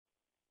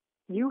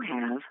You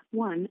have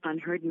one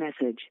unheard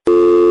message.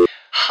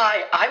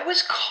 Hi, I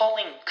was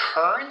calling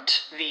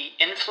Current, the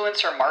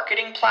influencer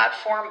marketing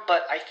platform,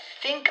 but I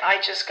think I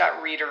just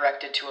got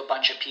redirected to a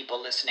bunch of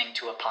people listening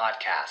to a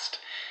podcast.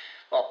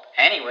 Well,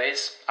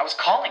 anyways, I was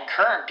calling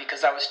Current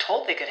because I was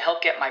told they could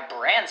help get my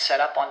brand set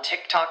up on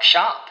TikTok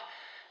Shop,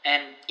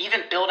 and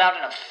even build out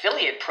an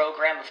affiliate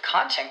program of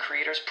content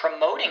creators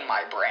promoting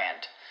my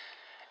brand,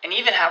 and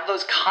even have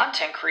those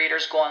content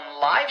creators go on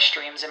live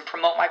streams and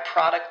promote my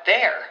product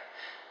there.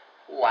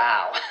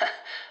 Wow,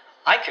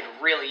 I could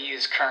really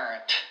use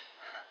Current.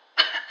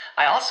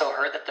 I also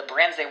heard that the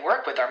brands they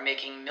work with are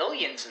making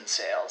millions in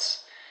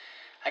sales.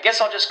 I guess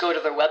I'll just go to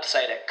their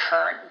website at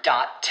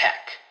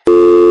current.tech.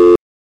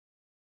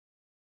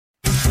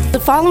 The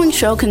following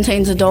show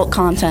contains adult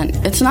content.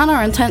 It's not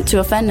our intent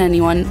to offend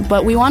anyone,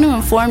 but we want to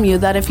inform you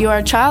that if you are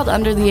a child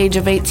under the age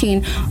of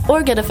 18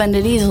 or get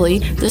offended easily,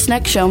 this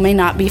next show may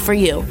not be for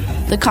you.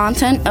 The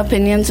content,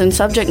 opinions, and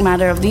subject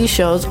matter of these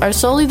shows are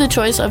solely the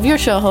choice of your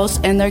show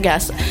hosts and their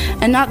guests,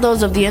 and not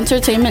those of the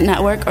Entertainment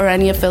Network or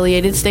any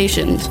affiliated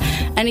stations.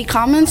 Any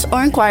comments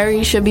or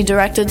inquiries should be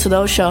directed to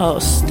those show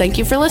hosts. Thank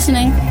you for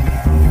listening.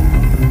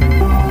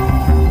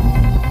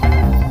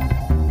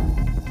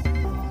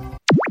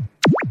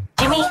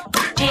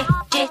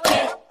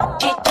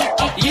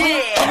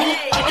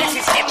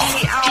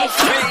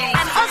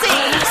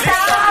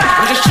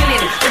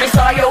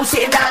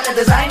 Sitting down and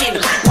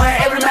designing, where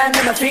every man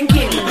them are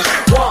thinking,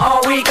 what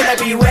are we gonna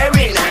be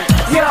wearing?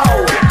 Yo,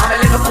 I'm a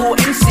Liverpool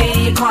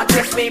MC, you can't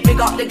test me. Big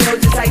up the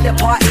girls inside the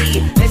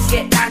party, let's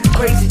get down to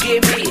crazy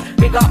Jimmy.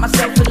 Big up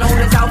myself and known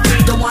as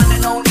Alfie, the one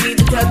and only,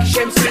 the Turkish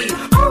MC.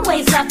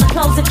 Always love the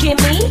clothes of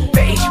Jimmy.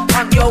 Bitch,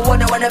 I'm your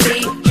wanna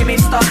be, Jimmy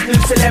Star, new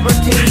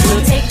celebrity.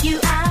 We'll take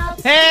you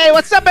out. Hey,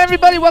 what's up,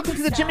 everybody? Welcome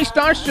to the Jimmy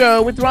Star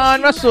Show with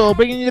Ron Russell,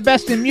 bringing you the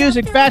best in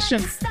music,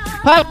 fashion,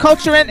 pop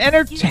culture, and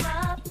entertainment.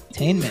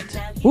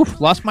 Oof,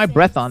 lost my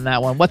breath on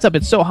that one. What's up?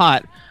 It's so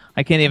hot.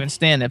 I can't even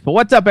stand it. But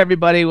what's up,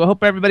 everybody? We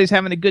hope everybody's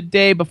having a good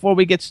day. Before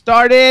we get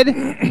started,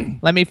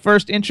 let me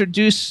first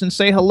introduce and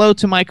say hello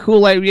to my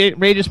cool,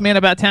 outrageous man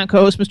about town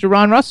co-host, Mr.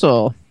 Ron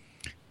Russell.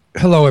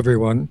 Hello,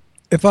 everyone.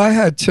 If I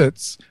had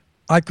tits,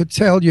 I could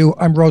tell you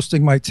I'm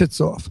roasting my tits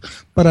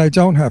off. But I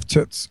don't have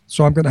tits,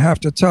 so I'm going to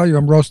have to tell you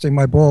I'm roasting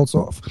my balls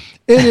off.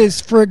 It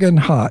is friggin'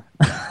 hot.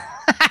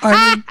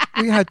 I mean,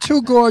 we had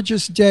 2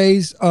 gorgeous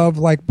days of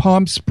like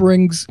Palm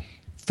Springs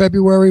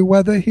February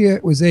weather here.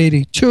 It was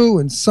 82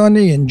 and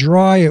sunny and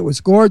dry. It was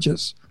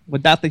gorgeous.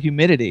 Without the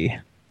humidity.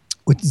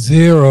 With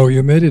 0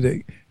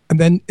 humidity. And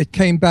then it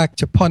came back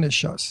to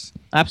punish us.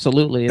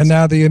 Absolutely. And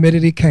now the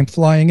humidity came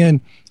flying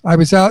in. I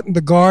was out in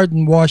the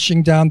garden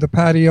washing down the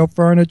patio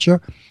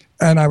furniture,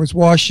 and I was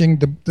washing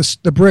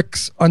the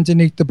bricks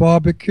underneath the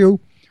barbecue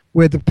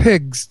where the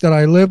pigs that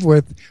I live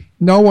with,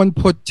 no one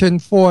put tin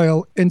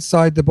foil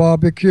inside the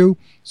barbecue,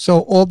 so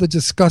all the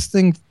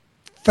disgusting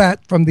fat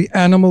from the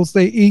animals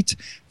they eat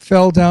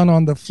fell down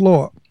on the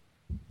floor.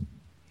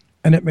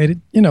 And it made it,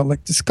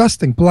 like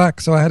disgusting black,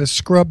 so I had to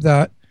scrub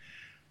that.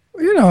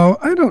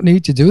 I don't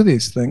need to do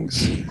these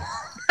things.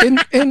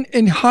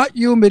 In hot,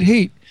 humid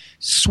heat,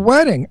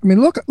 sweating. I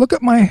mean, look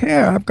at my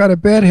hair. I've got a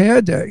bad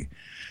hair day.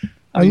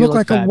 I look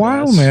like fabulous. A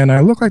wild man.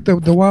 I look like the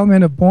wild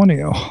man of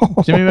Borneo.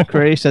 Jimmy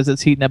McCrary says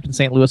it's heating up in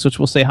St. Louis, which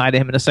we'll say hi to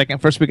him in a second.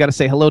 First, we got to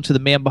say hello to the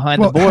man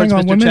behind the boards, hang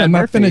on Mr. 1 minute. Chad I'm not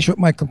Murphy. finished with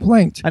my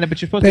complaint. I know,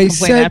 but you're supposed to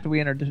complain after we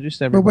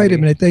introduce everybody. But wait a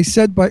minute. They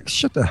said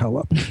shut the hell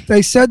up.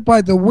 They said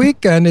by the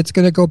weekend it's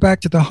going to go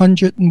back to the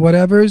 100 and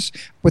whatevers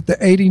with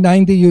the 80,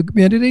 90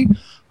 humidity.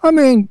 I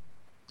mean,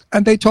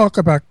 and they talk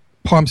about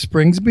Palm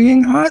Springs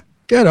being hot.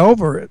 Get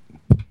over it.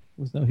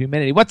 There's no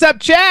humidity. What's up,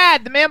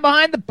 Chad? The man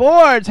behind the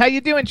boards. How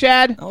you doing,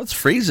 Chad? Oh, it's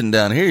freezing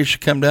down here. You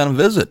should come down and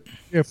visit.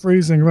 Yeah,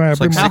 freezing, right.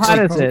 Like how hot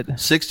is it?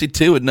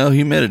 62 with no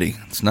humidity.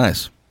 It's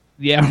nice.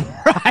 Yeah,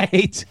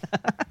 right.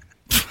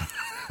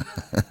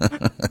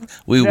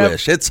 We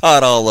wish. It's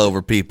hot all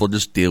over, people.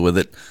 Just deal with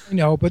it.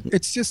 But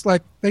it's just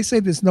like they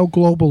say there's no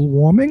global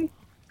warming.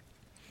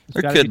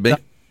 There could be.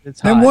 It's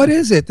hot. Then what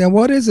is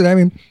it? I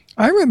mean,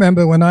 I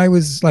remember when I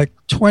was like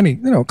 20,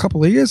 a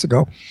couple of years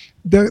ago,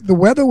 the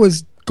weather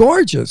was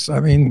gorgeous. I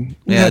mean,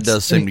 yeah, it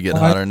does seem to get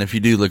hotter. And if you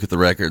do look at the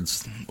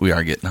records, we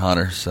are getting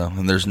hotter. So,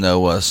 and there's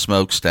no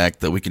smokestack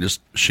that we can just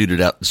shoot it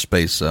out to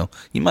space. So,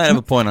 you might have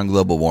a point on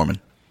global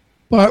warming.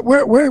 But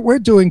we're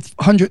doing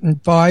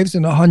 105s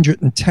and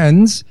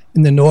 110s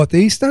in the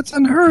Northeast. That's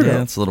unheard of.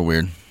 Yeah, it's a little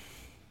weird.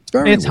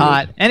 It's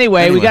hot.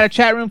 Anyway, we got a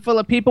chat room full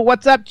of people.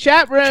 What's up,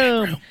 chat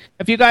room?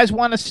 If you guys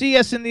want to see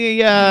us in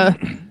the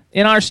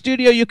in our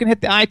studio, you can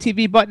hit the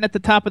ITV button at the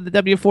top of the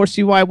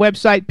W4CY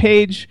website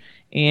page.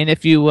 And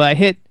if you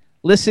hit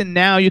listen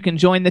now, you can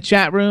join the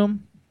chat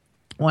room.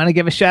 Want to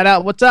give a shout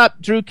out. What's up?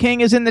 Drew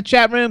King is in the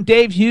chat room.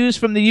 Dave Hughes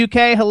from the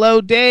UK.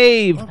 Hello,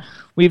 Dave.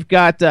 We've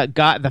got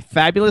the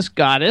fabulous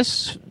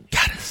Goddess.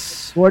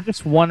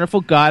 Gorgeous,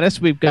 wonderful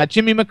Goddess. We've got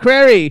Jimmy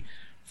McCrary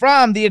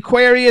from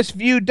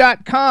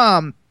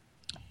theaquariusview.com.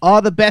 All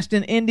the best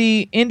in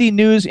indie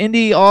news,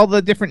 all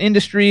the different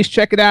industries.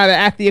 Check it out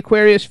at the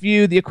Aquarius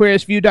View,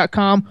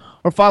 theaquariusview.com,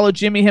 or follow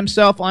Jimmy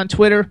himself on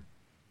Twitter.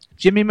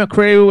 Jimmy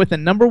McCrary with a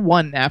number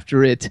 1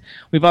 after it.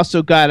 We've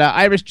also got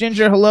Irish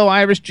Ginger. Hello,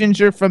 Irish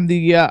Ginger from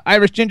the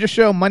Irish Ginger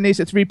Show, Mondays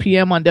at 3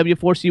 p.m. on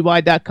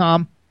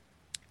W4CY.com.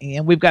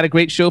 And we've got a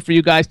great show for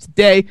you guys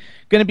today.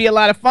 Going to be a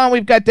lot of fun.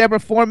 We've got Deborah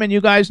Foreman.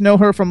 You guys know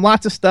her from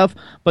lots of stuff,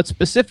 but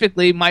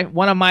specifically,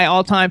 one of my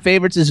all-time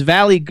favorites is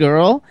Valley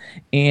Girl,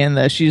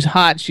 and she's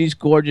hot, she's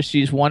gorgeous,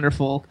 she's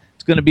wonderful.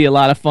 It's going to be a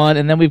lot of fun.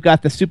 And then we've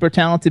got the super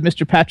talented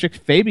Mr. Patrick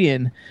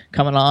Fabian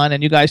coming on,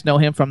 and you guys know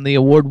him from the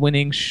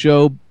award-winning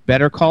show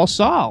Better Call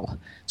Saul.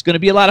 It's going to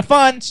be a lot of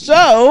fun.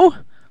 So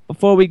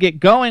before we get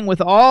going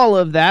with all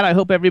of that, I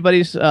hope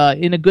everybody's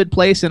in a good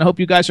place, and I hope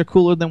you guys are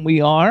cooler than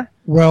we are.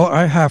 Well,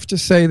 I have to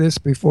say this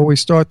before we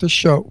start the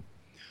show.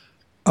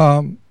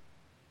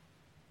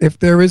 If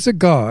there is a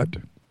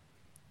God,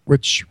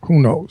 which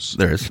who knows,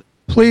 There is.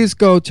 please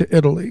go to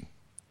Italy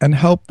and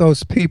help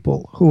those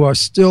people who are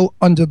still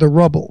under the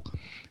rubble,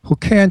 who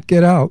can't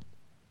get out,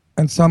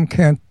 and some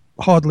can't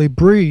hardly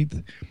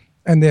breathe,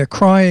 and they're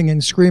crying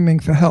and screaming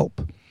for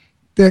help.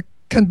 There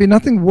can be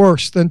nothing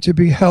worse than to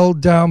be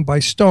held down by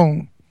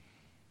stone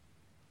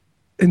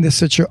in this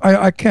situation.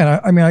 I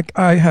can't.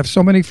 I have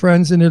so many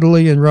friends in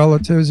Italy and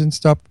relatives and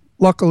stuff.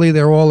 Luckily,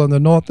 they're all in the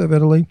north of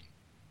Italy.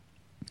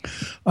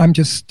 I'm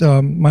just,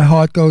 my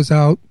heart goes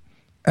out,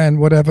 and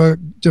whatever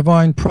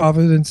divine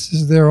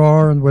providences there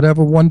are and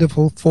whatever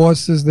wonderful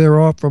forces there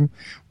are, from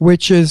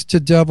witches to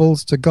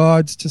devils to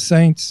gods to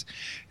saints,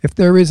 if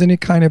there is any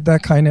kind of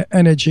that kind of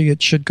energy,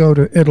 it should go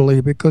to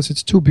Italy, because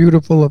it's too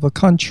beautiful of a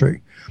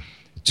country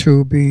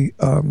to be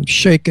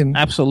shaken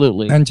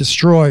Absolutely. and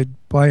destroyed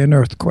by an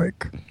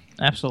earthquake.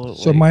 Absolutely.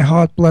 So my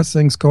heart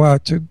blessings go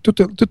out to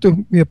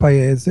tutto mio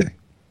paese.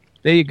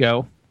 There you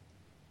go.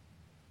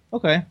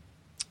 Okay.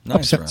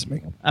 Nice, Upsets Ron.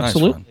 me. Nice,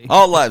 Absolutely. Ron.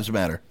 All lives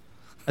matter.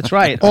 That's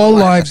right. All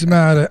lives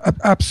matter.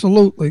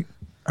 Absolutely.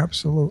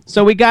 Absolutely.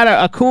 So we got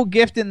a cool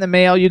gift in the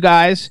mail, you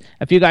guys.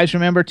 If you guys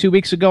remember 2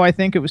 weeks ago, I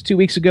think it was 2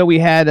 weeks ago, we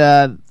had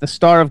the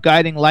star of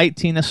Guiding Light,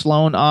 Tina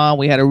Sloan, on.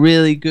 We had a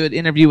really good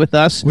interview with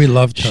us. We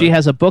loved her. She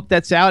has a book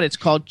that's out. It's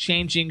called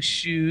Changing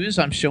Shoes.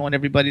 I'm showing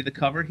everybody the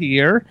cover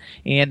here.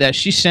 And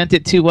she sent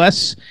it to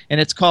us, and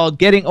it's called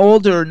Getting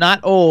Older, Not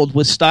Old,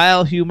 with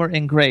Style, Humor,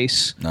 and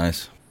Grace.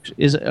 Nice.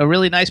 Is a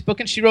really nice book,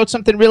 and she wrote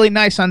something really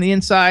nice on the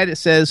inside. It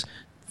says,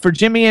 "For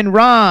Jimmy and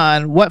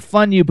Ron, what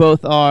fun you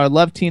both are.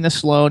 Love, Tina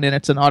Sloan," and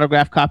it's an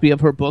autographed copy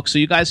of her book. So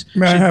you guys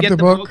May I should have get the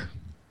book?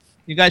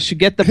 You guys should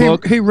get the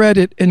book. He read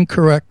it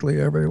incorrectly,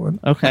 everyone.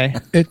 Okay.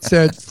 It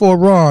said, "For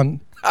Ron,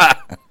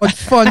 what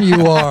fun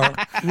you are.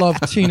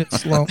 Love, Tina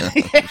Sloan."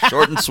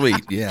 Short and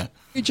sweet, yeah.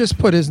 He just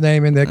put his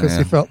name in there because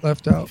he felt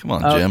left out. Come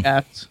on, Oh, Jim.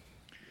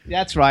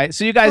 that's right.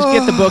 So you guys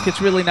get the book.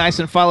 It's really nice.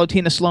 And follow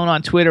Tina Sloan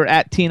on Twitter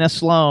at Tina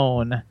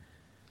Sloan.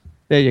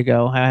 There you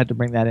go. I had to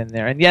bring that in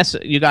there. And yes,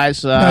 you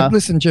guys. Now,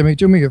 listen, Jimmy,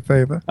 do me a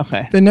favor.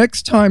 Okay. The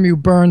next time you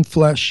burn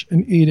flesh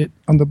and eat it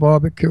on the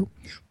barbecue,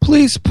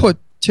 please put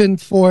tin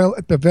foil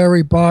at the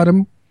very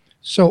bottom,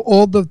 so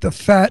all the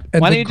fat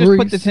and Why the don't you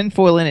grease. just put the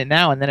tinfoil in it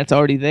now, and then it's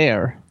already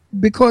there?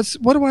 Because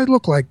what do I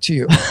look like to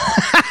you?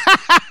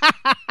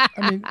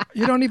 I mean,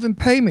 you don't even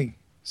pay me,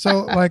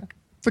 so like,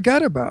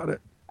 forget about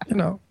it. You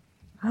know.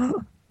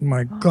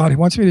 My God, he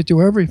wants me to do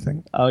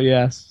everything. Oh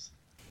yes,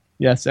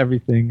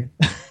 everything.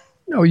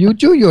 No, you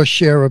do your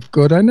share of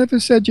good. I never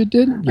said you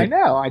didn't. I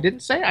know. I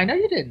didn't say. I know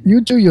you didn't. You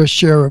do your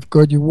share of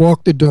good. You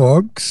walk the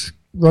dogs,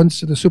 runs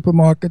to the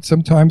supermarket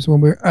sometimes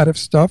when we're out of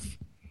stuff.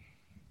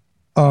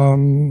 What are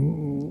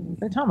you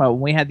talking about?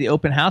 When we had the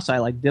open house,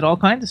 I did all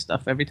kinds of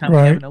stuff every time we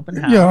have an open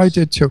house. Yeah, I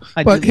did too.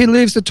 But he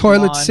leaves the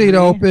toilet seat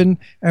open,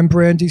 and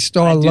Brandy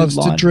Starr loves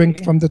to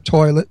drink from the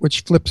toilet,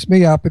 which flips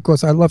me out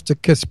because I love to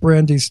kiss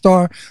Brandy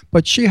Starr.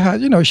 But she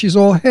has, she's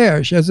all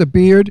hair. She has a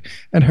beard,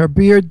 and her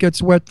beard gets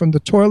wet from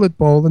the toilet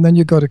bowl, and then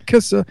you go to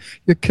kiss her.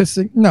 You're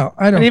kissing. No,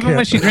 I don't care. And even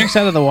when she drinks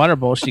out of the water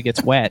bowl, she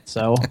gets wet.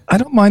 So I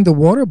don't mind the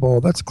water bowl.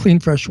 That's clean,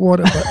 fresh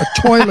water. But a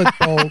toilet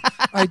bowl,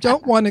 I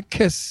don't want to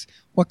kiss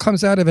what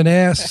comes out of an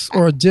ass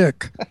or a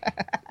dick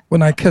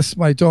when I kiss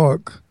my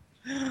dog.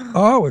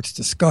 Oh, it's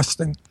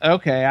disgusting.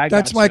 Okay,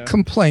 That's my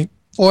complaint.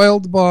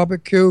 Foiled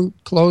barbecue,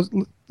 closed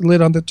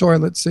lid on the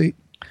toilet seat.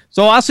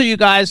 So also, you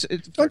guys,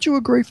 don't you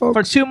agree, folks?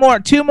 For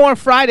two more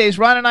Fridays,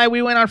 Ron and I,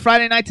 we went on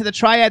Friday night to the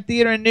Triad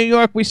Theater in New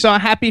York. We saw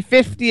Happy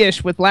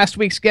 50ish with last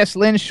week's guests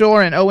Lynn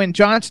Shore and Owen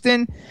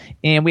Johnston,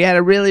 and we had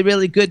a really,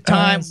 really good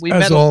time.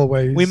 As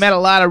always. We met a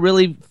lot of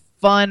really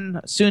fun,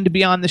 soon to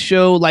be on the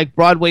show, like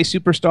Broadway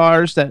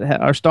superstars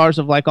that are stars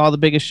of all the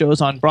biggest shows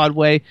on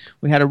Broadway.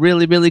 We had a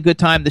really, really good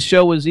time. The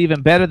show was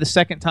even better the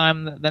second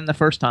time than the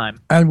first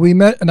time. And we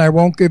met, and I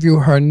won't give you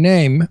her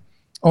name,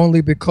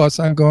 only because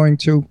I'm going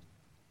to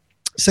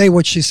say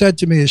what she said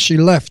to me as she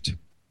left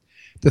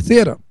the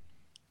theater.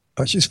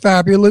 She's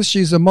fabulous.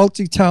 She's a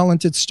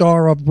multi-talented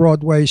star of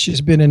Broadway. She's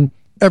been in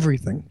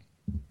everything.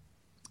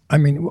 I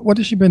mean, what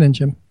has she been in,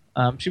 Jim?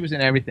 She was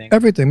in everything.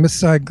 Everything. Miss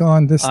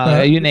Saigon, this,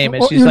 that. You name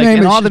it. She's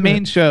in all the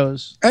main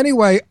shows.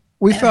 Anyway,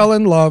 we fell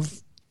in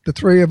love, the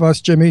three of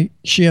us, Jimmy,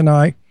 she and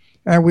I,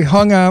 and we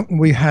hung out and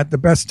we had the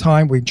best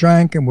time. We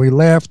drank and we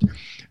laughed,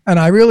 and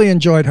I really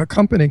enjoyed her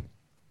company.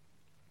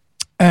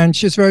 And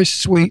she's very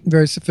sweet and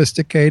very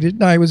sophisticated.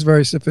 And I was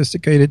very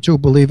sophisticated too,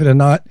 believe it or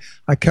not.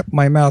 I kept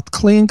my mouth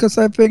clean because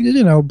I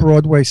figured,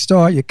 Broadway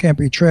star, you can't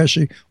be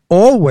trashy.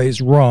 Always,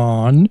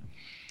 Ron.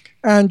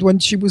 And when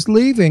she was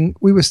leaving,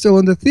 we were still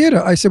in the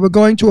theater. I said, we're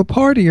going to a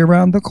party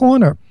around the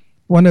corner.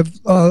 One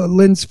of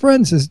Lynn's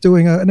friends is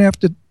doing an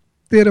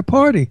after-theater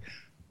party.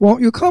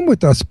 Won't you come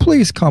with us?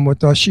 Please come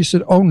with us. She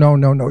said, oh,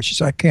 no. She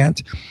said, I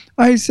can't.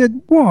 I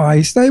said,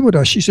 why? Stay with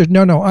us. She said,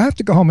 no, I have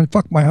to go home and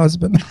fuck my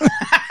husband.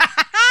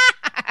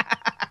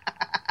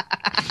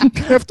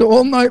 After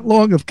all night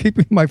long of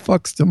keeping my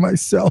fucks to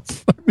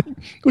myself,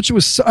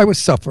 I was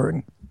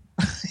suffering.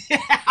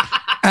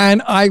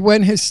 And I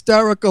went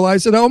hysterical. I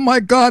said, oh, my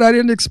God, I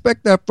didn't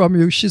expect that from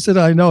you. She said,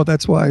 I know.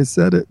 That's why I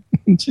said it.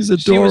 She's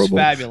adorable. She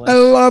was fabulous. I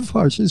love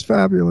her. She's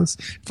fabulous.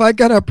 If I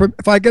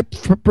get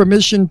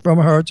permission from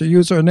her to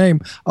use her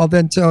name, I'll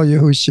then tell you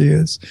who she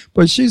is.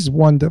 But she's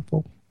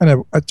wonderful and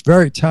a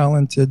very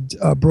talented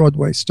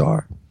Broadway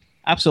star.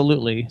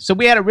 Absolutely. So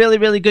we had a really,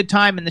 really good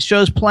time, and the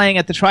show's playing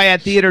at the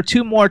Triad Theater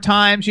 2 more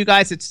times. You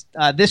guys, it's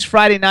this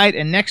Friday night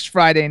and next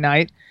Friday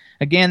night.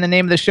 Again, the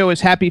name of the show is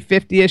Happy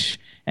 50ish,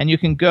 and you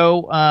can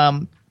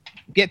go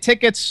get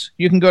tickets.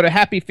 You can go to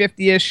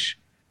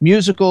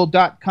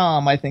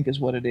happy50ishmusical.com, I think is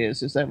what it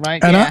is. Is that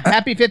right? And yeah,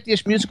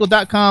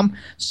 happy50ishmusical.com,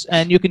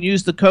 and you can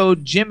use the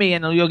code Jimmy,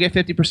 and you'll get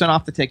 50%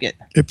 off the ticket.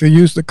 If you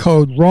use the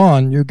code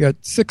Ron, you get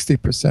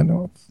 60%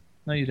 off.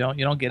 No, you don't.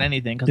 You don't get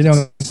anything you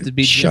don't. To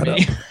be Shut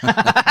Jimmy.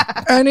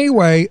 up.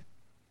 Anyway,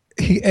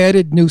 he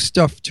added new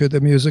stuff to the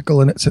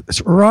musical, and it's a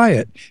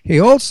riot. He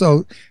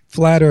also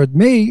flattered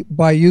me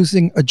by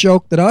using a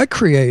joke that I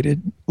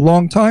created a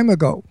long time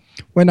ago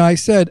when I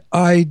said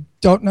I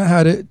don't know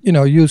how to,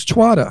 use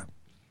Twitter,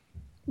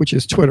 which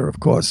is Twitter, of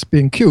course,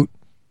 being cute.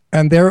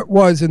 And there it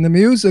was in the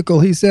musical.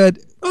 He said,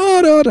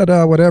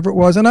 whatever it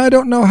was, and I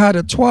don't know how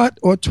to twat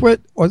or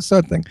twit or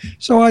something.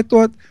 So I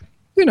thought,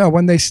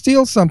 when they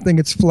steal something,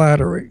 it's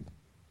flattery.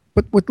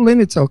 But with Lynn,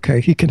 it's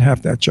okay. He can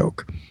have that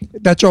joke.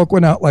 That joke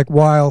went out like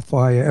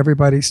wildfire.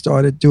 Everybody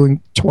started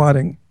doing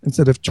twatting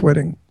instead of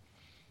twitting.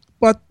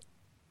 But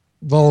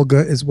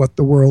vulgar is what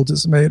the world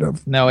is made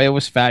of. No, it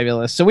was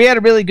fabulous. So we had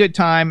a really good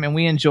time, and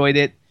we enjoyed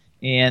it.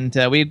 And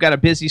we've got a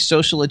busy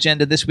social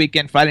agenda this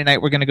weekend. Friday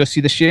night, we're going to go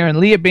see the Cher and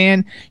Leah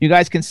Band. You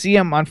guys can see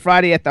them on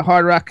Friday at the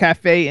Hard Rock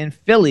Cafe in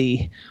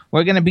Philly.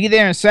 We're going to be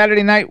there. And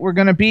Saturday night, we're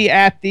going to be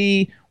at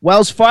the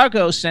Wells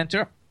Fargo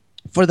Center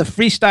for the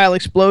Freestyle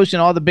Explosion,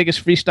 all the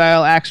biggest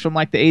freestyle acts from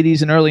like the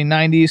 80s and early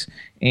 90s.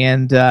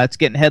 And it's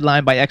getting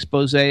headlined by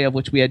Expose, of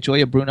which we had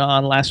Joya Bruna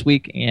on last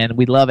week. And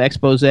we love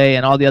Expose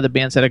and all the other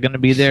bands that are going to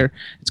be there.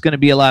 It's going to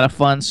be a lot of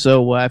fun.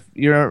 So if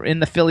you're in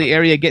the Philly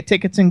area, get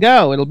tickets and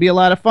go. It'll be a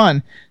lot of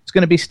fun. It's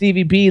going to be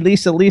Stevie B,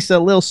 Lisa,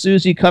 Lil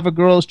Susie, Cover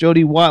Girls,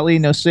 Jody Watley,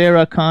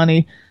 Nocera,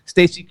 Connie,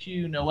 Stacey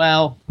Q,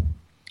 Noel.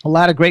 A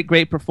lot of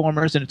great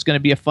performers, and it's going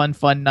to be a fun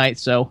night.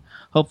 So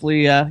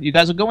hopefully you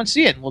guys will go and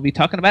see it, and we'll be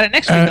talking about it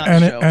next week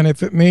on the show. And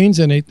if it means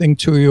anything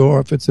to you or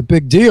if it's a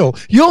big deal,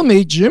 you'll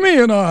meet Jimmy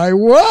and I.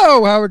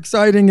 Whoa, how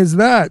exciting is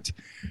that?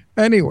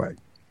 Anyway,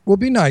 we'll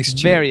be nice to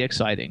you. Very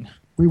exciting.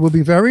 We will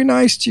be very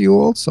nice to you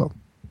also.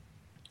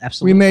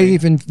 Absolutely. We may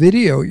even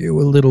video you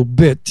a little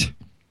bit.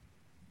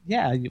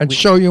 Yeah. And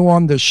show you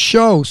on the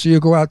show so you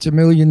go out to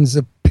millions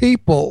of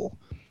people.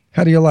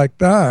 How do you like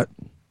that?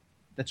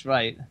 That's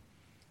right.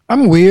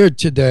 I'm weird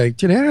today.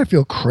 Today I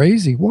feel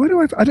crazy. Why do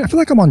I feel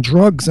like I'm on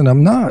drugs and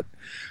I'm not?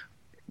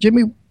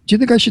 Jimmy, do you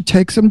think I should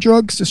take some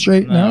drugs to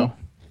straighten out?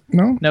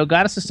 No,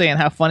 Goddess is saying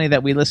how funny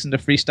that we listened to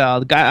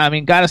freestyle.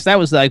 Goddess, that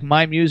was like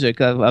my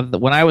music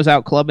when I was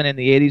out clubbing in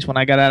the 80s. When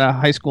I got out of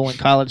high school and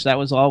college, that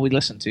was all we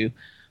listened to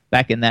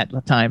back in that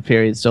time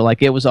period. So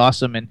like it was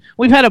awesome, and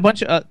we've had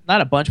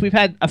we've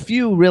had a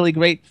few really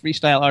great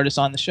freestyle artists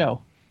on the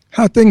show.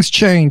 How things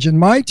change. In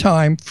my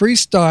time,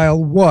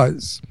 freestyle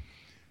was.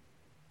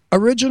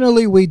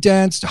 Originally, we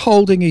danced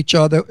holding each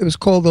other. It was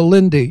called the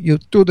Lindy. You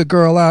threw the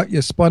girl out,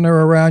 you spun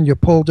her around, you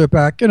pulled her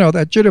back,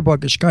 that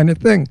jitterbuggish kind of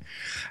thing.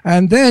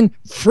 And then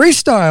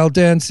freestyle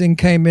dancing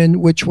came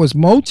in, which was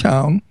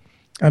Motown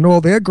and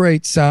all their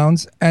great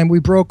sounds, and we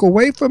broke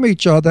away from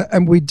each other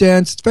and we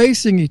danced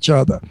facing each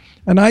other.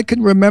 And I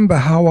can remember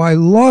how I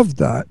loved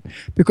that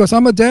because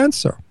I'm a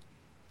dancer.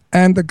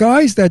 And the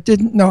guys that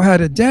didn't know how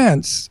to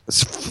dance,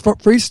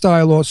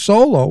 freestyle or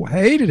solo,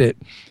 hated it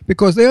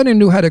because they only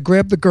knew how to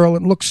grab the girl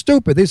and look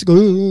stupid. They used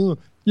to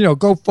go,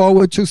 go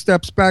forward, 2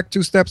 steps back,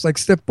 2 steps like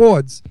stiff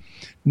boards.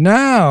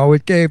 Now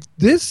it gave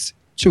this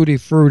Tutti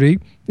Frutti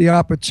the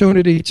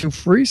opportunity to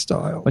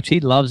freestyle. Which he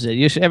loves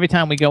it. Every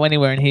time we go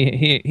anywhere and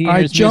he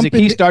hears music,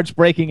 he starts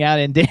breaking out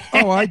in dance.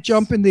 Oh, I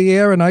jump in the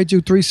air and I do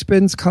 3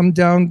 spins, come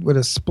down with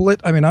a split.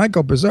 I mean, I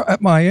go berserk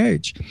at my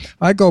age.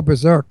 I go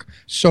berserk.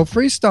 So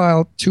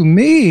freestyle to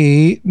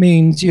me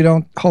means you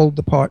don't hold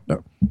the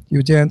partner.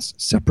 You dance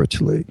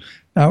separately.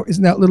 Now,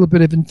 isn't that little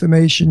bit of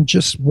information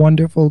just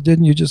wonderful?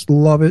 Didn't you just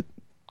love it?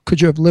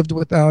 Could you have lived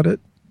without it?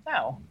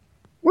 No.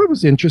 Well, it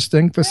was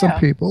interesting for some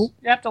people.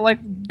 You have to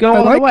go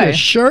all the way. I like your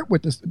shirt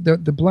with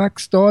the black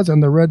stars on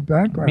the red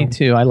background. Me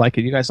too. I like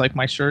it. You guys like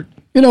my shirt?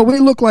 We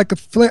look like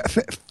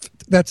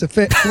That's a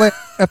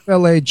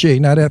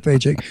FLAG, not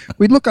FAG.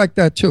 We look like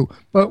that too,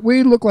 but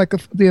we look like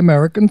the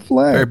American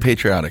flag. Very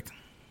patriotic.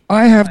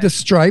 I have the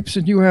stripes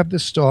and you have the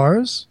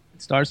stars.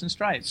 Stars and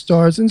stripes.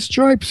 Stars and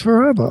stripes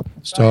forever.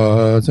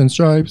 Stars and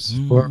stripes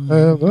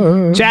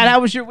forever. Chad, how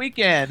was your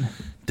weekend?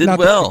 Did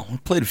well. We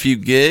played a few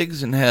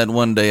gigs and had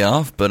one day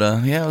off, but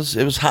yeah,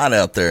 it was hot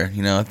out there.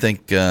 You know, I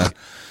think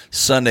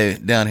Sunday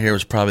down here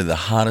was probably the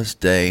hottest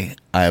day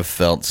I have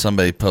felt.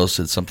 Somebody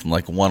posted something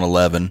like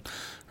 111,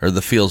 or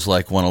the feels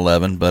like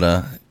 111,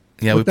 but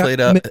yeah, we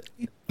played out.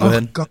 Go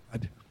ahead. God.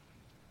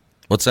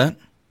 What's that?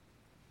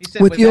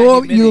 With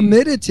your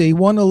humidity,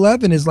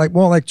 111 is like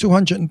more like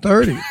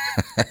 230.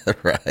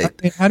 Right. I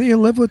mean, how do you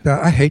live with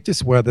that? I hate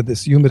this weather,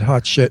 this humid,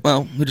 hot shit.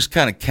 Well, we just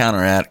kind of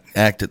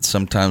counteract it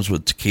sometimes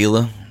with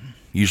tequila.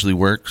 Usually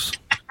works.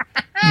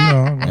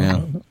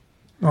 No,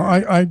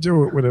 I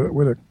do it with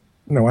a.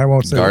 No, I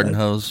won't say garden that.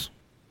 hose.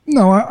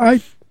 No,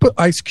 I put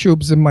ice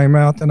cubes in my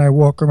mouth and I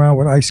walk around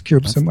with ice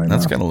cubes in my mouth.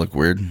 That's gonna look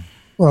weird.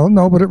 Well,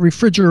 no, but it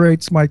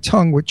refrigerates my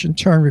tongue, which in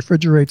turn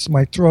refrigerates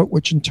my throat,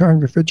 which in turn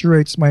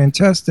refrigerates my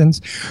intestines,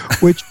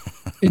 which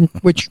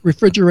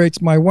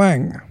refrigerates my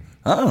wang.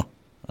 Oh,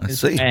 I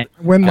see.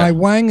 When my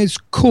wang is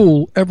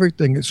cool,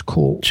 everything is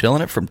cool.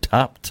 Chilling it from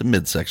top to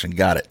midsection.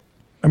 Got it.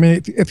 I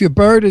mean, if your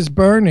bird is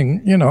burning,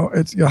 you know,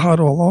 you're hot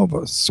all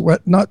over.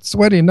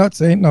 Sweaty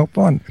nuts ain't no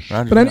fun.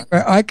 Roger but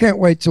anyway, I can't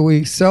wait till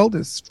we sell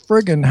this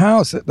friggin'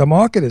 house. The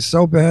market is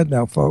so bad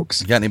now,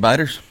 folks. You got any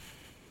biters?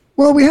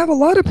 Well, we have a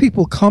lot of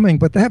people coming,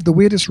 but they have the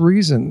weirdest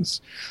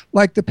reasons.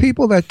 Like the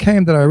people that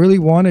came that I really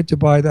wanted to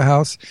buy the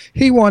house,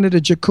 he wanted a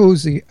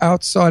jacuzzi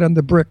outside on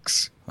the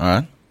bricks. All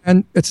right.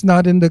 And it's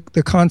not in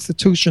the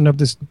constitution of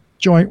this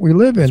joint we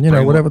live in,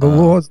 whatever the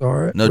laws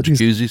are. No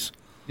jacuzzis?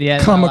 Yeah,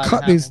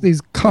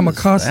 these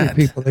kamikaze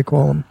people, they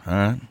call them. All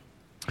right.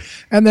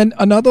 And then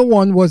another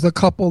one was a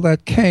couple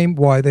that came.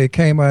 Why they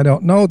came, I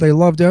don't know. They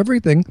loved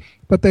everything,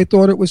 but they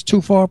thought it was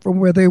too far from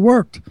where they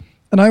worked.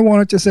 And I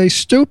wanted to say,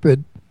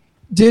 stupid.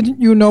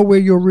 Didn't you know where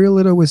your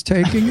realtor was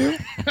taking you?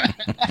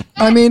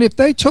 I mean, if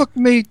they took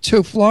me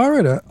to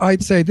Florida,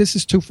 I'd say this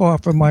is too far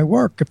from my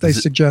work. If they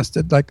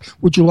suggested, like,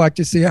 would you like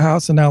to see a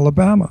house in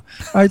Alabama?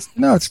 I'd say,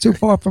 no, it's too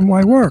far from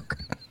my work.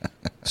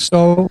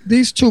 So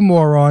these two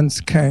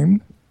morons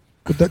came.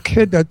 With the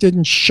kid that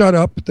didn't shut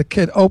up. The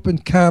kid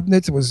opened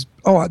cabinets. It was,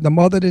 the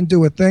mother didn't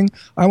do a thing.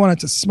 I wanted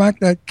to smack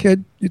that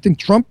kid. You think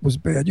Trump was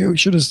bad? You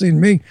should have seen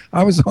me.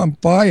 I was on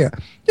fire.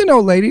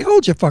 Lady,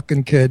 hold your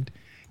fucking kid.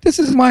 This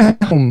is my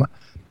home.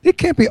 He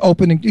can't be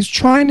opening. He's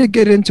trying to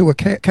get into a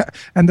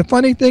and the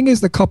funny thing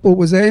is the couple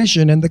was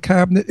Asian, and the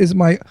cabinet is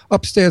my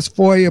upstairs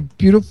foyer,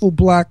 beautiful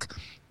black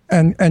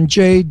and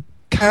jade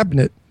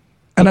cabinet,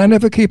 and I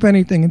never keep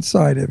anything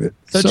inside of it.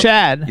 So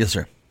Chad. Yes,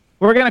 sir.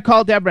 We're going to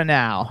call Deborah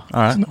now.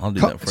 All right, I'll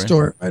do that for you.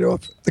 Story right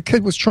off. The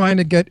kid was trying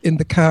to get in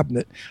the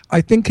cabinet.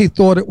 I think he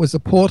thought it was a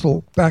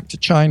portal back to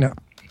China.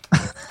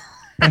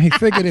 And he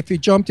figured if he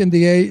jumped in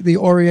the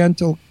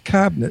Oriental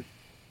cabinet,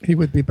 he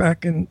would be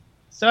back in.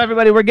 So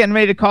everybody, we're getting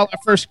ready to call our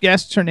first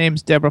guest. Her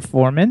name's Deborah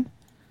Foreman.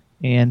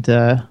 And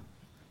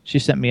she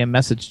sent me a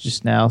message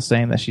just now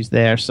saying that she's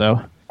there.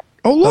 So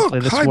oh,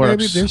 look. Hi,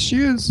 works. Baby. There she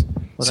is.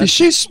 Well, see,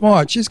 she's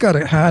smart. She's got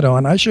a hat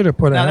on. I should have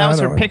put a hat on. That was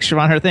her picture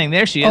on her thing.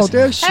 There she is. Oh,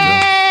 there she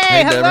is.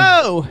 Hey,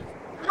 hello.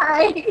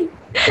 Hi.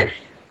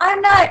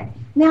 I'm not.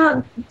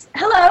 Now,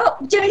 hello.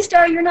 Jimmy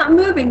Star, you're not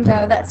moving,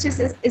 though. That's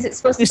just, is it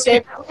supposed to stay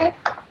that way?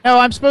 No,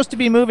 I'm supposed to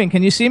be moving.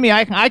 Can you see me?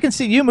 I can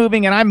see you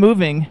moving, and I'm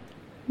moving.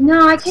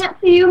 No, I can't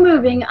see you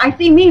moving. I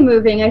see me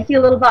moving. I see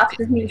a little box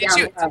with me down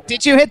there.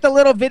 Did you hit the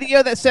little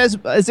video that says,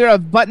 is there a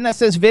button that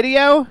says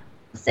video?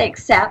 Say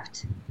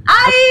accept.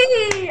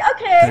 Okay.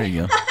 There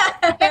you go.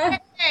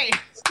 Hey.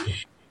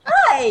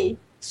 Hi.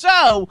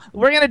 So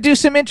we're gonna do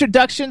some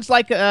introductions,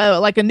 like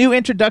a new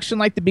introduction,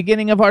 like the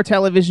beginning of our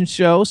television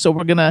show. So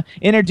we're gonna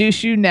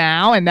introduce you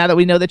now, and now that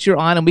we know that you're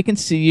on and we can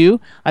see you,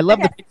 I love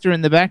the picture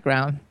in the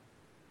background.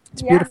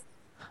 It's beautiful.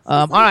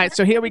 All right,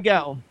 so here we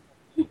go.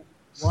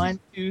 1,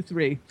 2,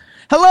 3.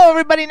 Hello,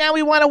 everybody. Now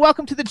we want to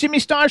welcome to the Jimmy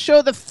Star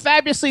Show the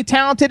fabulously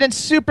talented and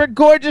super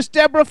gorgeous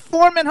Deborah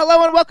Foreman.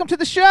 Hello, and welcome to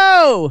the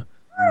show.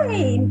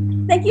 Hi.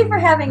 Thank you for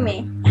having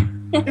me.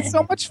 It's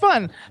so much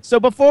fun. So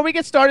before we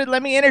get started,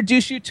 let me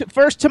introduce you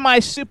first to my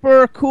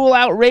super cool,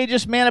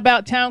 outrageous man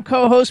about town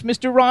co-host,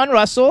 Mr. Ron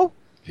Russell.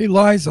 He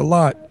lies a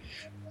lot.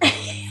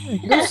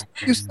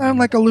 You sound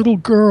like a little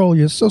girl.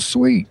 You're so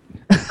sweet.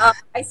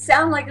 I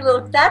sound like a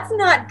little. That's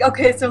not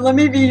okay. So let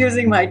me be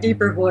using my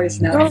deeper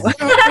voice now.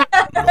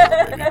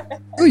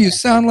 Oh, you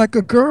sound like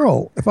a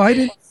girl. If I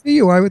didn't see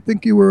you, I would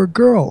think you were a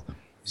girl.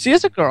 She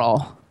is a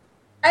girl.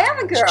 I am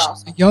a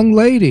girl. She's a young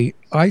lady.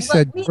 I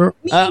said girl.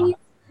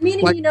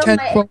 Meaning like you know 10,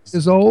 my 12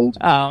 years old.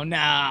 Oh,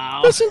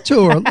 no. Listen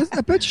to her. I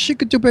bet you she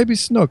could do Baby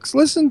Snooks.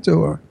 Listen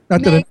to her.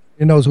 Not that anybody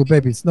knows who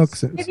Baby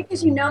Snooks is. Maybe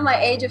because you know my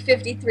age of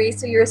 53,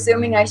 so you're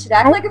assuming I should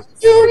act like a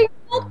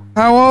 53-year-old?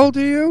 How old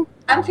are you?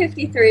 I'm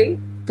 53.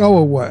 Go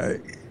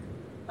away.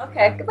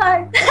 Okay,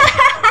 goodbye.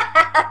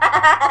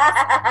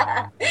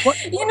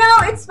 You know,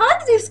 it's fun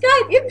to do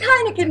Skype. You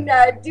kind of can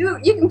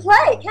you can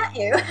play, can't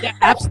you? Yeah,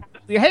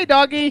 absolutely. Hey,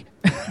 doggy.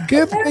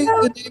 Give me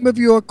the name of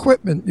your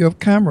equipment, your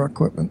camera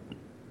equipment.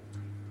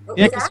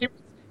 Yeah, 'cause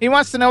he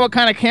wants to know what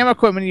kind of camera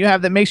equipment you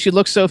have that makes you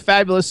look so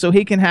fabulous, so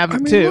he can have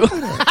it too.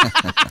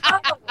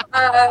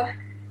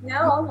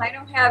 No, I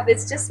don't have.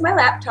 It's just my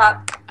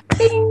laptop.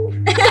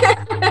 Bing.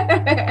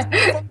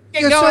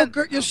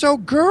 You're so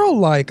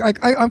girl-like.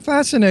 I'm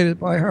fascinated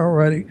by her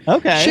already.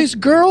 Okay. She's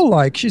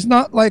girl-like. She's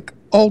not like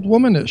old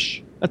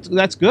womanish.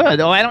 That's good.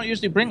 Oh, I don't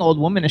usually bring old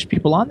womanish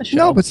people on the show.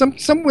 No, but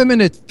some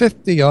women at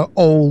 50 are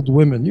old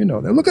women. You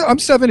know that. Look, I'm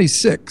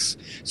 76.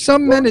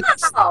 Some men at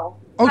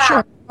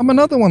sure, I'm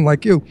another one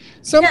like you.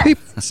 Some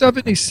people at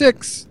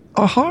 76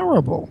 are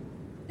horrible.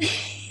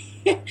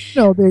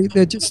 No,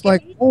 they're just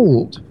like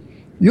old.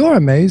 You're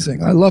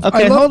amazing. I love.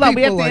 Okay, I love hold on.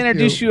 We have to like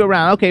introduce you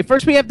around. Okay,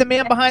 first we have the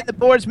man behind the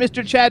boards,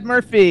 Mr. Chad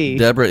Murphy.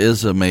 Deborah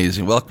is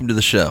amazing. Welcome to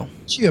the show.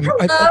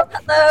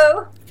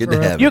 Hello. Good to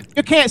have you.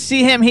 You can't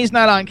see him. He's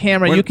not on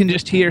camera. You can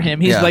just hear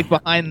him. He's like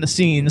behind the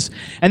scenes.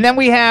 And then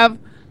we have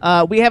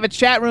a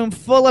chat room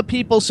full of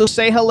people. So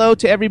say hello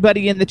to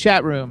everybody in the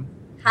chat room.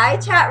 Hi,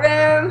 chat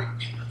room.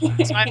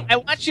 So I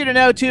want you to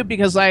know too,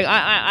 because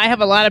I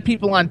have a lot of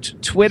people on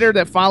Twitter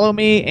that follow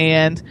me,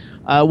 and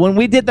when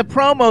we did the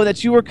promo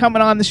that you were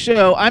coming on the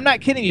show, I'm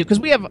not kidding you, because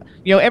we have,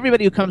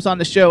 everybody who comes on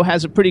the show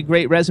has a pretty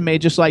great resume,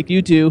 just like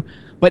you do.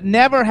 But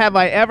never have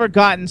I ever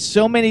gotten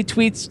so many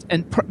tweets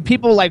and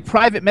people like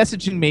private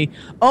messaging me.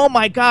 Oh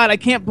my God, I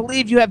can't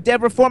believe you have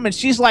Deborah Foreman.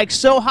 She's like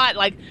so hot.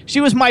 Like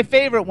she was my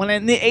favorite when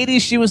in the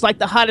 80s she was like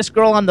the hottest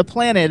girl on the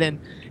planet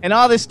and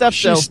all this stuff.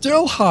 She's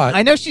still hot.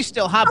 I know she's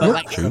still hot, but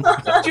like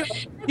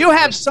you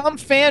have some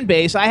fan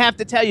base, I have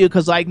to tell you,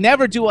 because like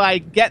never do I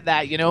get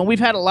that, and we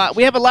have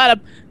a lot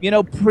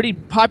of pretty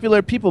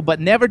popular people, but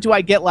never do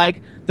I get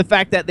like the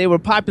fact that they were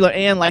popular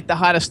and like the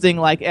hottest thing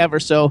like ever.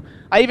 So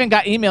I even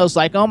got emails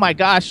like, oh my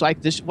gosh,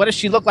 like this, what does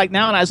she look like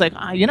now? And I was like,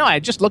 I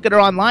just look at her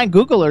online,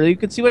 Google her, you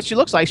can see what she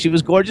looks like. She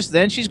was gorgeous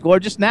then, she's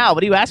gorgeous now.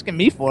 What are you asking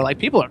me for? Like,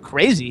 people are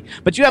crazy,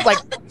 but you have like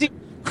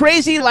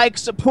crazy like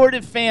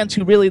supportive fans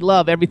who really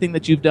love everything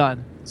that you've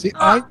done. See,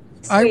 I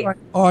write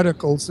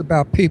articles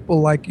about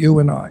people like you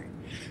and I,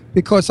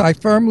 because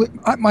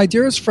my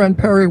dearest friend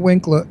Perry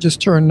Winkler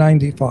just turned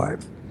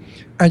 95,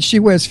 and she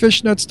wears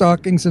fishnet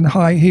stockings and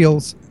high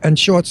heels and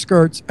short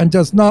skirts and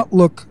does not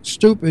look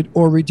stupid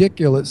or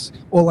ridiculous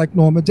or like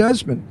Norma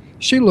Desmond.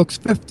 She looks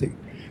 50.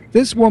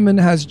 This woman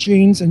has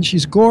genes and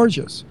she's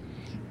gorgeous.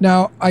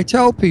 Now, I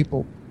tell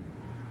people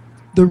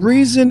the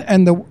reason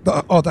and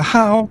the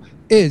how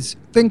is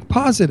think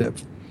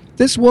positive.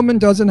 This woman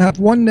doesn't have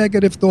one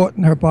negative thought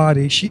in her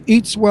body. She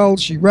eats well,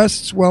 she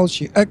rests well,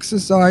 she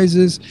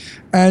exercises,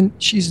 and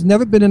she's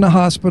never been in a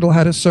hospital,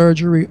 had a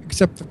surgery,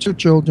 except for 2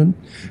 children.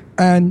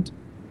 And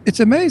it's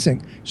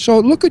amazing. So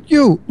look at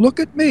you, look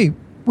at me.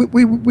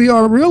 We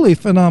are really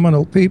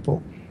phenomenal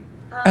people.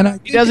 And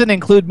he doesn't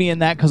include me in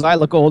that because I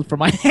look old for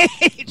my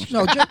age.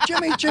 No,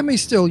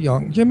 Jimmy's still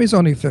young. Jimmy's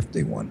only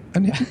 51,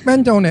 and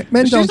men don't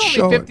show She's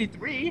only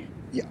 53. it.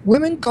 Yeah,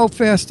 women go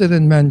faster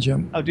than men,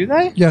 Jim. Oh, do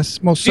they?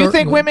 Yes, most certainly. Do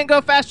you think women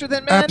go faster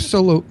than men?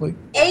 Absolutely.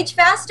 Age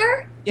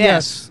faster?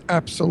 Yes,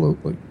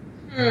 absolutely.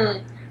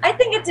 I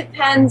think it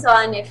depends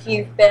on if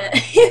you've been.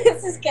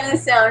 This is going to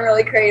sound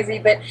really crazy,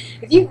 but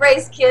if you've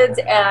raised kids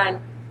and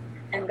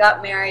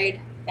got married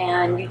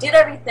and you did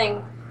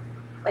everything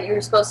that you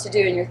were supposed to do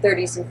in your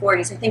 30s and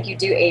 40s, I think you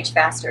do age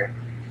faster.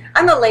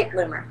 I'm a late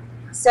bloomer,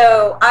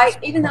 so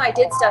even though I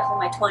did stuff in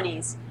my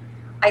 20s,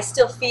 I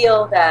still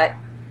feel that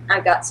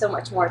I've got so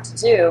much more to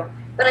do.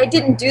 But I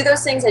didn't do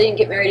those things. I didn't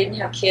get married. I didn't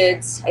have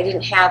kids. I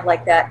didn't have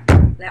like that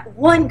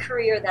one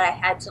career that I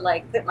had to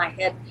like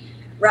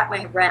wrap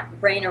my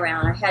brain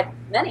around. I had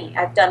many.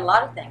 I've done a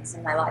lot of things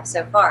in my life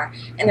so far,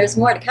 and there's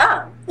more to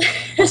come.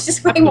 There's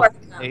just way more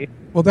to come.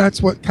 Well,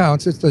 that's what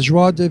counts. It's the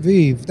joie de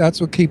vivre. That's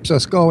what keeps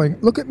us going.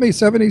 Look at me,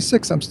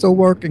 76. I'm still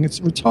working. It's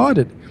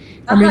retarded.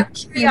 I mean,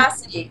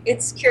 curiosity.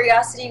 It's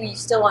curiosity. You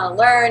still want to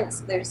learn.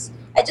 There's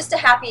just a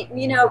happy.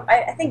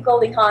 I think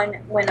Goldie Hawn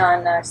went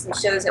on some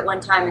shows at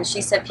one time, and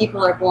she said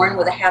people are born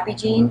with a happy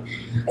gene.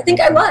 I think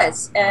I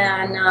was,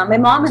 and my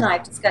mom and I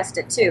have discussed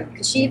it too,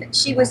 because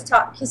she was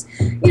taught. Because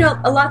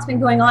a lot's been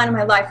going on in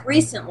my life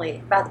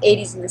recently about the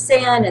 80s in the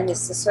sand and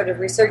this sort of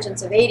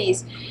resurgence of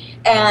 80s,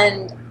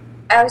 and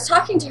I was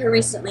talking to her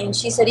recently, and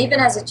she said even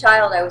as a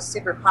child I was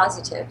super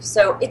positive.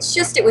 So it's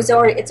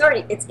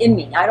in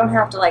me. I don't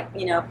have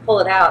to pull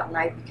it out and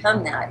I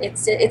become that.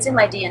 It's in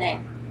my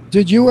DNA.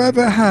 Did you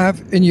ever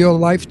have in your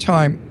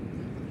lifetime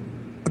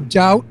a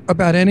doubt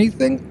about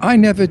anything? I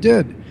never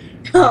did.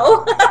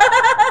 No.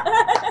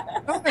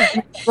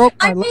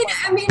 I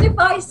mean, if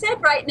I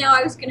said right now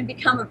I was going to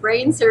become a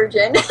brain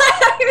surgeon,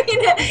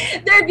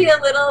 there'd be a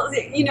little,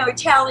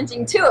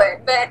 challenging to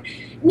it. But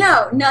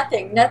no,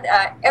 nothing.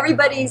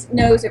 Everybody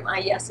knows what my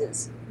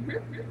yeses.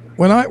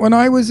 When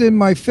I was in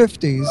my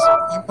 50s,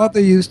 my mother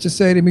used to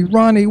say to me,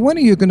 Ronnie, when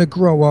are you going to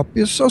grow up?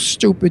 You're so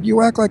stupid.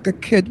 You act like a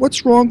kid.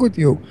 What's wrong with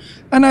you?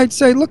 And I'd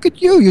say, look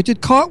at you. You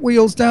did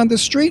cartwheels down the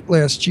street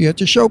last year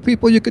to show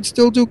people you could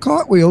still do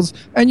cartwheels,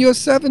 and you're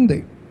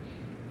 70.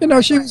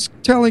 She was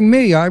telling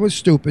me I was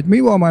stupid.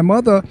 Meanwhile, my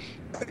mother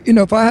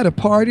if I had a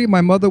party,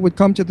 my mother would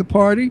come to the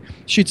party.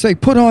 She'd say,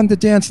 "Put on the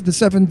Dance of the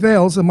Seven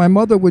Veils," and my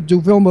mother would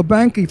do Vilma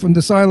Banky from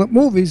the silent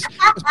movies.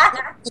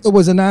 My mother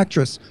was an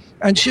actress,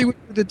 and she would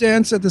do the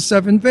Dance of the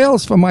Seven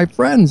Veils for my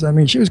friends. I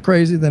mean, she was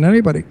crazier than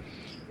anybody.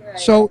 Right.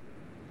 So,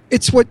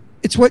 it's what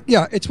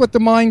the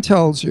mind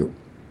tells you.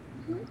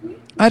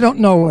 I don't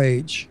know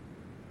age.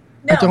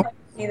 No, I don't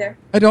either.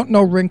 I don't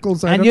know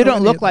wrinkles. And you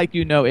don't look like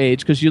you know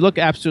age because you look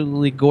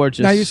absolutely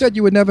gorgeous. Now, you said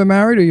you were never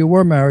married or you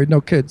were married,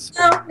 no kids?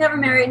 No, never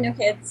married, no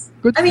kids.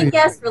 Good I mean,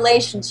 yes,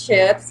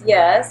 relationships,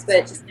 yes,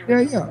 but just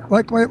never. Yeah.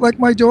 Like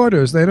my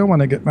daughters, they don't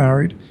want to get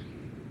married.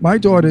 My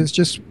daughters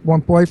just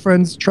want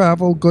boyfriends,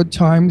 travel, good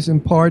times,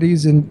 and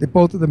parties, and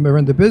both of them are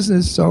in the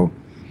business, so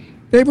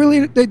they never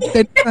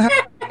had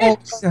a calling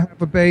to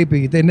have a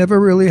baby. They never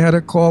really had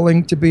a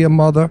calling to be a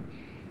mother.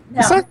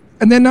 No.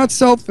 And they're not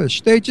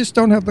selfish. They just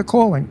don't have the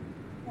calling.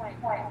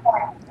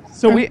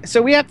 So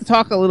we have to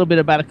talk a little bit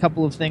about a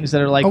couple of things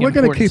that are like. We're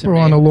going to keep her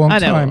on a long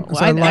time.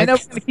 I know we're going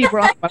to keep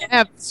her on. But I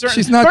have certain.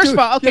 She's not. First of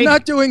all, okay. You're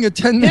not doing a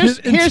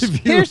 10-minute interview.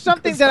 Here's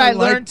something that I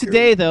learned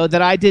today, though,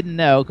 that I didn't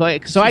know.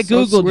 So I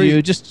googled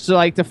you just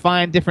to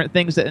find different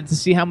things and to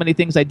see how many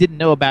things I didn't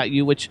know about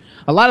you. Which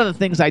a lot of the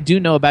things I do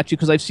know about you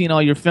because I've seen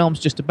all your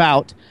films just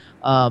about.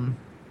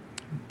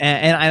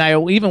 And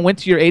I even went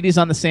to your 80s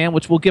on the Sand,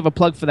 which we'll give a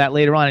plug for that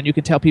later on, and you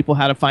can tell people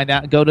how to find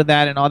out, go to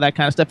that and all that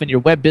kind of stuff, and your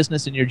web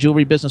business and your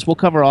jewelry business. We'll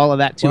cover all of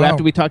that, too,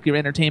 after we talk your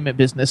entertainment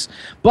business.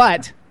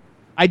 But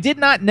I did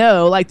not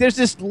know, there's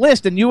this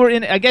list, and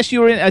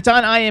it's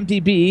on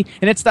IMDb,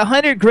 and it's the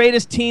 100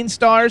 greatest teen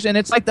stars, and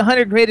it's like the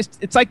 100 greatest,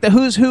 it's like the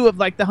who's who of,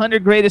 the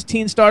 100 greatest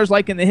teen stars,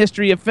 in the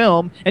history of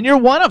film, and you're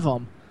one of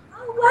them.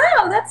 Oh,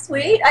 wow, that's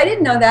sweet. I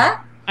didn't know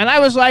that. And I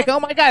was like, oh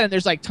my God! And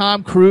there's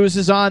Tom Cruise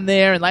is on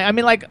there, and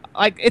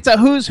it's a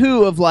who's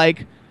who of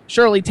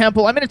Shirley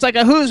Temple. I mean, it's like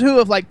a who's who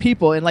of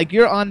people, and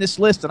you're on this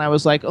list, and I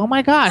was like, oh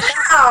my gosh!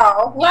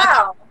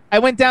 Wow! I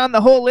went down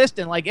the whole list,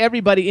 and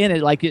everybody in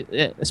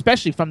it,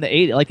 especially from the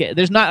 80s,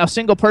 there's not a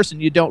single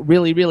person you don't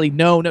really, really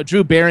know. No,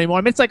 Drew Barrymore.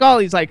 I mean, it's all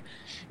these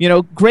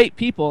great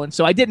people, and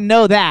so I didn't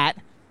know that.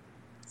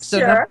 So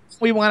sure.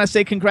 We want to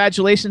say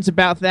congratulations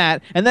about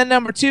that. And then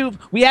number 2,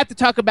 we have to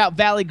talk about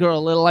Valley Girl a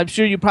little. I'm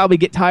sure you probably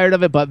get tired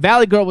of it, but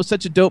Valley Girl was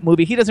such a dope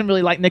movie. He doesn't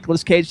really like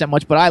Nicolas Cage that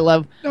much, but I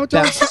love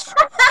that.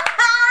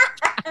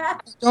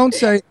 Don't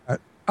say that.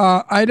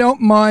 I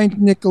don't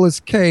mind Nicolas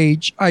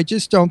Cage. I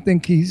just don't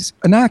think he's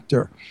an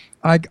actor.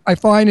 I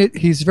find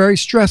he's very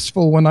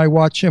stressful when I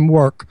watch him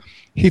work.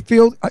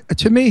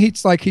 To me,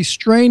 it's like he's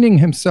straining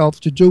himself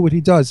to do what he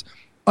does,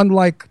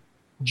 unlike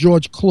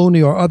George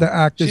Clooney or other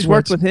actors. She's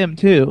worked with him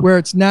too, where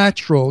it's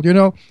natural.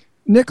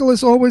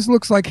 Nicholas always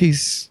looks like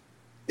he's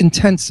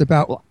intense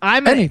about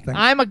anything.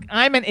 I'm an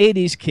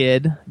 '80s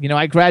kid.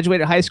 I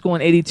graduated high school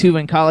in '82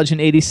 and college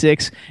in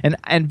 '86,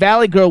 and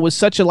Valley Girl was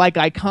such a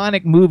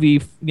iconic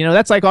movie.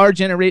 That's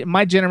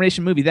my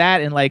generation movie.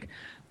 That and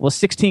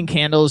 16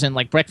 Candles and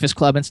Breakfast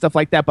Club and stuff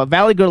like that. But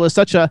Valley Girl is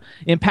such a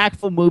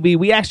impactful movie.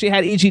 We actually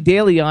had E.G.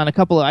 Daly on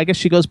I guess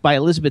she goes by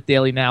Elizabeth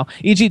Daly now.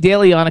 E.G.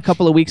 Daly on a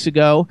couple of weeks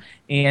ago,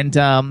 and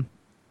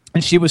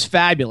she was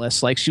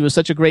fabulous. She was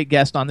such a great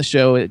guest on the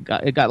show. It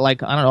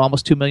got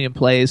almost 2 million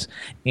plays,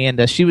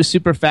 and she was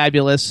super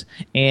fabulous.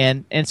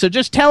 And so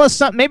just tell us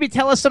something. Maybe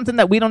tell us something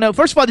that we don't know.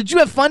 First of all, did you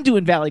have fun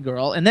doing Valley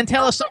Girl? And then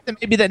tell us something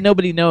maybe that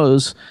nobody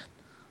knows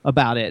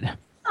about it.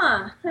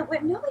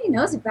 Nobody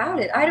knows about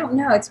it. I don't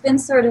know. It's been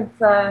sort of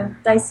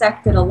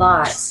dissected a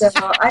lot, so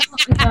I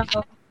don't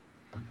know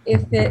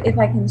if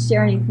I can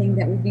share anything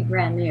that would be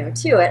brand new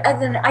to it. Other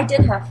than I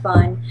did have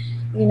fun.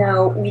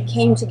 We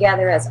came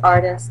together as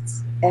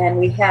artists, and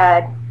we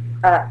had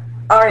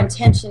our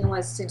intention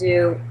was to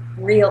do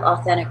real,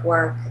 authentic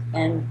work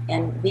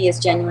and be as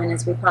genuine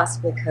as we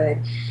possibly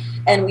could.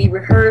 And we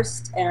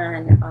rehearsed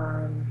and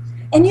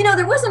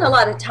there wasn't a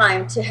lot of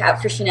time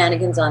for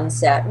shenanigans on the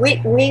set.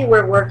 We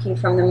were working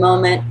from the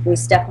moment we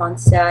step on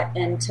set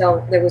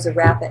until there was a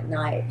wrap at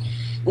night.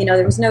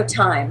 There was no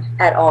time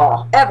at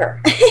all,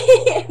 ever.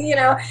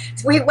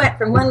 So we went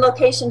from one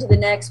location to the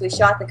next. We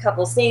shot the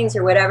couple scenes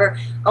or whatever,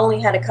 only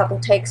had a couple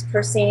takes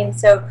per scene.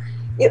 So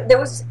it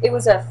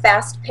was a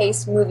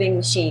fast-paced moving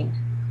machine.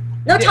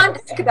 No time to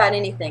think about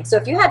anything. So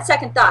if you had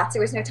second thoughts,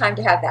 there was no time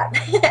to have that.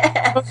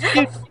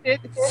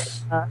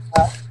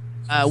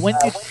 When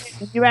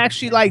you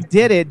actually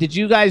did it, did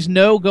you guys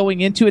know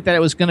going into it that it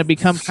was going to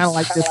become kind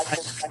of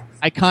this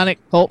iconic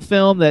cult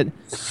film that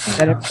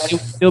everybody will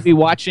still be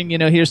watching?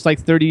 Here's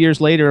 30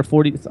 years later, or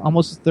 40,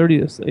 almost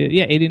 30,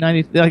 80,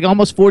 90,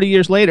 almost 40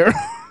 years later.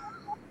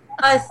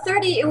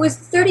 30. It was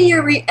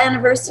 30-year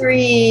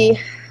anniversary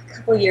a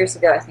couple years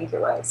ago, I think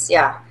it was.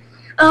 Yeah.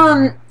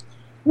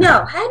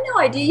 No, I had no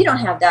idea. You don't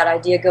have that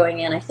idea going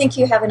in. I think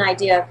you have an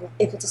idea of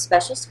if it's a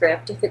special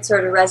script, if it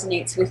sort of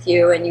resonates with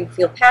you and you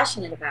feel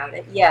passionate about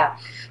it, yeah.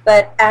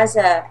 But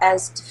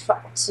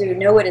to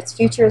know what its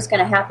future is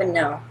going to happen,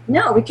 no,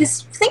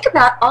 because think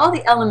about all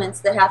the elements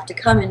that have to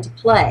come into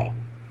play.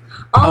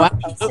 All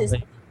the pieces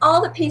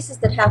all the pieces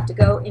that have to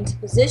go into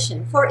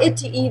position for it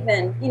to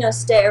even,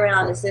 stay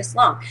around as this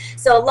long.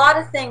 So a lot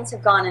of things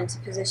have gone into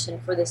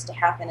position for this to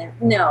happen. And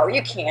no,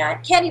 you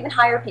can't. Can't even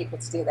hire people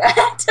to do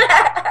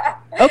that.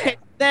 Okay,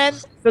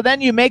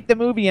 then you make the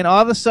movie, and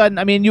all of a sudden,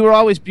 I mean, you were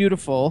always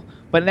beautiful,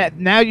 but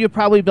now you're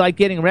probably like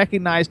getting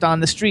recognized on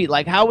the street.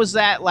 Like, how was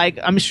that? Like,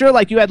 I'm sure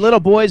like you had little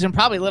boys and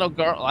probably little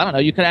girls. I don't know.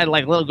 You could have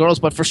like little girls,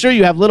 but for sure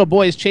you have little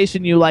boys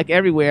chasing you like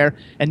everywhere,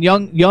 and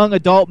young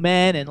adult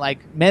men and like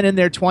men in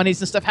their 20s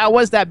and stuff. How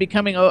was that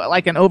becoming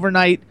like an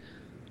overnight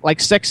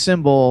like sex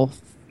symbol?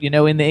 In the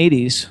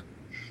 80s.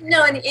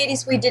 No, in the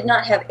 80s we did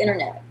not have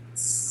internet,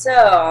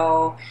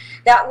 so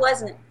that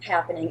wasn't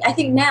happening. I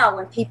think now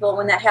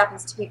when that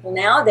happens to people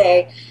now,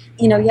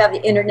 you have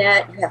the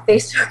internet, you have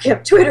Facebook, you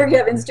have Twitter, you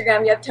have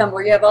Instagram, you have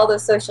Tumblr, you have all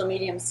those social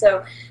mediums.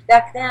 So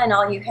back then,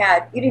 you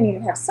didn't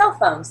even have cell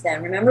phones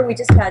then. Remember, we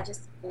just had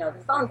the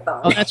phone.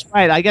 Oh, that's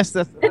right. I guess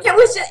and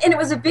it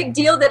was a big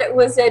deal that it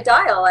was a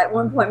dial at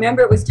one point.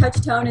 Remember, it was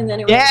touch tone, and then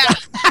it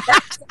was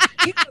that's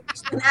huge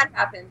when that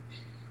happened.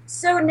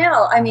 So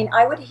no, I mean,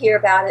 I would hear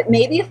about it.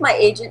 Maybe if my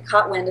agent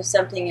caught wind of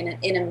something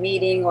in a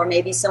meeting, or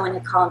maybe someone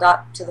had called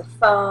up to the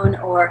phone,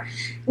 or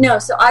no.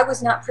 So I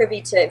was not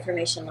privy to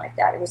information like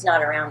that. It was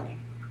not around me.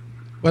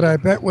 But I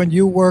bet when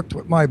you worked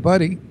with my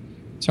buddy,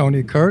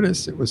 Tony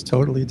Curtis, it was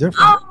totally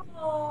different.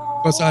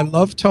 Because I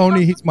love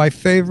Tony. He's my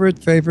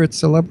favorite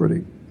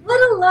celebrity.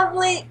 What a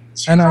lovely,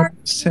 and I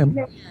miss him.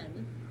 Man.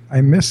 I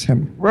miss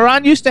him.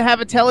 Ron used to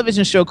have a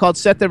television show called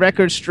Set the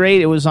Record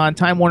Straight. It was on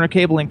Time Warner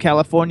Cable in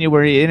California,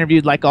 where he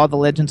interviewed like all the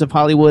legends of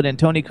Hollywood, and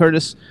Tony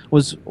Curtis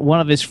was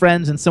one of his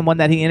friends and someone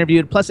that he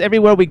interviewed. Plus,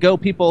 everywhere we go,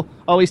 people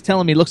always tell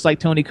him he looks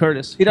like Tony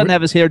Curtis. He doesn't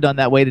have his hair done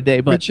that way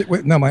today, but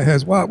my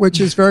hair's which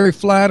is very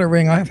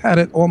flattering. I've had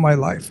it all my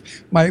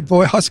life. My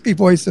husky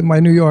voice and my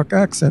New York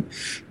accent.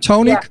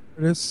 Tony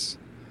Curtis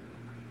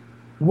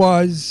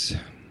was.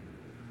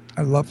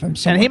 I love him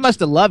so much. And he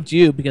must have loved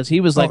you, because he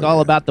was like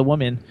all about the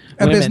women.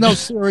 And there's no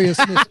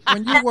seriousness.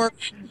 When you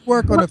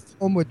work on a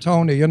film with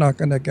Tony, you're not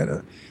going to get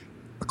a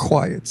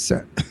quiet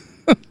set.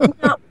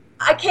 No,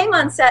 I came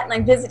on set and I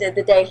visited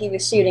the day he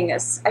was shooting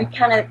us. I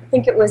kind of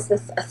think it was a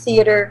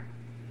theater,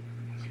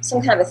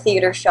 some kind of a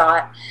theater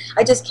shot.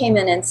 I just came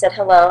in and said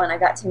hello, and I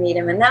got to meet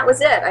him, and that was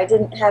it. I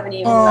didn't have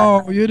any.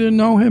 Oh, you didn't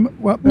know him?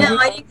 What? No,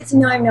 I didn't get to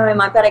know him.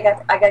 But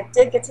I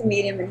did get to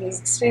meet him, and he was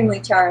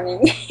extremely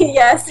charming.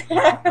 Yes. Do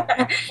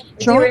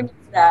you remember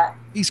that?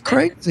 He's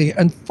crazy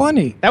and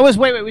funny. That was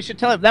wait. We should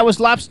tell him that was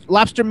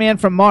Lobster Man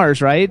from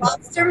Mars, right?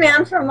 Lobster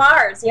Man from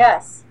Mars.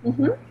 Yes.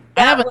 Mm-hmm.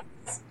 That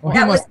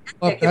was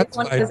epic. It was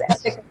one of those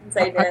epic things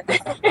I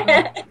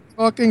did.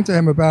 Talking to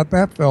him about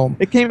that film.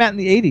 It came out in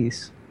the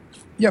 80s.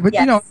 Yeah, but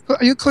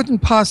you couldn't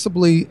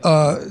possibly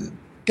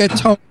get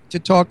Tony to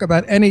talk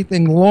about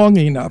anything long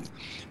enough.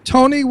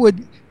 Tony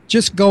would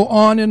just go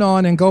on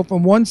and go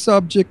from one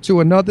subject to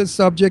another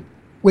subject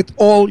with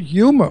all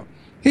humor.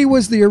 He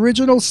was the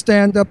original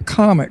stand-up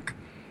comic.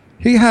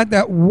 He had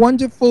that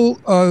wonderful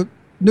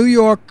New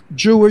York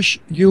Jewish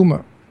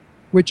humor,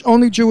 which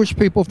only Jewish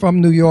people from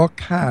New York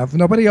have.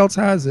 Nobody else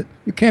has it.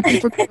 You can't be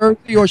from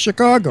Jersey or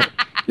Chicago.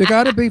 You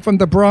got to be from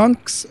the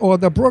Bronx or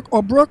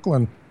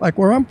Brooklyn, like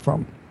where I'm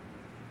from.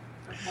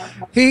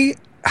 He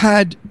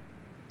had,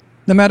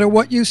 no matter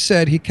what you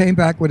said, he came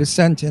back with a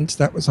sentence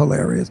that was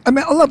hilarious. I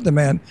mean, I love the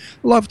man.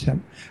 Loved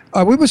him.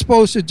 We were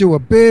supposed to do a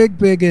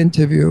big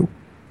interview.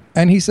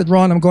 And he said,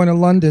 Ron, I'm going to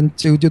London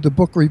to do the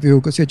book review,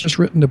 because he had just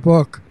written the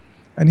book.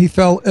 And he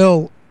fell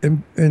ill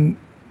in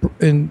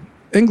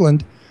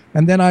England.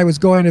 And then I was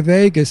going to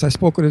Vegas. I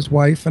spoke with his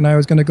wife, and I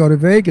was going to go to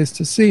Vegas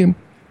to see him.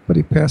 But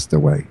he passed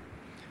away.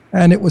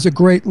 And it was a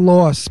great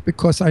loss,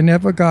 because I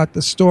never got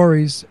the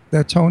stories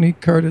that Tony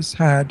Curtis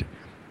had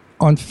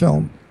on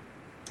film.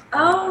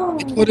 Oh.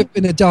 It would have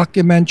been a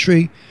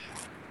documentary.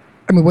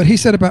 I mean, what he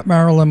said about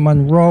Marilyn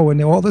Monroe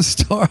and all the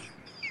stars.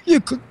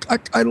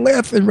 I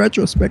laugh in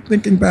retrospect,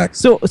 thinking back.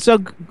 So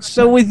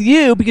with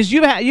you, because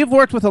you've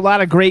worked with a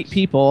lot of great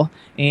people,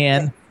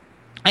 and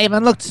I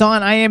haven't looked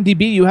on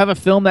IMDb. You have a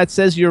film that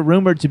says you're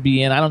rumored to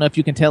be in. I don't know if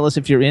you can tell us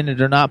if you're in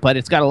it or not, but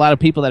it's got a lot of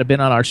people that have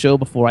been on our show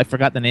before. I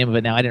forgot the name of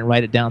it now. I didn't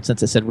write it down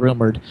since it said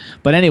rumored.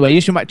 But anyway,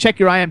 you should check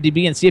your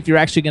IMDb and see if you're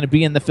actually going to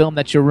be in the film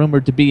that you're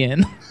rumored to be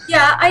in.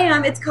 Yeah, I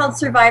am. It's called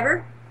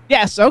Survivor.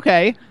 Yes.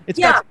 Okay. It's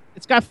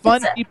got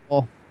fun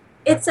people.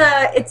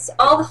 It's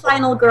all the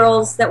final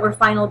girls that were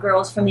final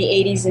girls from the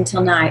 80s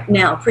until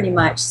now, pretty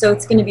much. So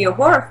it's going to be a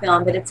horror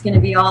film, but it's going to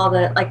be all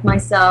the, like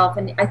myself,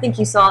 and I think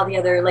you saw the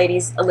other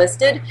ladies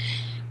listed.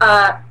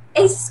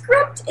 A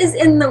script is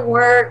in the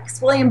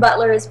works. William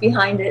Butler is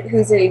behind it,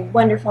 who's a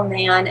wonderful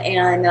man,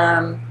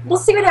 and we'll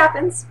see what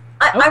happens.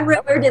 I'm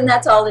rumored, and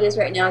that's all it is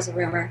right now, is a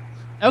rumor.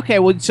 Okay,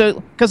 well, so,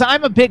 because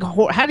I'm a big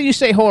how do you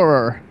say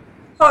horror?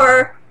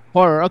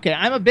 Horror. Okay,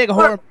 I'm a big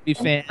horror movie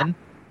fan.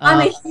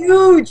 I'm a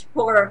huge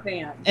horror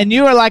fan. And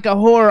you are like a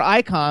horror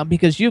icon,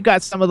 because you've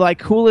got some of the like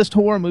coolest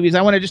horror movies.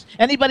 I want to just,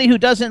 anybody who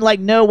doesn't like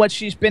know what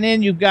she's been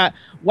in, you've got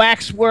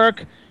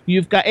Waxwork,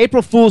 you've got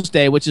April Fool's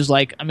Day, which is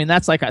like, I mean,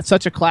 that's like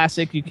such a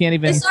classic. You can't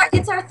even. It's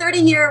our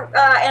 30-year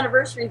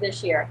anniversary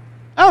this year.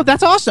 Oh,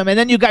 that's awesome. And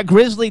then you got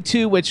Grizzly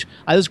 2, which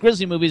those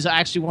Grizzly movies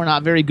actually were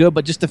not very good,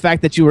 but just the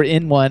fact that you were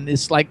in one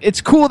is like,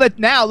 it's cool that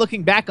now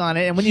looking back on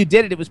it, and when you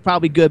did it, it was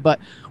probably good, but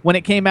when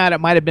it came out, it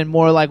might have been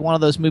more like one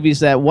of those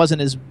movies that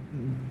wasn't as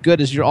good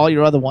as all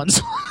your other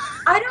ones.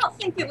 I don't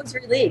think it was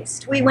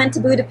released. We went to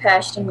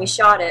Budapest and we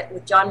shot it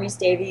with John Rhys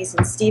Davies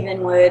and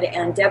Stephen Wood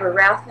and Deborah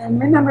Raffin.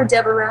 Remember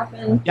Deborah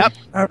Raffin? Yep.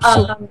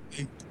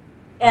 Absolutely.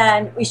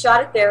 And we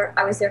shot it there.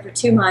 I was there for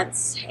 2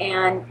 months,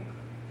 and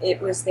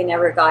they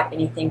never got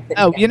anything put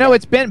together.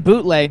 It's been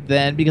bootlegged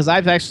then, because I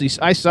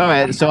saw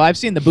it, so I've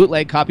seen the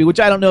bootleg copy, which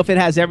I don't know if it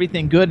has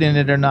everything good in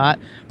it or not.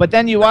 But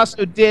then you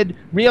also did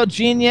Real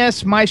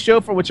Genius, My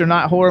Chauffeur, which are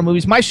not horror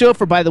movies. My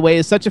Chauffeur, by the way,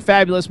 is such a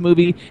fabulous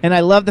movie, and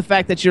I love the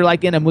fact that you're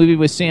like in a movie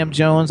with Sam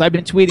Jones. I've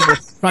been tweeting with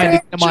him, trying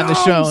to get him on the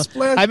show.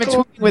 I've been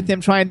tweeting with him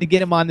trying to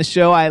get him on the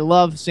show. I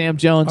love Sam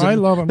Jones. I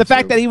love him. The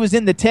fact that he was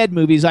in the Ted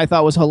movies, I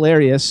thought was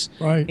hilarious.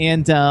 Right.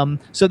 And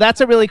so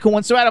that's a really cool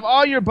one. So out of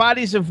all your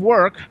bodies of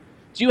work,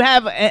 do you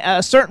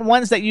have certain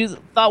ones that you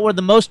thought were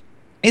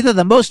either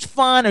the most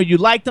fun, or you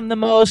liked them the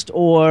most,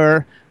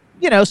 or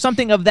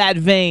something of that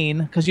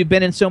vein, because you've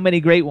been in so many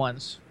great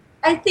ones?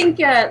 I think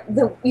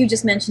you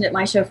just mentioned it.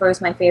 My Chauffeur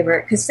is my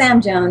favorite because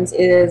Sam Jones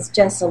is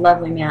just a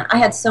lovely man. I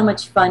had so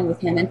much fun with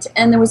him,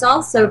 and there was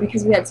also,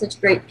 because we had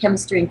such great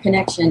chemistry and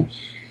connection,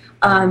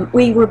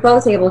 we were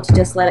both able to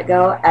just let it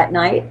go at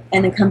night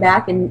and then come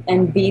back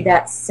and be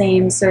that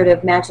same sort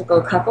of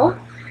magical couple.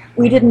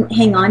 We didn't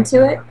hang on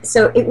to it,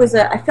 so it was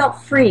I felt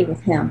free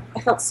with him.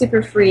 I felt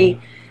super free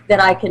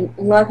that I can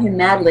love him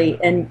madly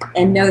and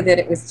know that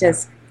it was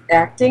just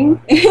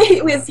acting.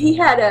 He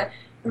had a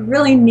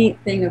really neat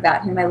thing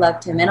about him. I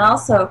loved him, and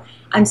also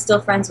I'm still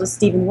friends with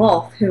Stephen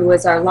Wolf, who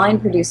was our line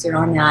producer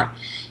on that,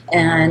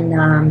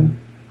 and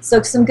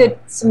so some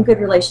good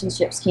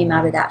relationships came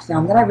out of that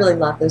film that I really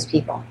love those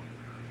people.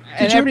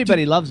 And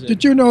everybody loves it.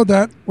 Did you know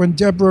that when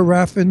Deborah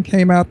Raffin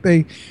came out,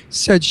 they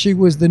said she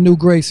was the new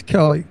Grace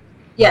Kelly?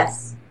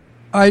 Yes.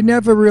 I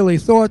never really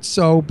thought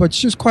so, but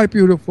she's quite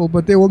beautiful.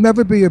 But there will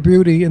never be a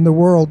beauty in the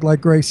world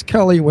like Grace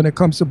Kelly when it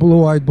comes to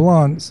blue-eyed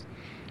blondes.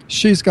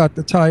 She's got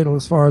the title,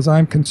 as far as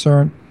I'm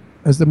concerned,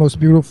 as the most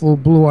beautiful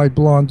blue-eyed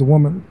blonde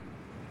woman.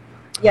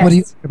 Yes. What do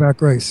you think about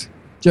Grace?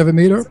 Did you ever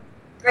meet her?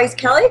 Grace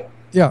Kelly?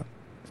 Yeah.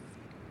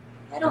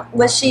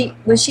 Was she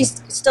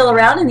still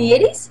around in the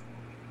 80s?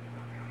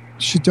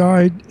 She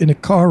died in a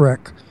car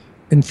wreck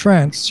in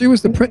France. She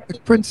was the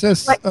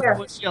princess.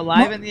 Was she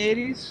alive in the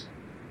 80s?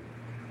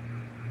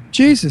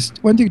 Jesus,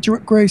 when did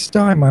Grace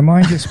die? My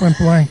mind just went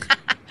blank.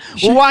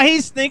 Well, while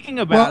he's thinking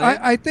about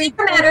it, I think.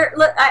 I never met her.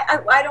 Look,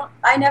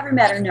 I never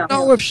met her. No. I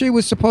don't know if she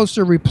was supposed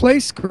to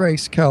replace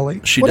Grace Kelly.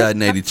 She died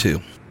in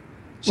 82.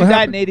 She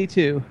died in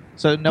 82.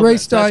 So no,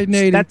 Grace died in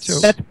 82.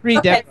 That's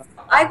pre-Deborah.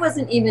 I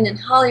wasn't even in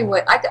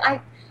Hollywood. I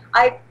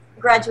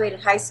graduated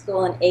high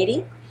school in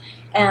 80,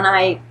 and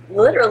I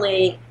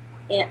literally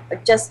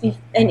just in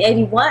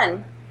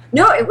 81.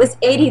 No, it was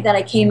 80 that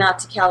I came out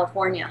to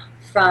California.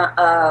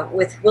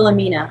 With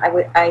Wilhelmina.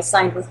 I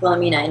signed with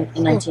Wilhelmina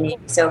in 1980.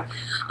 So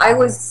I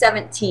was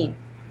 17.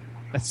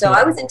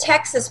 I was in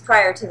Texas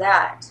prior to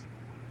that.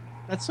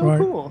 That's so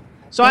cool.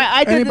 So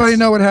I did Anybody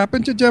know what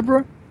happened to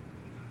Deborah?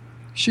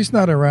 She's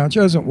not around. She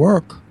doesn't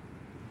work.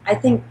 I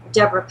think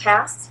Deborah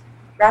passed.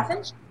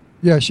 Raffin?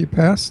 Yeah, she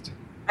passed.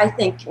 I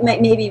think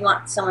maybe you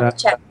want someone to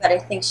check, but I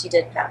think she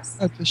did pass.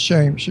 That's a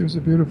shame. She was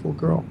a beautiful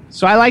girl.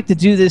 So I like to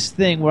do this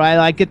thing where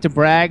I get to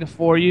brag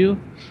for you.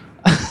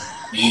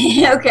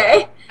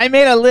 Okay. I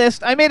made a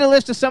list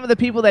of some of the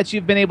people that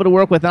you've been able to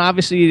work with, and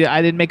obviously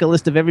I didn't make a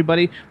list of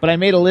everybody, but I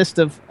made a list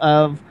of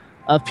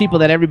people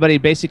that everybody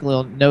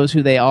basically knows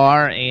who they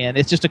are, and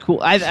it's just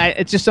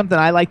it's just something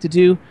I like to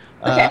do.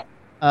 Okay.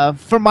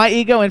 For my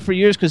ego and for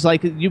yours, because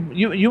like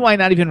you might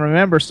not even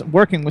remember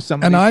working with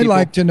some. And of these I people.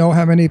 like to know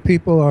how many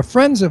people are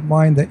friends of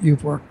mine that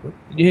you've worked with.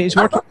 He's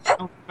working.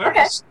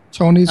 Okay.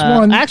 Tony's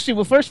one. Actually,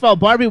 well, first of all,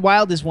 Barbie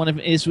Wilde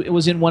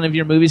was in one of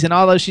your movies, and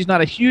although she's not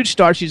a huge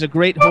star, she's a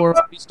great horror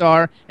movie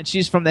star, and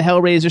she's from the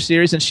Hellraiser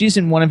series, and she's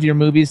in one of your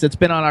movies that's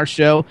been on our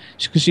show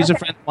because she's a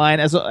friend of mine,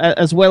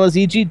 as well as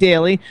E.G.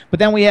 Daly. But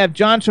then we have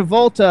John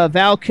Travolta,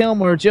 Val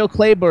Kilmer, Jill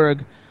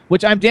Clayburgh,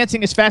 which I'm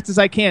Dancing as Fast as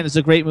I Can is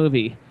a great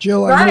movie.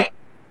 Jill, Right.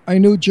 I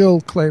knew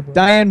Jill Clayburgh.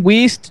 Diane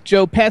Wiest,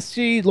 Joe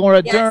Pesci,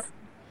 Laura Dern.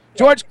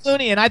 George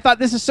Clooney, and I thought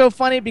this is so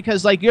funny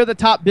because like you're the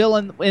top bill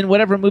in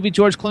whatever movie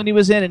George Clooney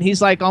was in, and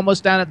he's like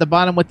almost down at the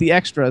bottom with the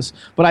extras.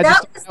 But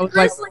That was the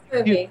Grizzly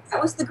movie.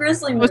 It was the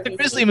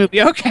Grizzly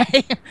movie.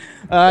 Okay.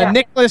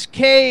 Nicolas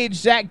Cage,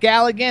 Zach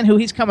Galligan, who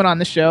he's coming on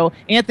the show.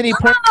 Anthony.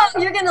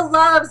 You're gonna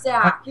love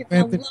Zach. You're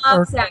gonna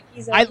love Zach.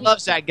 I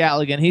love Zach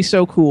Galligan. He's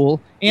so cool.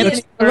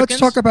 Anthony Let's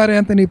talk about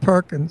Anthony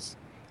Perkins.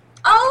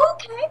 Oh,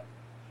 okay.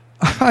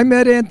 I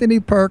met Anthony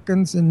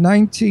Perkins in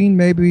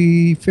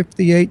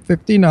 58,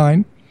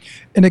 59.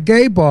 In a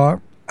gay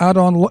bar out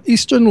on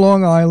Eastern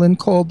Long Island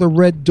called the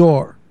Red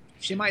Door.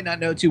 She might not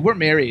know, too. We're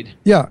married.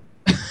 Yeah.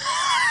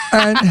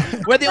 And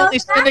we're the only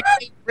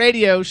syndicated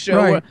radio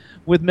show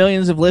with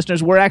millions of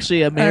listeners. We're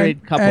actually a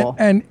married couple.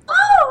 And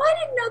I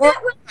didn't know that.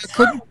 I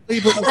couldn't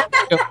believe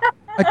it.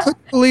 I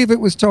couldn't believe it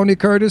was Tony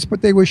Curtis,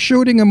 but they were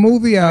shooting a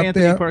movie out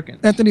there.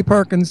 Anthony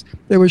Perkins.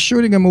 They were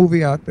shooting a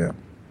movie out there.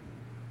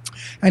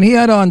 And he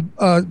had on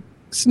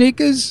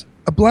sneakers,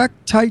 a black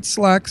tight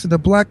slacks, and a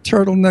black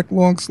turtleneck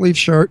long sleeve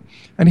shirt.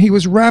 And he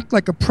was wrapped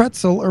like a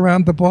pretzel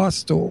around the bar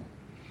stool.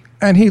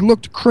 And he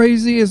looked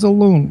crazy as a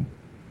loon.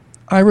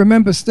 I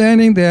remember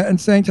standing there and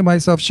saying to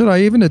myself, should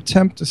I even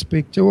attempt to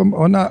speak to him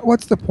or not?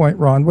 What's the point,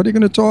 Ron? What are you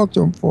going to talk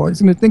to him for?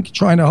 He's going to think you're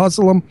trying to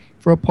hustle him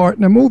for a part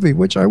in a movie,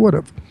 which I would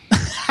have.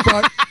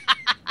 But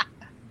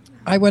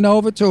I went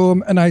over to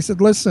him and I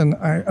said, listen,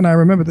 and I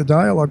remember the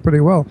dialogue pretty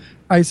well.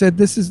 I said,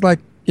 this is like,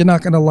 you're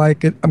not going to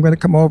like it. I'm going to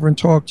come over and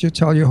talk to you,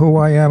 tell you who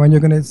I am, and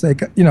you're going to say,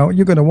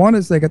 you're going to want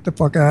to say, get the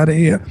fuck out of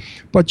here.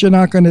 But you're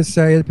not going to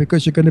say it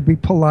because you're going to be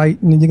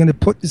polite and you're going to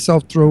put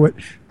yourself through it.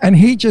 And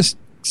he just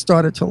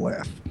started to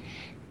laugh.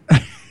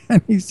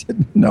 And he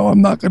said, no,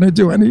 I'm not going to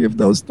do any of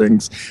those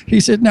things.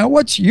 He said, now,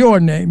 what's your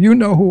name? You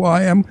know who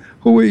I am.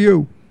 Who are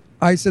you?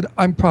 I said,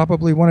 I'm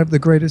probably one of the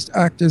greatest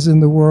actors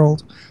in the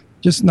world,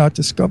 just not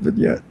discovered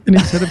yet. And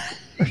he said,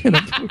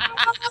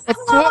 of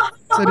course.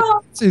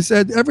 He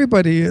said,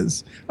 everybody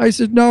is. I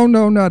said, no,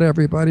 not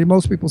everybody.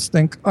 Most people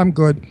stink. I'm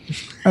good.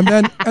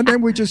 And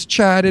then we just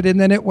chatted, and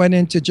then it went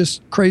into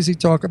just crazy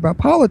talk about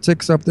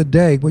politics of the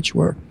day, which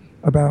were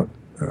about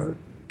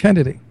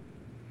Kennedy.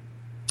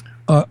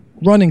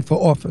 Running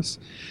for office.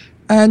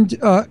 And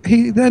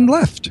he then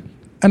left.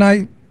 And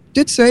I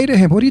did say to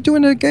him, what are you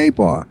doing at a gay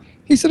bar?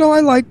 He said,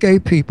 I like gay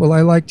people.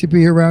 I like to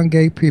be around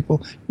gay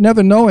people,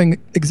 never knowing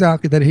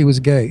exactly that he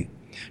was gay.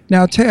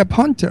 Now, Tab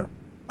Hunter,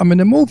 I'm in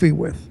a movie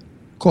with,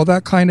 called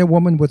That Kind of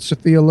Woman with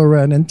Sophia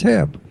Loren and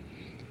Tab.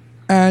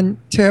 And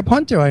Tab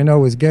Hunter, I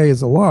know, is gay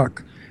as a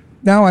lark.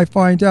 Now I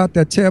find out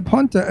that Tab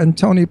Hunter and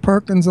Tony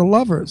Perkins are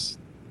lovers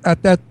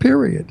at that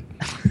period.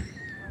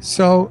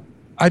 So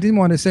I didn't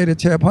want to say to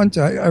Tab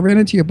Hunter, I ran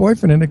into your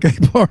boyfriend in a gay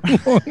bar.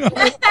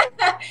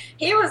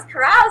 He was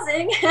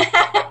carousing.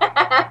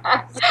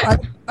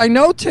 I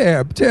know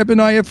Tab. Tab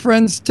and I are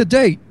friends to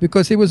date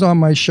because he was on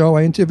my show.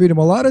 I interviewed him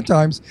a lot of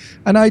times.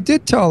 And I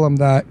did tell him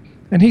that.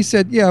 And he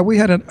said, yeah, we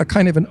had a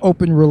kind of an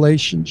open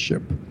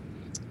relationship.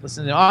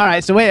 Listen, all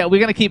right. So wait, we're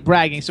going to keep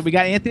bragging. So we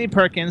got Anthony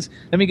Perkins.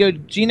 Then we go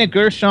Gina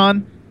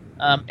Gershon,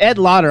 Ed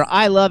Lauder.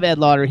 I love Ed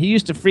Lauder. He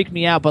used to freak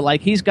me out, but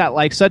like he's got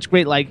like such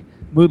great like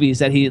movies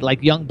that he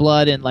like Young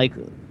Blood and like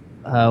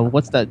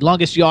what's the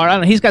Longest Yard. I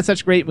don't know. He's got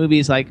such great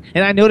movies. Like,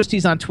 and I noticed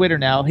he's on Twitter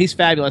now. He's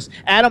fabulous.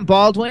 Adam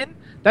Baldwin.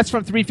 That's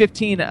from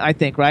 315, I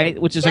think, right?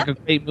 Which is like a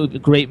great movie,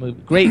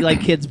 great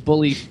like kids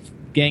bully,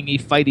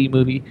 gangy, fighty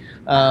movie.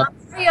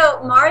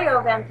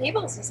 Mario Van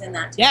Peebles is in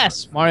that too.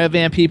 Yes, Mario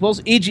Van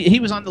Peebles. E.G. He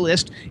was on the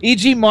list.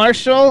 E.G.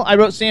 Marshall. I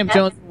wrote Sam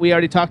Jones. We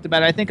already talked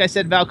about it. I think I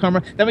said Val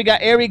Kilmer. Then we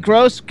got Ari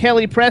Gross,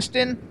 Kelly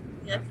Preston,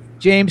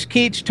 James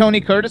Keach, Tony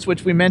Curtis,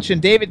 which we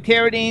mentioned, David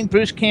Carradine,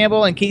 Bruce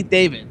Campbell, and Keith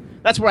David.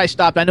 That's where I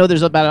stopped. I know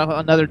there's about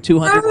another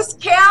 200. Bruce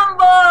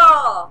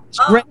Campbell.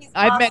 Great.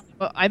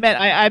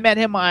 I met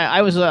him.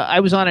 I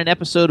was on an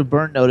episode of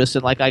Burn Notice,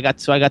 and like I got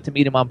to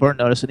meet him on Burn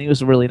Notice, and he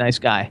was a really nice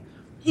guy.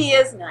 He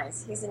is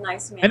nice. He's a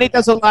nice man. And he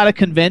does a lot of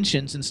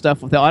conventions and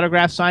stuff with the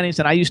autograph signings,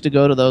 and I used to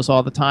go to those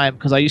all the time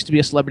because I used to be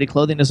a celebrity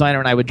clothing designer,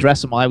 and I would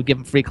dress them. I would give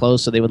them free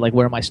clothes so they would like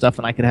wear my stuff,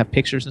 and I could have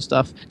pictures and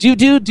stuff. Do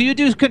you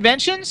do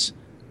conventions?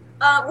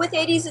 With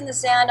 80s in the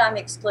Sand, I'm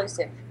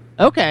exclusive.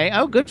 Okay.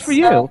 Oh, good for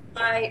you. So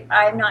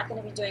I'm not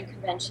going to be doing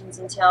conventions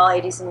until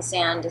 80s in the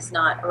Sand is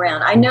not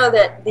around. I know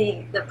that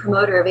the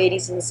promoter of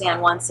 80s in the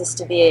Sand wants this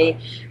to be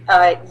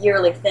a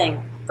yearly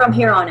thing from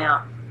here on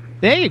out.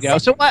 There you go.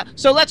 So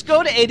let's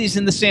go to 80s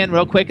in the Sand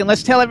real quick, and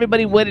let's tell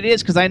everybody what it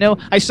is, because I know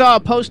I saw a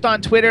post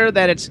on Twitter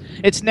that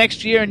it's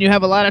next year and you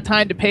have a lot of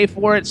time to pay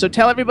for it. So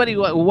tell everybody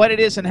what it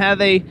is and how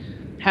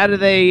do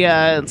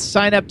they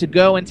sign up to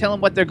go, and tell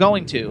them what they're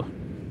going to.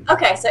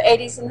 Okay, so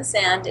 80s in the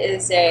Sand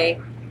is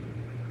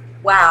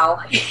wow.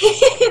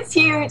 It's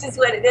huge is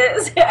what it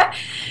is.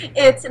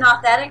 It's an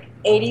authentic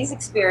 80s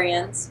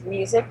experience,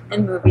 music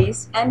and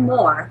movies and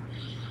more.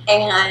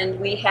 And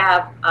we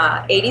have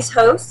 80s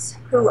hosts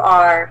who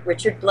are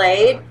Richard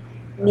Blade,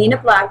 Nina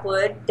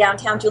Blackwood,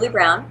 Downtown Julie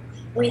Brown.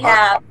 We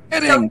have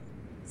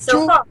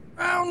so far.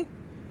 Brown.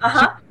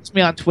 It's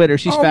me on Twitter.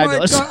 She's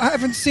fabulous. My God, I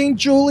haven't seen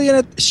Julie in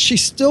it.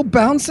 She's still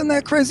bouncing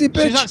that crazy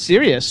bitch. She's not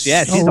serious.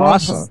 Yeah, she's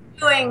awesome.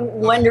 Doing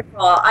wonderful.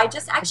 I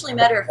just actually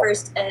met her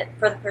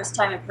for the first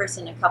time in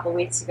person a couple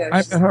weeks ago.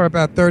 I met her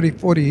about 30,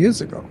 40 years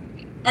ago.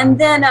 And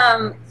then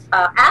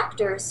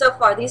actors, so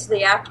far, these are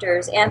the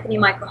actors: Anthony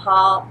Michael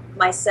Hall,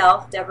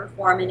 myself, Deborah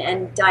Foreman,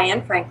 and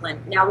Diane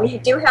Franklin. Now, we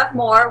do have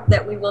more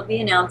that we will be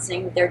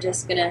announcing. They're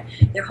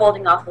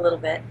holding off a little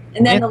bit.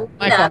 And then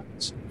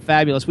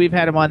fabulous. We've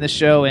had him on the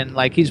show, and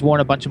like he's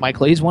worn a bunch of my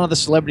clothes. He's one of the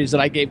celebrities that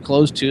I gave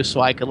clothes to,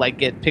 so I could like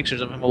get pictures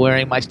of him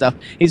wearing my stuff.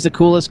 He's the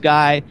coolest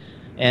guy.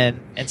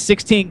 And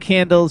 16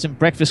 Candles and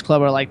Breakfast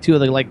Club are like two of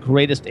the like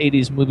greatest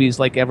 80s movies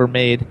like ever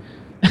made.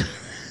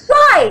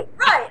 Right.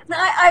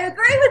 I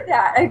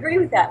agree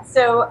with that.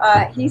 So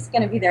he's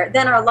going to be there.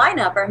 Then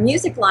our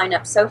music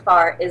lineup so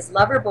far is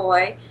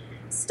Loverboy,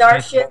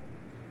 Starship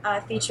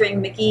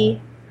featuring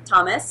Mickey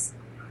Thomas,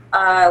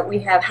 We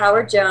have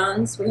Howard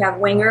Jones. We have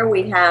Winger.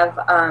 We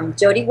have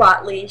Jody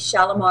Watley,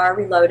 Shalimar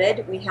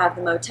Reloaded. We have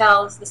the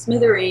Motels, the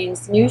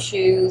Smithereens, New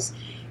Shoes,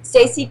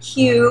 Stacy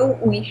Q.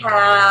 We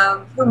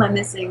have, who am I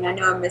missing? I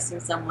know I'm missing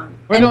someone.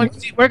 We're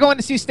going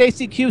to see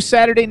Stacy Q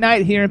Saturday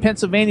night here in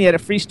Pennsylvania at a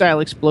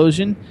Freestyle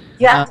Explosion.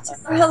 Yeah.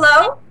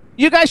 Hello.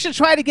 You guys should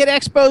try to get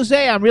Expose.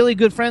 I'm really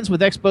good friends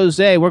with Expose.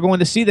 We're going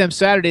to see them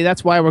Saturday.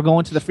 That's why we're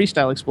going to the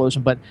Freestyle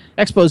Explosion. But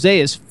Expose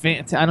is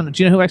fantastic. I don't know.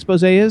 Do you know who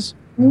Expose is?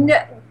 No.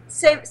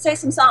 Say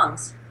some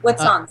songs. What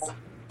songs?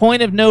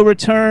 Point of No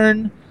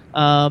Return.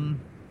 I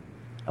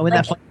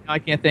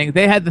can't think.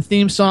 They had the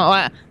theme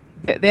song.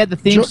 They had the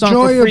theme song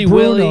Joya for Free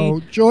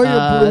Willy.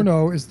 Joya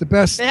Bruno is the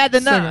best. They're the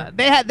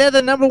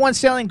 #1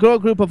 selling girl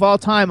group of all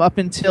time up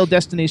until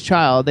Destiny's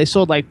Child. They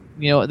sold they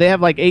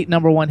have 8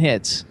 #1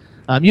 hits.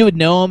 You would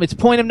know them. It's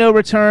Point of No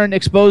Return,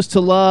 Exposed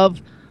to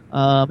Love.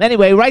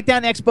 Anyway, write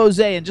down Expose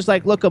and just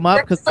look them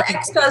up.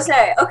 Expose,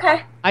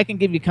 okay. I can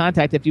give you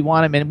contact if you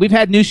want them. And we've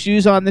had New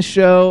Shoes on the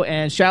show,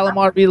 and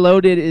Shalimar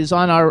Reloaded is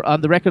on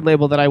the record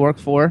label that I work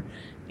for.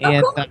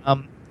 And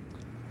cool.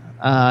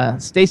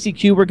 Stacy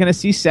Q we're going to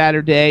see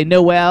Saturday.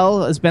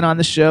 Noel has been on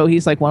the show.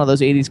 He's one of those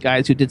 80s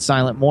guys who did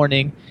Silent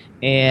Morning.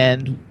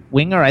 And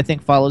Winger, I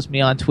think, follows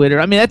me on Twitter.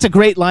 I mean, that's a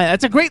great line.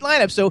 That's a great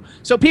lineup.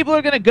 So people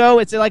are going to go.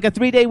 It's like a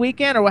 3-day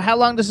weekend, or how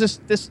long does this?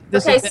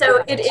 Okay,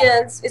 so it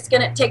is. It's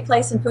going to take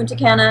place in Punta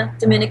Cana,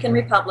 Dominican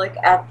Republic,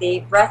 at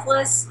the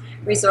Breathless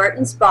Resort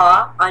and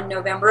Spa on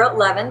November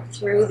 11th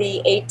through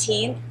the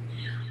 18th,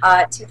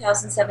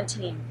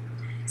 2017.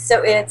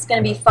 So it's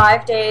going to be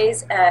 5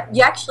 days.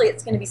 Actually,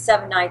 it's going to be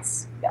 7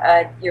 nights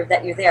that you're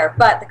there.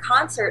 But the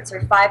concerts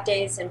are 5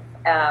 days and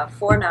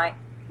 4 nights.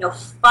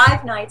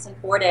 5 nights and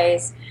 4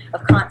 days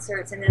of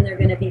concerts, and then they're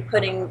going to be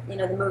putting,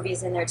 the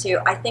movies in there too.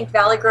 I think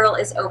Valley Girl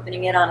is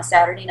opening it on a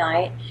Saturday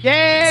night.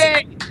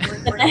 Yay! So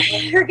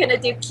we're going to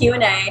do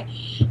Q&A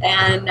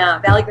and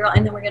Valley Girl,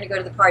 and then we're going to go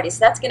to the party. So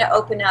that's going to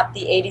open up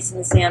the 80s in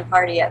the Sand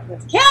party at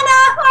Punta Cana.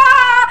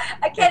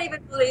 I can't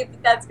even believe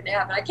that's going to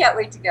happen. I can't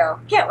wait to go.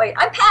 Can't wait.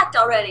 I'm packed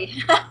already.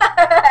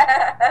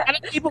 How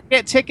do people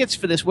get tickets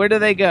for this? Where do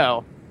they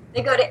go?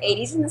 They go to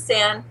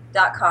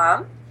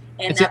 80sinthesand.com.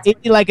 And it's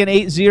 80 like an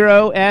 80s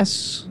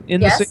in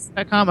the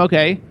sand.com?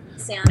 Okay.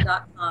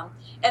 Sand.com.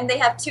 And they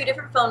have 2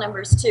 different phone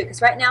numbers, too,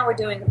 because right now we're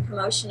doing a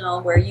promotional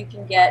where you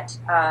can get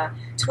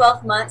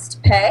 12 months to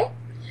pay.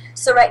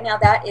 So right now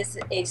that is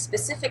a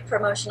specific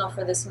promotional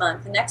for this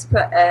month. The next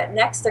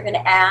they're going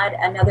to add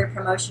another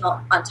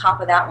promotional on top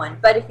of that one.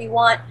 But if you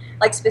want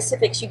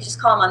specifics, you can just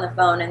call them on the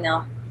phone, and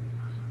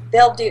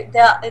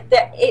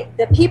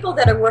the people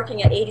that are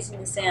working at 80s in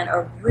the Sand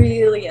are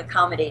really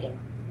accommodating.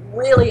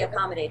 Really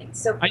accommodating.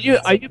 So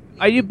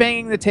are you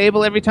banging the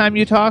table every time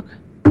you talk?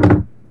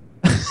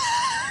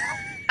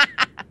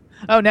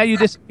 Oh, now you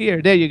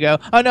disappeared. There you go.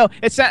 Oh no,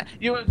 it's not.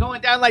 You were going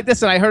down like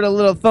this, and I heard a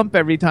little thump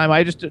every time.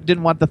 I just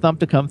didn't want the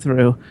thump to come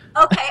through.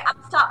 Okay,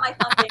 I'll stop my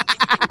thumping.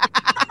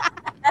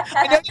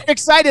 I know you're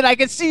excited. I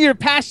can see your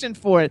passion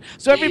for it.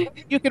 So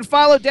everybody, you can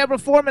follow Deborah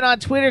Foreman on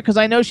Twitter, because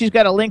I know she's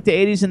got a link to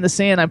 80s in the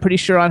Sand, I'm pretty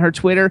sure, on her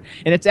Twitter,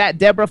 and it's at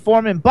Deborah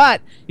Foreman.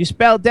 But you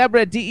spell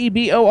Deborah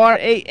Deborah,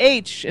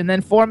 and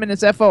then Foreman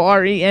is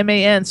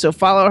Foreman. So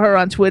follow her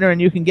on Twitter,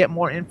 and you can get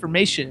more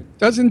information.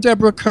 Doesn't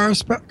Deborah Carr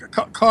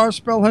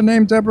spell her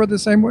name Deborah the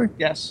same way?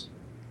 Yes.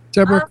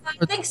 Deborah.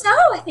 I think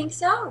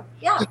so.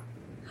 Yeah.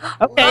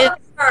 Okay. Love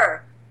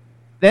her.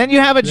 Then you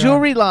have a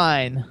jewelry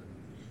line.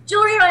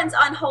 Jewelry line's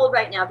on hold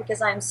right now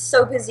because I'm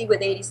so busy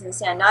with 80s in the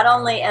Sand. Not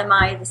only am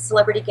I the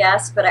celebrity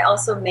guest, but I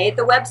also made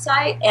the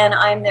website, and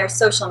I'm their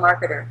social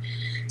marketer.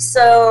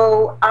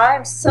 So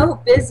I'm so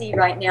busy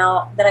right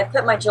now that I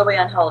put my jewelry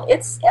on hold.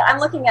 I'm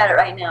looking at it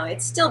right now.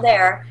 It's still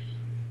there.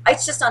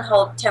 It's just on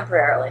hold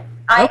temporarily.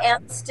 I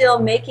am still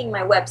making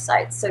my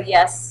website. So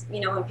yes,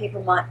 when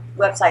people want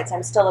websites,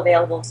 I'm still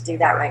available to do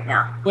that right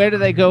now. Where do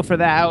they go for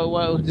that?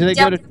 Do they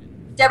go to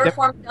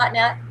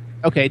DeborahForeman.net?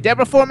 Okay,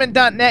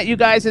 DeborahForeman.net, you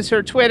guys, is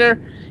her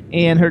Twitter,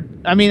 and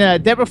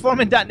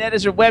DeborahForeman.net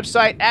is her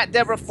website. At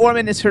Deborah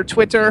Foreman is her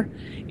Twitter,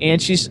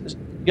 and she's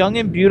young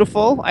and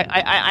beautiful.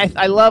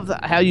 I love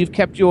how you've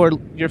kept your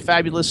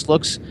fabulous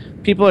looks.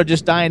 People are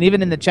just dying.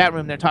 Even in the chat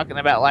room, they're talking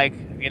about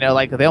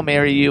they'll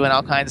marry you and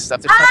all kinds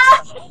of stuff.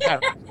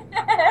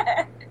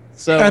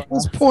 So at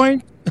this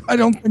point, I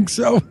don't think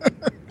so.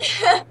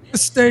 A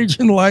stage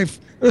in life.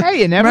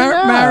 Hey, you never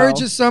know.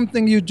 Marriage is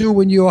something you do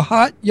when you're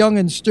hot, young,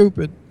 and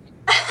stupid.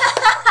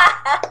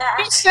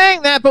 He's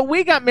saying that, but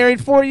we got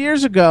married 4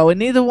 years ago, and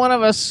neither one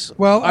of us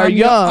are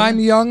young. I'm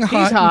young,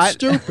 hot, and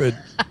stupid.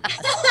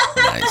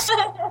 Nice.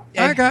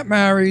 I got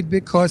married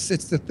because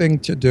it's the thing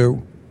to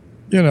do.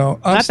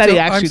 Not that he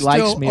actually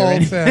likes me.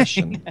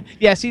 Old-fashioned.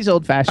 Yes, he's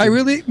old-fashioned. I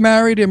really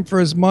married him for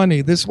his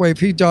money. This way, if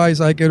he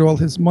dies, I get all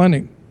his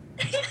money.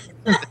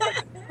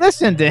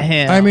 Listen to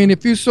him. I mean,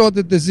 if you saw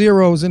the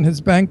zeros in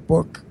his bank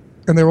book,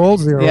 and they're all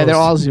zeros. Yeah, they're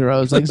all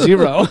zeros, like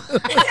zero.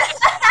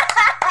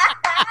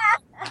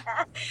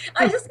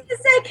 I was just going to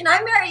say, can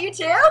I marry you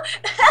too?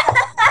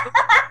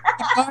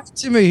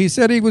 to me. He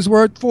said he was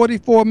worth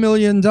 $44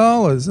 million.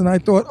 And I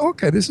thought,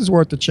 okay, this is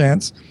worth a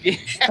chance.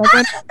 And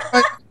then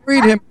I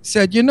read him, he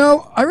said,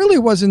 I really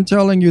wasn't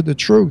telling you the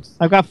truth.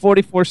 I've got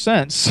 44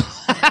 cents.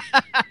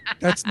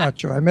 That's not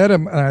true. I met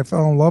him and I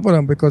fell in love with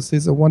him because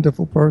he's a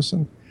wonderful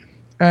person.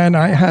 And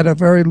I had a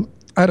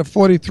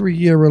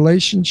 43-year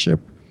relationship.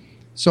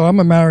 So I'm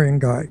a marrying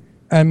guy.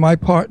 And my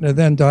partner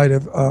then died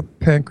of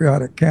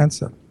pancreatic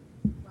cancer.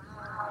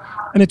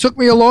 And it took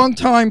me a long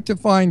time to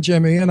find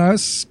Jimmy, and I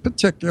was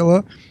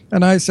particular.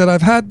 And I said,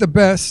 I've had the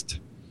best,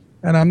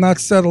 and I'm not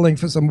settling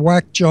for some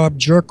whack job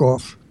jerk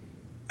off.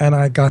 And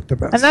I got the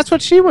best. And that's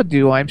what she would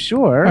do, I'm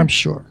sure. I'm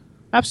sure.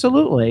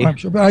 Absolutely. I'm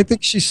sure. But I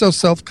think she's so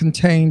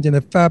self-contained in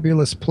a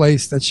fabulous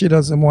place that she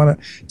doesn't want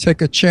to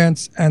take a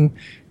chance and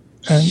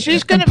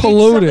she's going to meet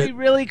somebody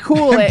really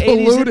cool at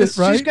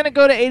 80s. She's going to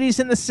go to 80s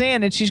in the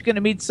Sand, and she's going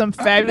to meet some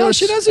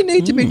fabulous. No, she doesn't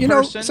need to be.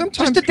 Person.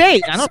 Sometimes just a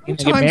date. I don't need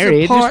to get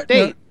married. Just a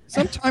date.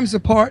 Sometimes a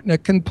partner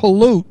can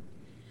pollute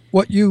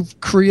what you've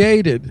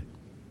created.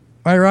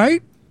 Am I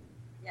right?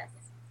 Yes.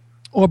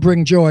 Or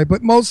bring joy,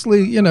 but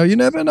mostly, you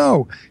never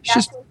know.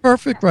 She's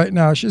perfect right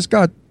now. She's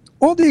got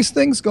all these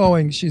things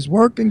going. She's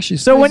working.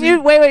 She's so busy.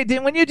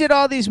 when you did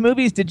all these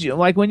movies, did you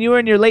when you were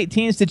in your late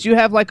teens? Did you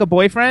have a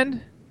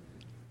boyfriend?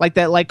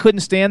 That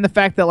couldn't stand the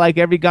fact that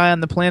every guy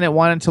on the planet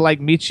wanted to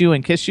meet you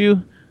and kiss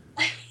you?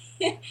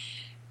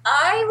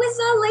 I was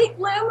a late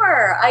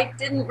bloomer. I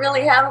didn't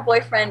really have a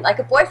boyfriend,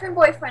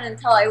 boyfriend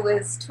until I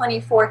was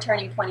 24,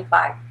 turning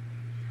 25.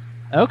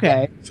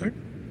 Okay.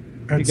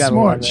 That's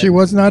smart. She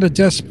was not a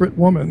desperate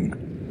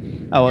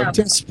woman. Oh, No.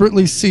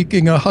 Desperately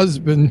seeking a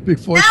husband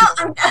before she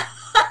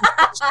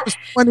was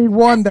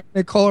 21. That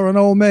they call her an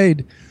old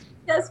maid.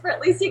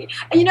 Desperately seeking.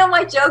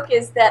 My joke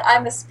is that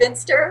I'm a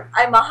spinster.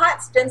 I'm a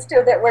hot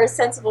spinster that wears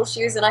sensible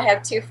shoes, and I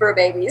have 2 fur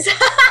babies.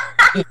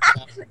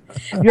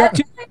 You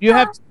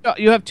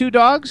have 2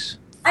 dogs?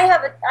 I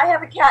have a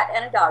cat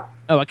and a dog.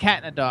 Oh, a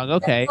cat and a dog.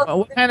 Okay.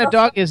 What kind of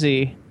dog is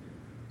he?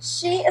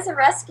 She is a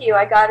rescue.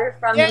 I got her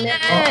from the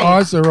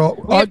Ours are all.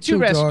 We Our have 2 2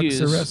 rescues.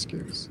 dogs are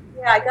rescues.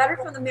 Yeah, I got her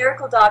from the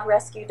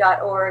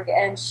miracledogrescue.org,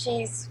 and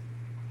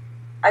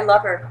I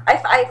love her.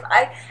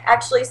 I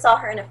actually saw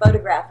her in a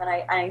photograph, and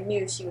I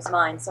knew she was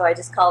mine, so I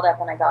just called up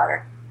and I got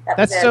her.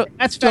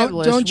 That's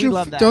fabulous. Don't we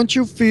love that. Don't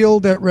you feel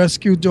that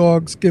rescue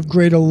dogs give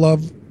greater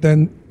love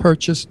than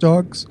purchased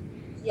dogs?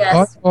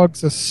 Yes. Our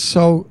dogs are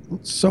so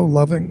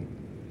loving.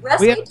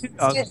 Rescue We have 2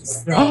 dogs do dogs.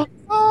 this thing.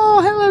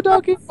 Oh, hello,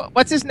 doggy.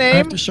 What's his I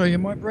have name? to show you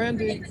my Her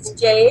brandy. name is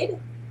Jade.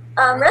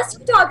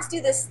 Rescue dogs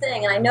do this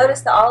thing, and I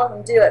noticed that all of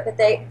them do it, but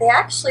they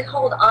actually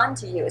hold on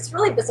to you. It's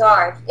really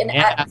bizarre. And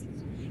Yeah.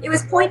 it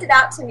was pointed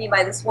out to me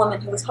by this woman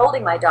who was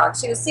holding my dog.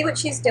 She goes, see what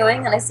she's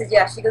doing? And I said,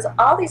 yeah. She goes,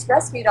 all these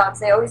rescue dogs,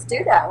 they always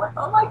do that. I went,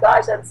 oh my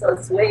gosh, that's so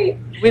sweet.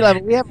 We love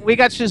it. We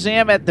got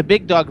Shazam at the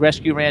Big Dog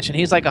Rescue Ranch, and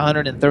he's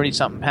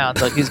 130-something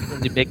pounds. He's a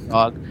really big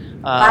dog.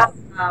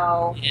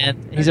 Wow.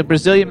 And he's a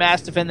Brazilian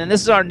Mastiff. And then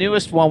this is our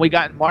newest one we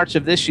got in March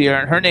of this year,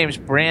 and her name's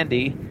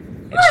Brandy.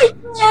 Hi,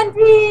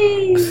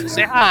 Brandy.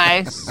 Say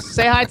hi.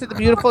 Say hi to the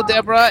beautiful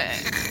Deborah.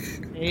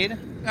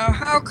 Now,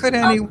 how could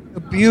anyone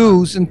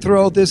abuse and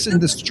throw this in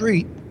the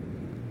street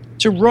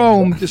to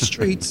roam the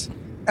streets?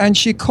 And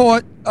she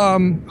caught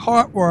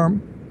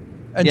heartworm,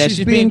 and Yeah, she's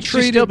still being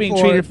treated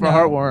for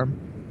heartworm.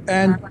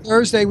 And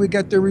Thursday we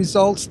get the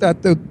results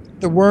that the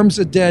worms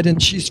are dead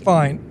and she's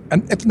fine.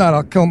 And if not,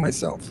 I'll kill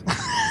myself.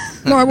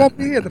 No, I won't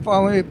be here the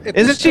following.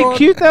 Isn't she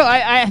cute though?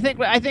 I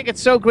think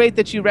it's so great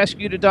that you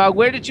rescued a dog.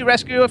 Where did you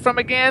rescue it from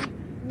again?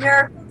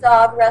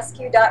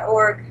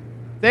 miracledogrescue.org.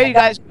 There you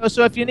guys go.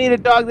 So if you need a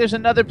dog, there's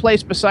another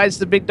place besides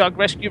the Big Dog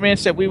Rescue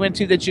Ranch that we went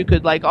to that you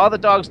could all the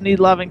dogs need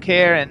love and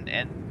care,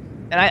 and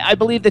I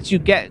believe that you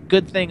get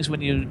good things when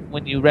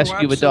you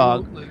rescue a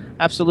dog.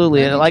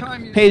 Absolutely, and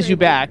it pays you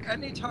back.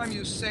 Anytime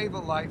you save a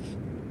life,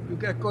 you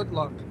get good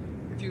luck.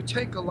 If you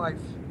take a life,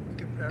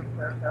 you get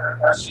better.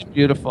 She's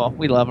beautiful.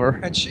 We love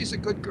her, and she's a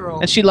good girl.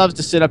 And she loves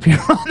to sit up here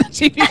on the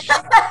TV show.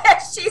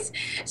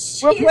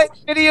 We'll play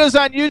videos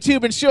on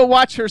YouTube, and she'll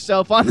watch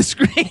herself on the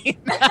screen.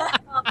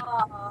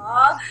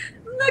 Aww,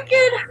 look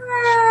at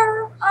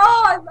her. Oh,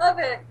 I love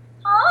it.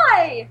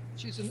 Hi.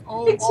 She's an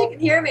I think she can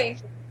hear me.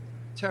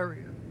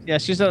 terrier. Yeah,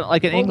 she's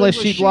like an English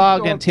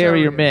sheepdog and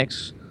terrier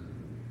mix.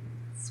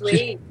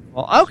 Sweet.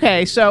 Well,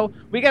 okay, so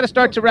we got to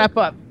start to wrap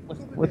up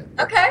with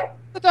Okay.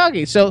 the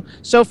doggy. So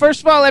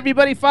first of all,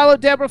 everybody follow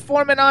Deborah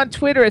Foreman on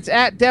Twitter. It's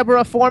at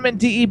Deborah Foreman,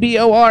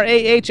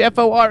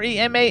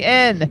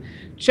 DeborahForeman.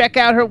 Check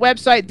out her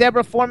website,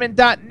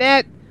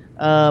 deborahforeman.net.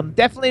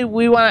 Definitely,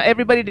 we want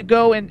everybody to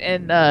go and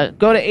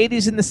go to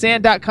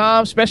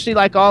 80sinthesand.com, especially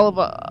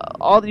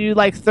all of you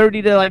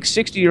 30 to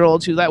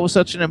 60-year-olds who that was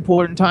such an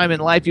important time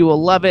in life. You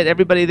will love it.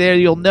 Everybody there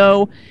you'll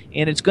know,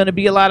 and it's going to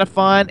be a lot of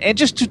fun. And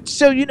just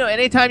so you know,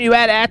 anytime you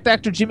add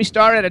Dr. Jimmy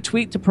Star at a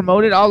tweet to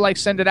promote it, I'll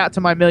send it out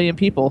to my million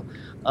people.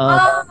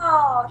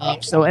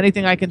 So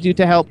anything I can do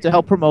to help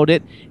promote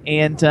it,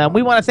 and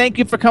we want to thank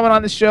you for coming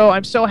on the show.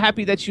 I'm so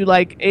happy that you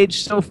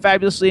aged so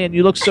fabulously and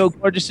you look so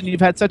gorgeous and you've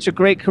had such a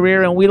great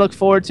career. And we look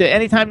forward to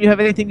anytime you have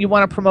anything you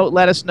want to promote.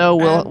 Let us know.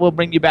 We'll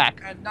bring you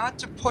back. And not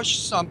to push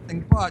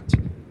something, but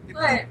if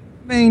you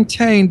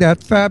maintain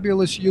that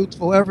fabulous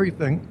youthful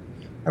everything,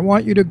 I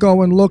want you to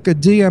go and look at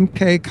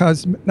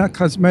DMK not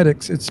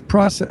cosmetics. It's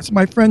process.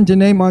 My friend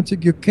Danae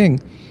Montague King,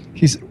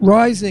 he's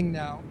rising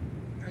now.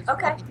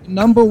 Okay.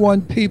 Number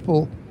one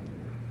people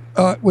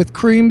with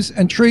creams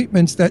and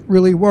treatments that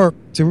really work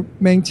to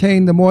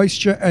maintain the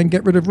moisture and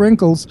get rid of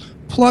wrinkles.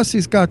 Plus,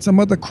 he's got some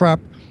other crap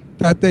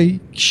that they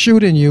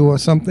shoot in you or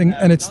something,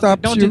 and it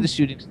stops Don't you do the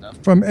shooting stuff.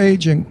 from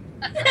aging.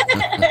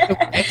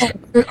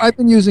 I've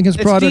been using his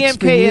products It's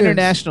for DMK years.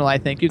 International, I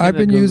think. I've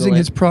been using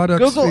his products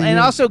Google for and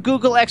years. also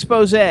Google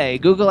Expose.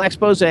 Google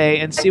Expose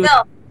and see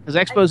what. Because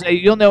Expose,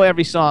 you'll know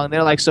every song.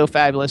 They're so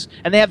fabulous,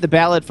 and they have the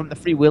ballad from the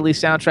Free Willy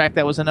soundtrack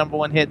that was a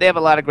 #1 hit. They have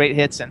a lot of great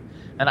hits, and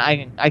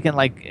I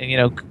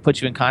can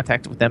put you in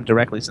contact with them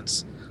directly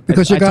since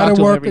because you got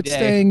to work at day.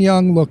 staying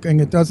young looking.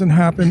 It doesn't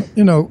happen,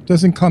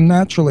 doesn't come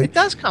naturally. It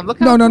does come. Look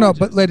No, how no, no. gorgeous.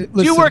 But listen.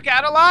 Do you work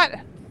out a lot?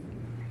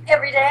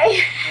 Every day.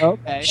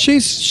 Okay.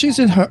 She's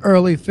in her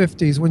early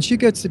 50s. When she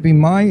gets to be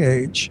my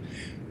age,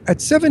 at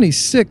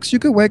 76, you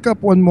could wake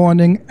up one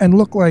morning and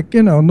look like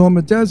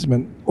Norma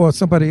Desmond or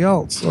somebody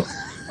else. Or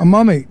a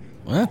mummy.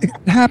 What? It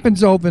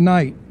happens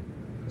overnight.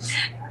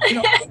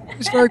 I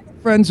was very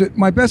good friends with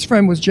my best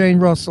friend was Jane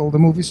Russell, the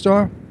movie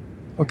star.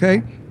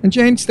 Okay, and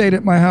Jane stayed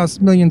at my house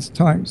millions of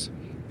times.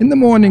 In the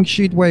morning,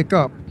 she'd wake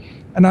up,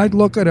 and I'd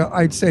look at her.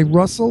 I'd say,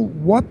 "Russell,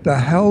 what the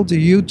hell do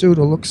you do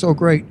to look so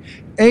great?"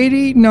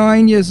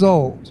 89 years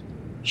old.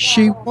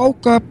 She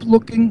woke up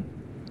looking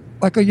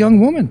like a young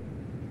woman,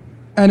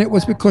 and it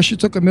was because she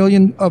took 1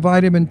 million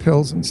vitamin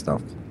pills and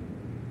stuff.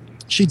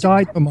 She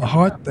died from a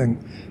heart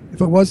thing. If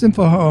it wasn't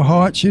for her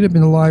heart, she'd have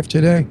been alive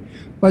today.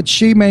 But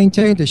she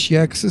maintained it. She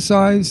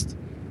exercised.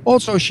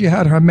 Also, she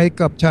had her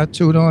makeup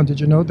tattooed on. Did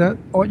you know that?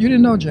 Oh, you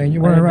didn't know, Jane.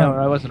 You weren't around.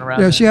 No, I wasn't around.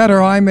 Yeah, then. she had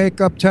her eye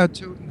makeup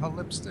tattooed and her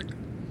lipstick.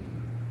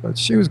 But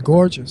she was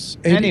gorgeous.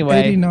 Anyway.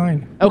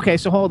 89. Okay,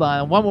 so hold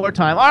on. One more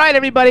time. All right,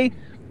 everybody.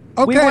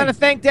 Okay. We want to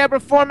thank Deborah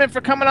Foreman for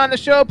coming on the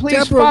show. Please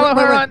Deborah, follow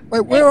her on.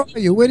 Wait, where are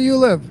you? Where do you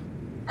live?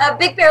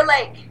 Big Bear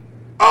Lake.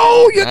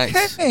 Oh, you're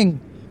Nice. kidding.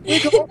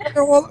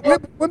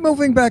 We're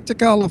moving back to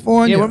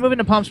California. Yeah, we're moving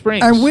to Palm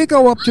Springs. And we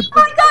go up to... Oh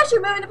my gosh,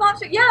 you're moving to Palm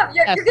Springs. Yeah,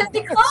 you're going to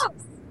be close.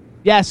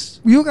 Yes.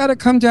 You got to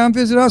come down,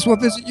 visit us. We'll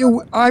visit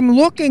you. I'm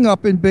looking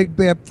up in Big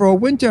Bear for a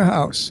winter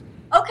house.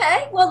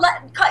 Okay, well,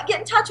 get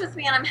in touch with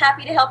me, and I'm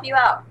happy to help you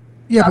out.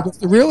 Yeah, because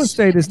the real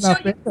estate is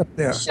not big up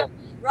there.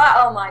 Right.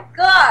 Oh my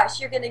gosh,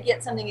 you're going to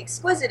get something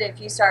exquisite if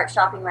you start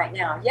shopping right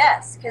now.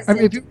 Yes, because I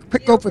mean, if you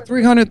go for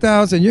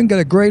 $300,000, you can get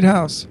a great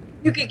house.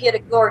 you could get a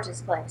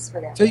gorgeous place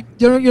for that. So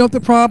you know what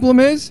the problem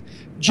is?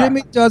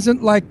 Jimmy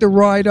doesn't like to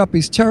ride up.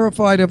 He's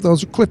terrified of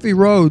those cliffy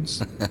roads.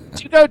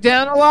 Do you go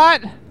down a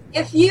lot?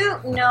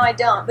 No, I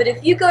don't. But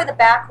if you go the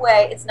back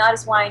way, it's not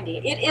as windy.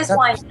 It is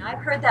windy. I've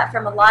heard that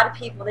from a lot of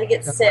people. They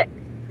get sick.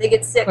 They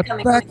get sick But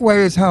coming. the back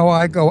way is how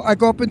I go. I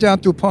go up and down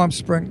through Palm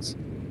Springs.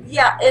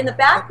 Yeah, in the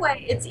back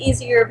way, it's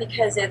easier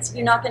because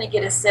you're not going to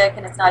get as sick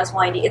and it's not as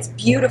windy. It's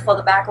beautiful.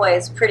 The back way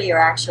is prettier,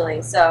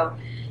 actually. So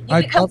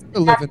I'd love to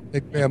live in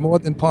Big Bear more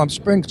than Palm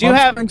Springs. Do you Palm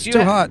have? Springs Do you too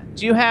have, hot.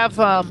 Do you have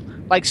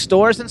like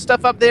stores and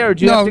stuff up there, or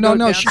do you have to go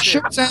No. down She to-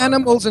 shoots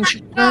animals and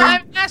she. No,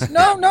 I'm asking.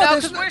 No,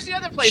 because there's- where's the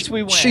other place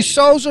we went? She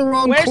sews her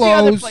own Where's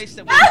clothes. the other place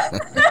that we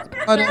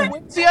went?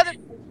 Where's the other?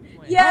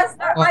 Yes,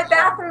 my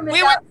bathroom is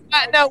We up.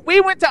 went. We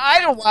went to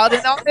Idlewild,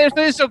 and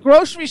there's a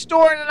grocery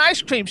store and an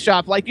ice cream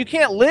shop. Like you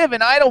can't live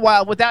in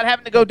Idlewild without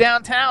having to go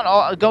downtown,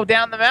 or go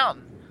down the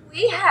mountain.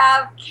 We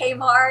have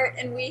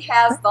Kmart, and we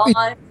have Vons,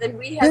 and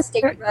we have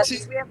Steak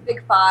Brothers. We have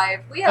Big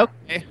Five. We have.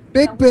 Okay.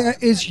 Big Bear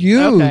is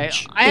huge. Okay.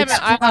 I It's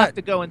have hot.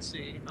 to go and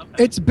see.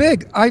 Okay. It's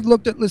big.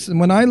 Listen,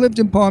 when I lived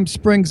in Palm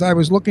Springs, I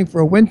was looking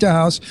for a winter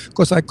house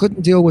because I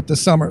couldn't deal with the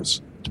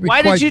summers. To be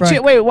Why quite did you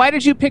frank. why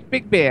did you pick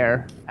Big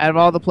Bear out of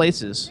all the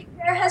places?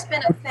 There has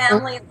been a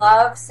family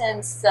love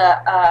since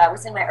I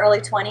was in my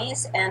early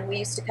 20s, and we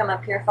used to come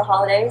up here for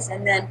holidays.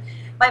 And then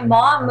my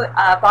mom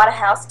bought a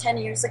house 10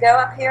 years ago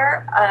up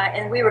here,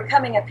 and we were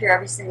coming up here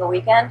every single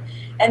weekend.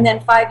 And then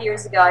 5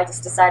 years ago, I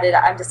just decided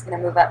I'm just going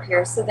to move up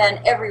here. So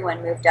then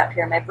everyone moved up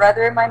here. My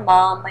brother, my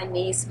mom, my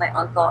niece, my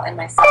uncle, and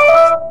my sister.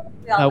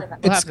 We all live up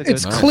here.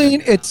 It's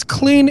clean. It's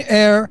clean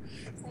air,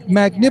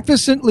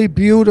 magnificently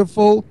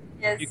beautiful.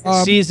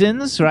 Yes.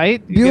 Seasons,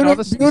 right? You get all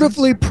the seasons?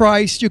 Beautifully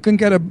priced. You can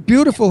get a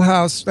beautiful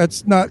house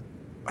that's not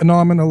an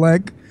arm and a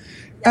leg,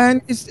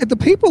 and the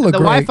people are The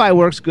great. Wi-Fi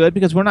works good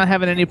because we're not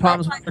having any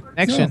problems with the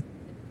connection.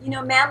 You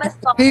know, Mammoth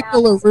bought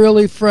People are out,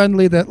 really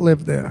friendly that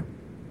live there.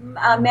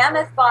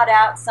 Mammoth bought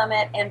out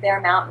Summit and Bear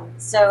Mountain.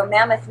 So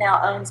Mammoth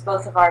now owns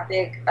both of our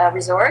big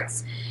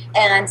resorts.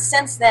 And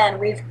since then,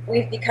 we've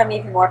become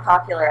even more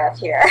popular up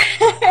here.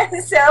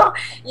 So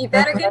you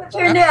better get up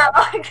here now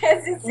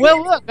because it's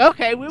Well, look,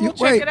 okay, we will check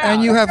Wait, it out.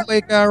 and you have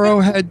Lake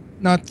Arrowhead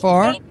not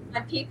far.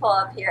 81 people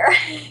up here.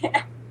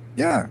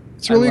 Yeah,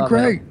 it's really love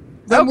great.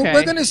 Then Okay.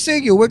 we're going to see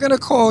you. We're going to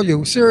call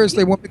you.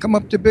 Seriously, when we come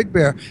up to Big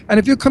Bear. And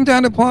if you come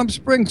down to Palm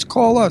Springs,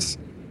 call us.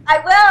 I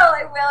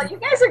will. You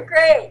guys are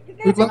great. You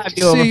guys We'd are love have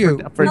to you over see you.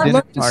 for We'd dinner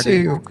love to party.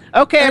 see you.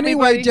 Okay,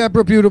 Anyway, everybody.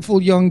 Deborah,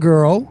 beautiful young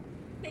girl.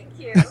 Thank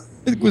you.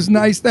 It was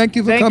nice. Thank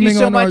you for Thank coming you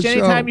so on much. our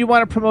Anytime show. you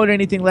want to promote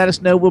anything, let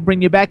us know. We'll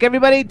bring you back.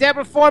 Everybody,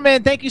 Deborah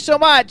Foreman, thank you so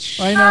much.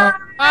 I know.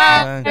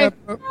 Bye.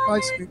 Deborah, bye,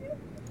 sweet.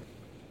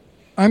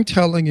 I'm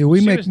telling you,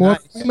 we She make was more.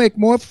 nice. We make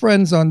more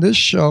friends on this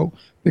show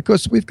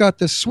because we've got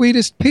the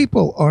sweetest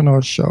people on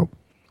our show.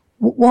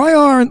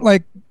 Why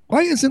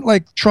isn't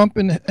like Trump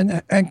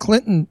and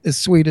Clinton as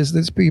sweet as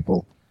these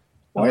people?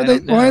 Why I are they?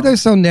 don't know. Why are they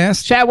so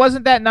nasty? Chad,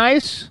 wasn't that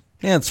nice?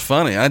 Yeah, it's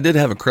funny. I did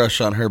have a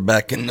crush on her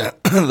back in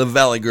the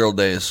Valley Girl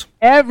days.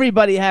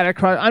 Everybody had a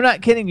crush. I'm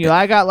not kidding you.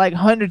 I got like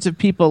hundreds of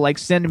people like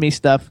sending me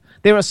stuff.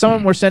 Some of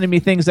them were sending me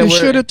things that They were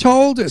should have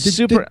told us.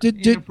 super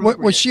What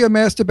was she a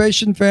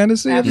masturbation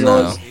fantasy of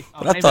No, yours?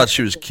 but I thought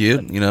she was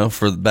cute.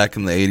 For back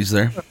in the 80s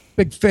there.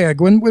 Big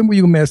fag. When were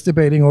you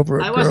masturbating over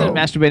a I girl? wasn't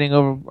masturbating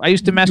over. I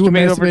used to You were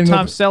masturbate over masturbating Tom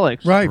over-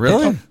 Selleck. Right.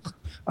 Really?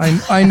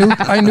 I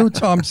knew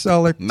Tom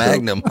Selleck. too.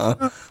 Magnum,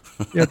 huh?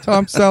 Yeah,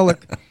 Tom Selleck.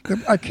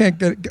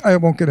 I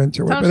won't get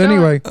into it. Tom But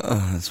anyway,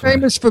 Oh, that's funny.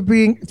 famous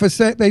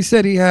they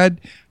said he had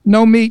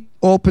no meat,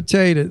 all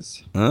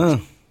potatoes. Oh.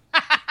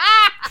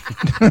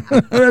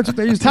 That's what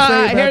they used to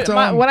say about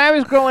Tom. When I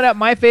was growing up,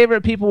 my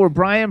favorite people were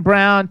Brian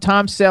Brown,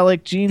 Tom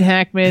Selleck, Gene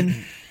Hackman.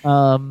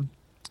 Who's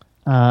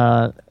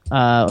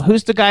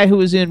the guy who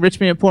was in Rich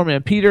Man Poor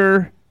Man?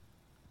 Peter.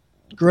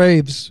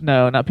 Graves.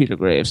 No, not Peter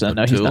Graves. No,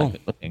 he's O'Toole? not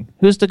good looking.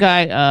 Who's the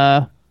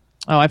guy?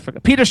 I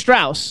forgot. Peter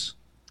Strauss.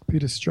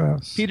 Peter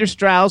Strauss. Peter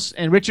Strauss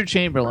and Richard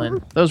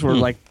Chamberlain. Those were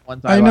like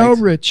ones I know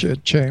liked.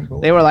 Richard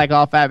Chamberlain. They were like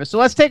all fabulous. So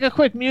let's take a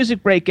quick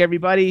music break,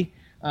 everybody.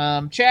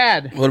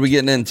 Chad, What are we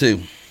getting into?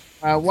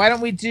 why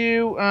don't we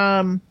do?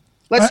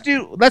 Let's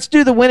do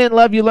the Win and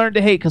Love You Learn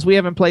to Hate because we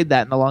haven't played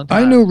that in a long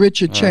time. I knew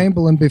Richard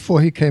Chamberlain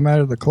before he came out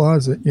of the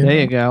closet. There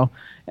you go.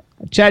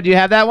 Chad, do you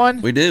have that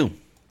one? We do.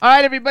 All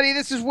right, everybody.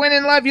 This is Win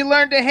and Love You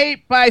Learn to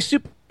Hate by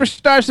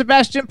superstar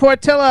Sebastian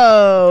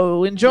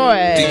Portillo.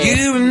 Enjoy. Do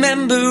you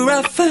remember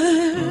our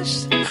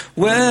first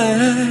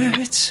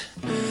words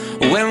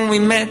when we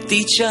met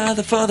each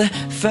other for the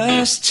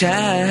first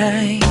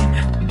time?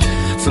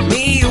 For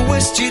me, it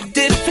was too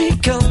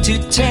difficult to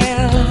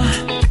tell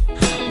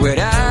what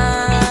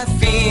I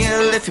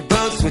feel if we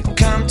both would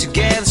come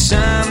together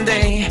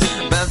someday.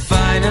 But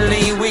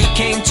finally, we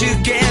came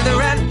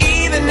together, and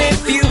even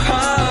if your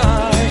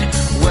heart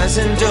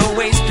wasn't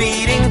always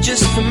beating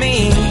just for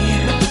me,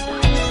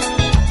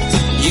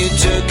 you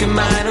took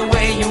mine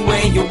away,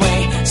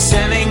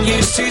 sending you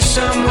to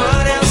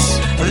someone else,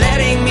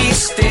 letting me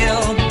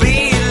still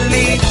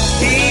believe.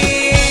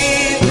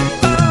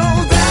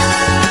 Oh,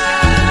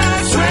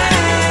 that's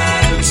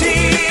when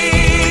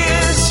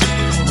tears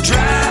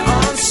dry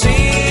on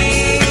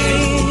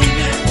scene.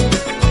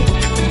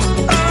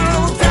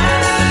 Oh,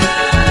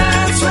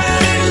 that's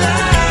when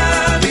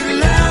love you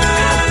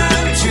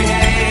learn to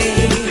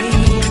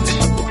hate.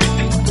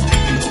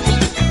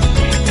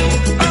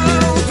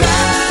 Oh,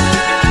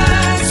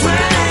 that's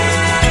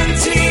when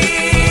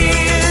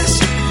tears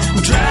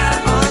dry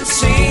on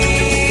scene.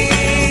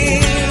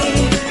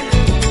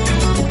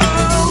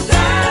 Oh,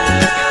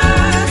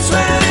 that's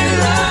when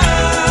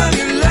love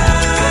you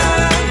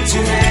learn to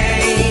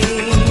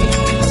hate.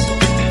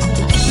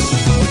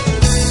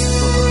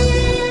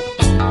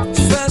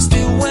 First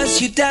it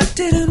was you that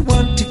didn't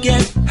want to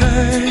get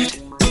hurt,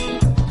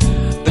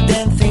 but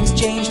then things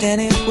changed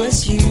and it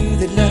was you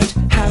that learned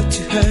how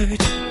to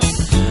hurt.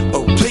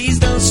 Oh, please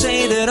don't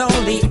say that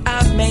only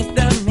I've made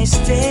the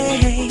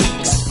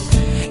mistakes.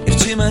 If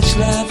too much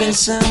love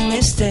is a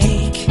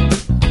mistake,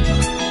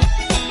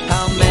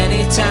 how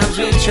many times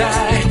we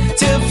tried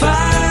till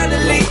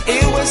finally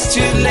it was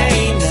too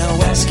late.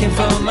 Now asking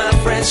for my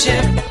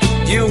friendship,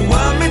 you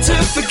want me to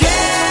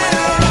forget?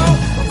 Oh,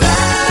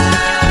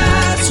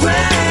 that's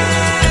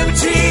when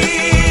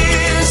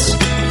tears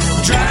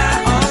dry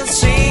on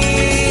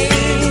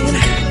scene.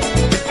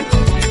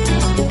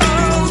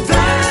 Oh,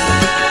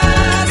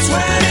 that's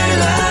when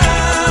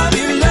love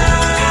you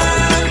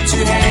learn to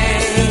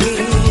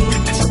hate.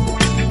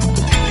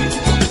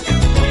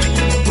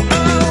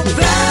 Oh,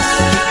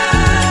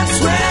 that's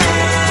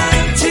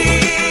when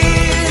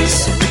tears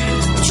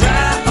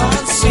dry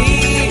on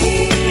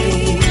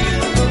scene.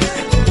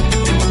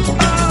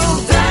 Oh,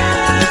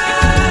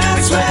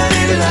 that's when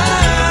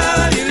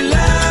love you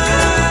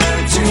learn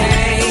to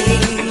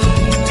hate.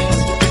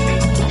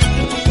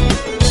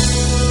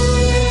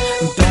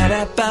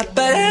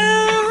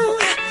 Ba-da-ba-ba-dow,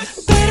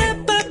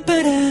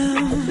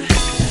 ba-da-ba-ba-dow,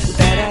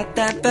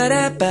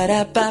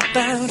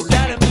 ba-da-da-ba-da-ba-da-ba-bow,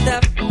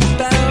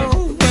 da-da-da-bow,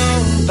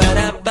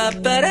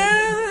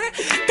 ba-da-ba-ba-dow,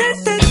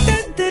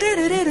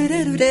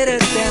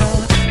 da-da-da-da-da-da-da-da-da-da-da,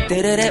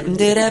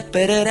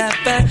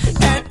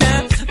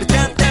 da-da-da-da-da-da-da-da-da-da.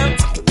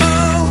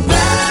 Oh,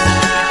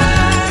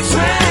 that's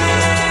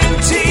when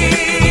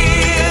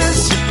tears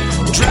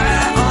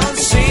dry on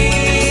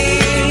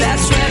scene.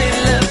 That's when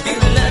love you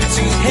learn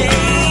to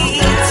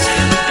hate.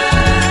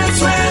 That's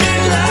when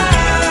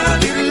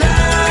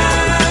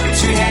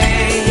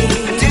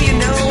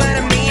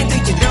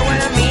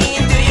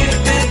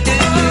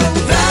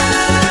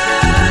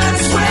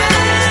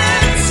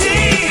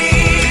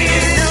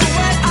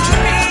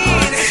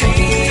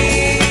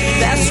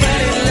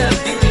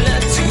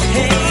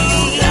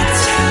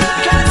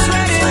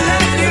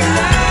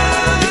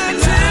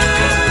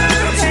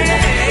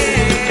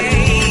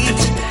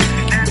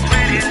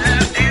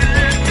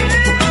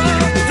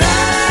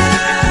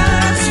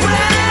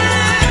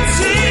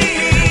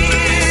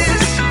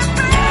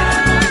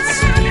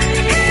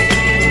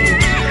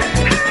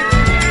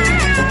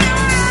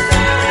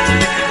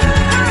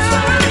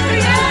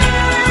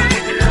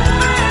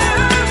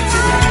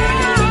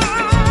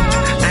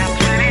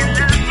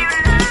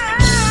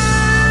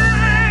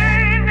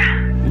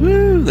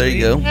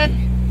go.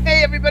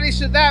 Hey, everybody.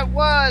 So that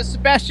was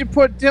Sebastian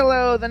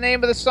Portillo. The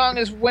name of the song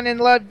is When in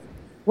Love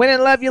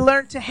You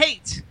Learn to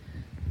Hate.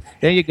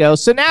 There you go.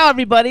 So now,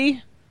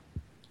 everybody,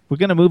 we're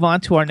going to move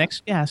on to our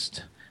next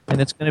guest. And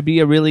it's going to be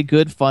a really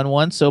good, fun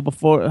one. So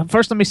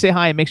first let me say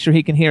hi and make sure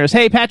he can hear us.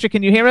 Hey, Patrick,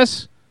 can you hear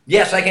us?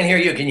 Yes, I can hear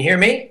you. Can you hear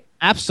me?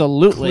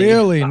 Absolutely.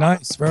 Clearly,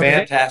 nice.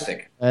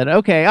 Fantastic.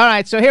 Okay, all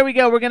right. So here we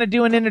go. We're going to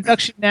do an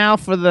introduction now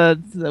for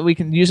we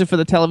can use it for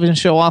the television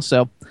show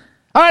also.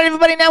 All right,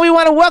 everybody. Now we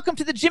want to welcome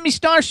to the Jimmy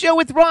Star Show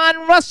with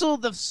Ron Russell,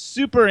 the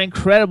super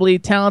incredibly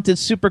talented,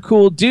 super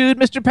cool dude,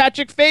 Mr.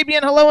 Patrick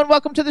Fabian. Hello and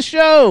welcome to the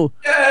show.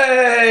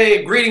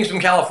 Hey, greetings from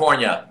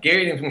California.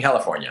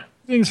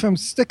 Greetings from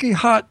sticky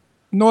hot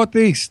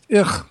Northeast.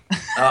 Ugh.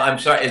 I'm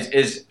sorry.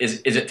 Is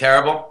it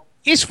terrible?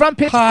 He's from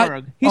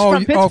Pittsburgh.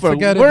 From Pittsburgh.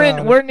 Forget we're about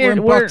in it. we're near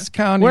We're in Bucks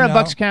County. We're in now.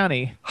 Bucks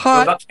County.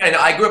 Hot.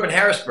 I grew up in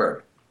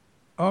Harrisburg.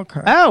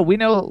 Okay. Oh, we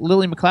know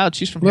Lily McLeod.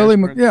 She's from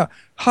Harrisburg. Yeah.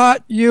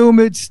 Hot,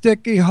 humid,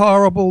 sticky,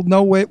 horrible,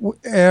 no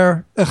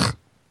air. Ugh.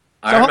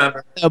 I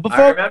remember.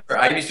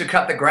 I used to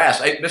cut the grass.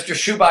 Mr.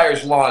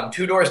 Schubayer's lawn,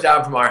 2 doors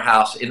down from our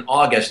house in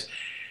August.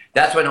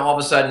 That's when all of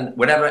a sudden,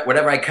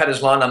 whenever I cut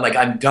his lawn, I'm like,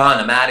 I'm done.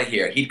 I'm out of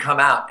here. He'd come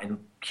out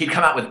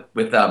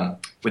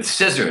with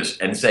scissors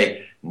and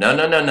say,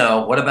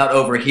 no. What about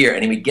over here?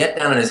 And he would get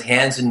down on his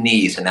hands and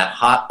knees in that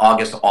hot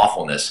August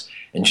awfulness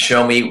and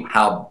show me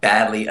how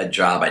badly a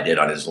job I did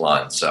on his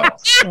lawn. So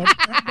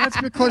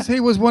that's because he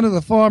was one of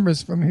the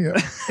farmers from here.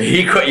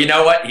 He could. You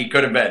know what? He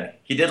could have been.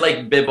 He did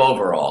like bib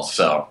overalls.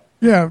 So.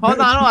 Yeah. Hold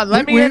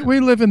on.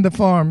 We live in the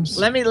farms.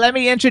 Let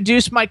me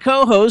introduce my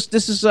co-host.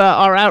 This is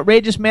our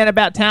outrageous man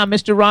about town,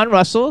 Mr. Ron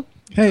Russell.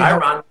 Hey, hi,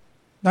 Ron.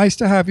 Nice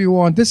to have you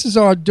on. This is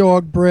our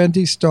dog,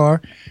 Brandy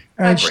Star,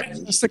 and she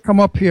has to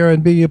come up here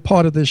and be a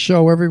part of this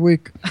show every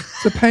week.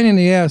 It's a pain in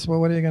the ass. Well,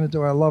 what are you going to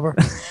do? I love her.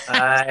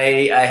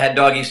 I had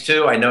doggies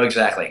too. I know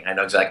exactly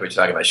what you're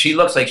talking about. She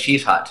looks like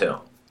she's hot too.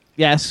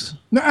 Yes.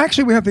 No,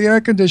 actually, we have the air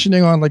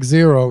conditioning on like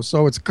 0,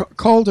 so it's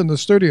cold in the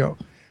studio.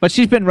 But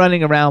she's been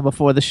running around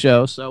before the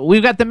show. So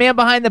we've got the man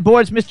behind the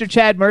boards, Mr.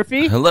 Chad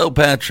Murphy. Hello,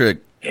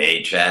 Patrick.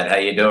 Hey, Chad. How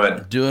you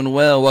doing? Doing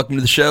well. Welcome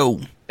to the show.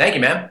 Thank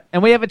you, man.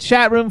 And we have a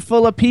chat room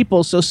full of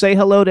people, so say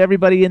hello to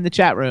everybody in the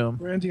chat room.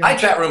 Hi,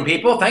 chat room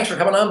people. Thanks for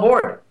coming on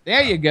board.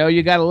 There you go.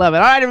 You got to love it.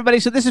 All right, everybody.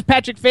 So this is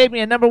Patrick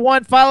Fabian. Number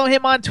 1, follow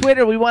him on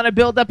Twitter. We want to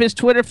build up his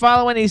Twitter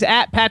following. He's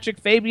at Patrick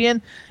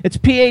Fabian. It's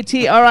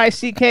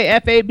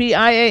PatrickFabian,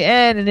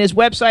 and his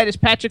website is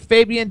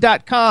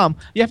patrickfabian.com.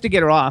 You have to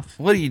get her off.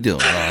 What are you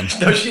doing, Ron?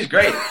 No, she's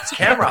great. It's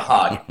camera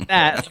hog.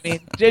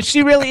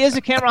 She really is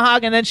a camera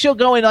hog, and then she'll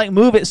go and like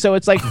move it so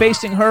it's like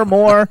facing her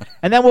more,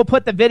 and then we'll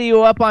put the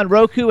video up on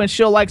Roku, and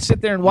she'll like sit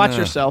there and watch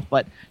herself.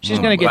 But she's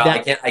gonna get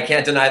that. I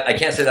can't deny. I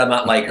can't say that I'm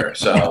not like her.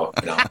 So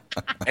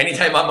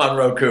anytime I'm on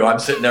Roku, I'm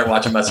sitting there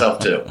watching myself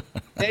too.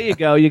 There you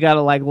go. You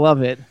gotta like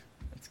love it.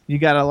 You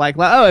gotta like.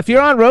 Oh, if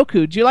you're on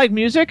Roku, do you like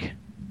music?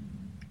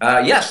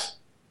 Yes.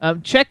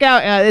 Check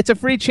out. It's a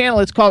free channel.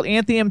 It's called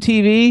Anthium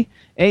TV.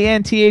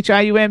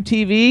 Anthium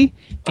TV,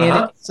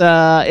 and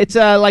it's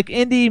a like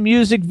indie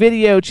music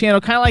video channel,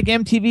 kind of like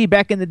MTV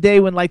back in the day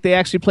when like they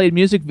actually played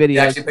music videos. They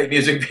actually played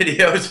music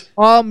videos.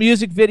 All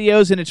music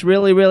videos, and it's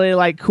really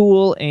like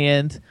cool,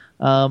 and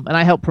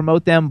I help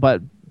promote them,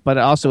 but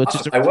also it's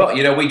just. I will.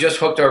 We just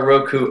hooked our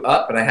Roku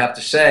up, and I have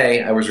to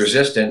say I was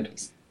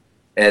resistant.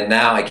 And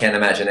now I can't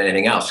imagine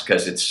anything else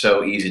because it's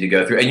so easy to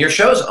go through. And your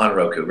show's on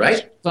Roku,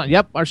 right?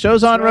 Yep, our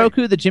show's on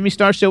Roku, The Jimmy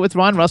Star Show with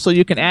Ron Russell.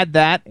 You can add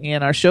that.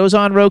 And our show's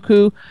on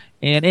Roku.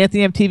 And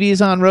Anthium TV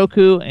is on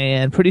Roku.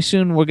 And pretty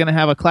soon we're going to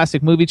have a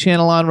classic movie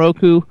channel on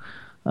Roku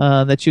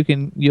that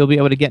you'll be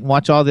able to get and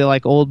watch all the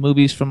like old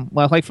movies from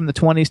the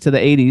 20s to the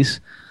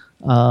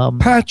 80s.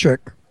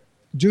 Patrick,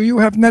 do you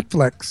have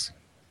Netflix?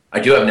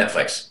 I do have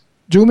Netflix.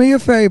 Do me a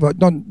favor.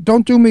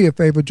 Don't do me a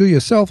favor. Do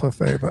yourself a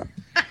favor.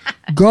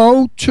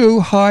 Go to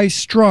High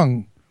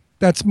Strung.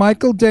 That's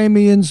Michael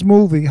Damian's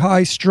movie,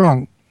 High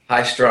Strung.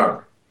 High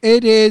Strung.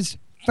 It is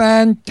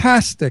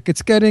fantastic.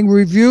 It's getting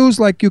reviews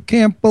like you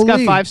can't believe.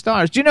 It's got 5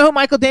 stars. Do you know who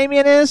Michael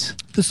Damian is?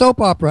 The soap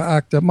opera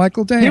actor,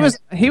 Michael Damian.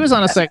 He was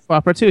on a soap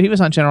opera, too. He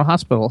was on General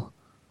Hospital.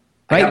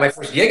 Right? I got my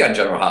first gig on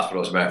General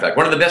Hospital, as a matter of fact.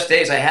 One of the best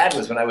days I had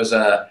was when I was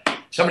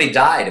somebody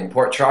died in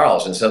Port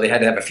Charles, and so they had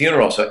to have a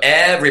funeral, so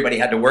everybody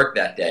had to work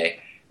that day.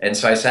 And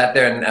so I sat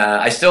there, and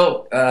I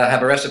still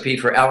have a recipe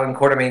for Alan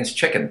Quartermain's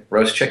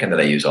roast chicken that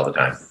I use all the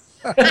time.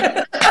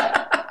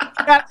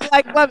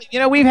 I love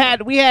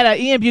it. We had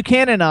Ian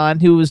Buchanan on,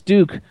 who was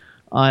Duke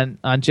on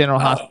General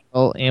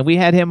Hospital, and we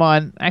had him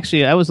on.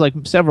 Actually, that was like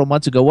several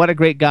months ago. What a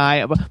great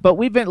guy! But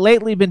we've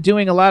lately been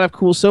doing a lot of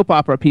cool soap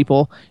opera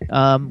people.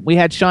 We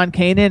had Sean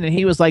Kanan, and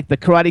he was like the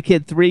Karate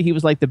Kid 3. He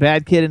was like the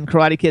bad kid in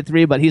Karate Kid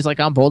 3, but he's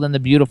like I'm Bold and the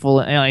Beautiful.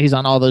 And he's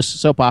on all those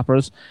soap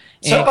operas.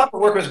 Soap opera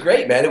work was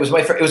great, man. It was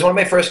one of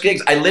my first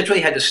gigs. I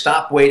literally had to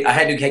I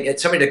had to get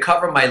somebody to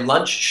cover my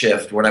lunch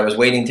shift when I was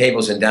waiting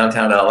tables in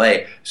downtown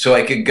LA, so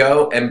I could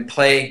go and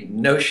play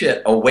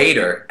a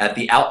waiter at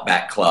the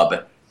Outback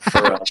Club for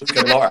Luke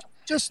and Laura.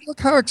 Just look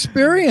how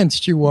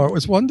experienced you were. It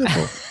was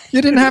wonderful.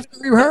 You didn't have to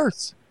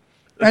rehearse.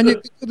 And you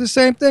could do the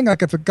same thing.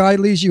 Like if a guy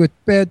leaves you a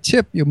bad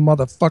tip, you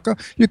motherfucker,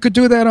 you could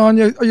do that on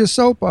your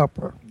soap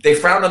opera. They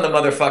frowned on the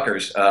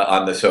motherfuckers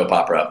on the soap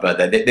opera,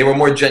 but they were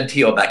more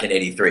genteel back in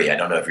 '83. I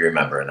don't know if you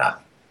remember or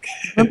not.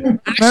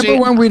 Remember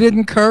when we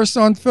didn't curse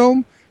on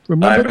film?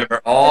 I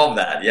remember all of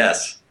that,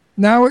 yes.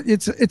 Now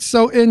it's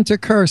so in to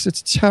curse.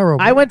 It's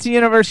terrible. I went to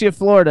University of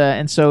Florida,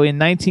 and so I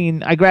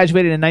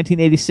graduated in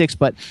 1986.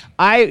 But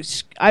I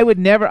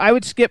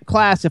would skip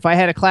class if I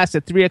had a class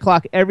at 3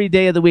 o'clock every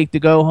day of the week to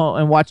go home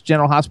and watch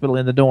General Hospital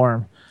in the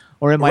dorm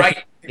or in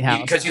my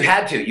house. Because you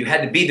had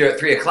to be there at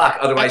 3 o'clock,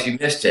 otherwise you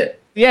missed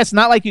it. Yeah, it's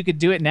not like you could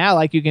do it now.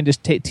 Like you can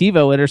just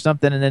TiVo it or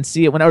something and then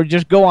see it or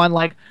just go on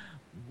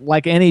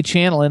like any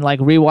channel and like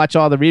rewatch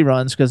all the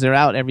reruns because they're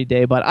out every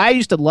day. But I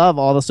used to love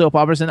all the soap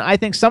operas, and I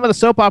think some of the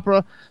soap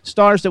opera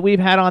stars that we've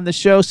had on the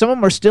show, some of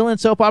them are still in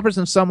soap operas,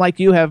 and some like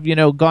you have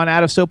gone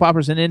out of soap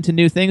operas and into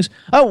new things.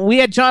 Oh, we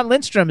had John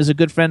Lindstrom is a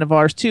good friend of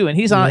ours too, and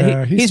he's on.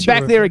 Yeah, he's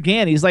back there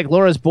again. He's like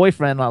Laura's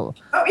boyfriend. Oh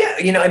yeah,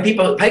 and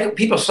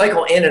people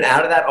cycle in and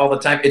out of that all the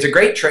time. It's a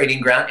great trading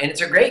ground, and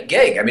it's a great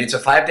gig. I mean, it's a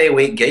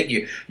 5-day-a-week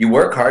gig. You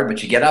work hard,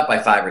 but you get up by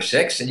 5 or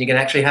 6, and you can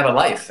actually have a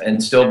life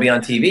and still be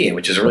on TV,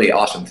 which is a really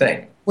awesome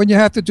thing. When you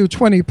have to do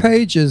 20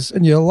 pages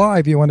and you're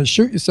live, you want to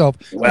shoot yourself.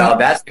 Well,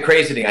 that's the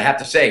crazy thing. I have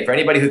to say, for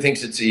anybody who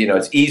thinks it's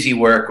easy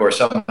work or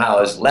somehow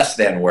is less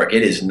than work,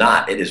 it is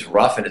not. It is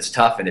rough and it's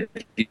tough, and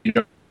if you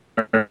don't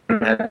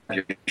have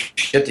your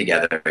shit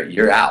together,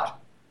 you're out.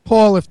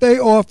 Paul, if they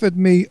offered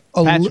me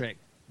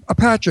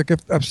Patrick.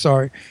 I'm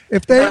sorry.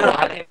 If they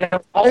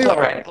Paul's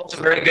all right. Paul's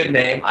a very good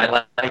name.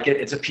 I like it.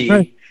 It's a P.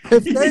 Right.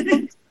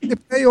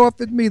 If they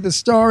offered me the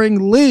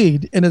starring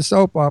lead in a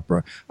soap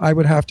opera, I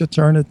would have to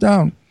turn it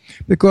down.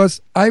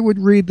 Because I would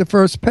read the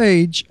first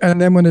page, and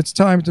then when it's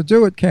time to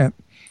do it,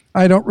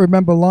 I don't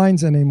remember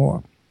lines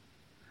anymore.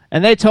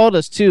 And they told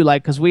us too,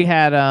 like, because we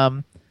had,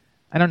 I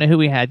don't know who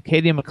we had,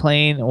 Katie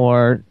McLean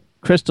or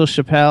Crystal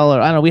Chappelle,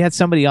 or I don't know, we had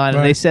somebody on,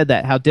 and they said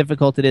that how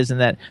difficult it is,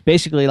 and that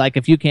basically, like,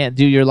 if you can't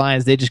do your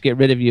lines, they just get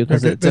rid of you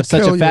because it's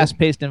such a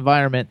fast-paced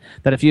environment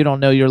that if you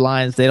don't know your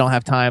lines, they don't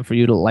have time for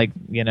you to, like,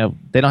 they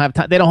don't have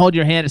time. They don't hold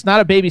your hand. It's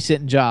not a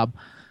babysitting job.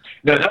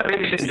 No, not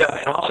babysitting job.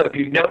 And also, if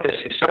you notice,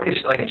 if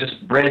somebody's like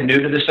just brand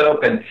new to the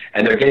soap and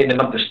they're getting them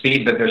up to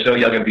speed, but they're so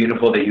young and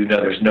beautiful that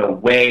there's no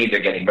way they're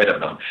getting rid of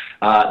them.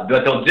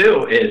 What they'll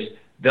do is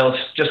they'll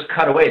just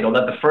cut away. They'll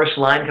let the first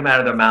line come out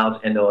of their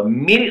mouths, and they'll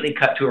immediately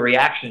cut to a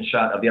reaction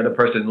shot of the other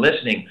person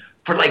listening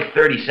for like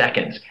 30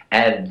 seconds,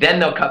 and then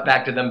they'll cut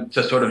back to them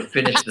to sort of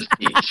finish the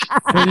speech.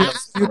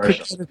 You could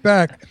cut it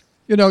back.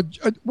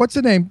 What's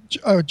her name?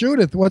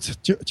 Judith. What's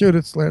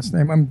Judith's last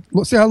name?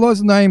 See, I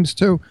lost names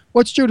too.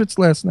 What's Judith's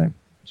last name?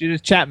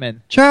 Judith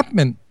Chapman.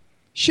 Chapman.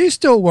 She's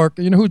still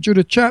working. You know who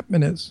Judith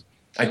Chapman is?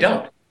 I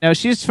don't. No,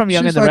 she's from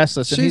Young and the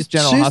Restless, and he's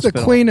General Hospital. She's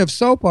the queen of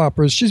soap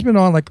operas. She's been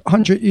on like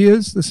 100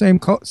 years, the same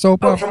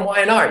soap opera. From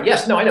Y&R.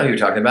 Yes, no, I know who you're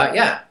talking about,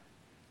 yeah.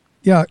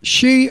 Yeah,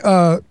 she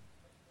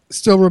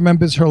still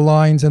remembers her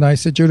lines, and I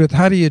said, Judith,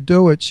 how do you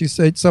do it? She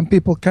said, some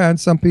people can,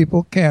 some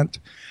people can't.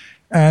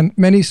 And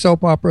many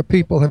soap opera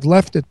people have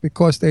left it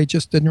because they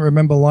just didn't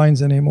remember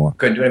lines anymore.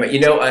 Couldn't do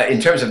anything. In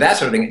terms of that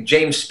sort of thing,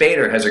 James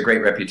Spader has a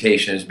great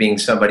reputation as being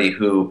somebody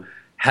who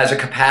has a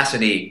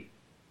capacity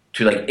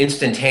to like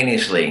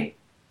instantaneously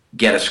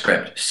get a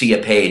script, see a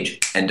page,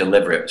 and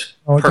deliver it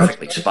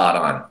perfectly spot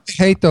on. I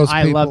hate those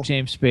people. I love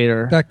James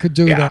Spader. That could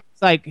do that.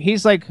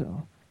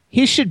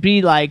 He should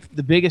be like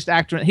the biggest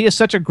actor. He is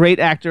such a great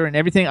actor and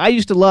everything. I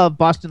used to love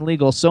Boston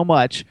Legal so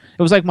much.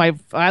 It was like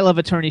I love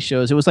attorney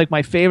shows. It was like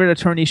my favorite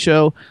attorney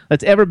show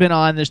that's ever been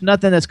on. There's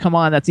nothing that's come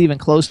on that's even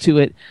close to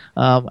it.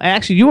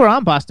 Actually, you were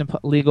on Boston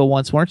Legal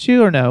once, weren't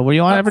you, or no? Were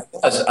you on ever?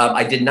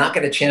 I did not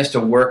get a chance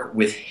to work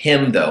with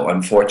him, though,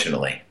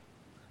 unfortunately.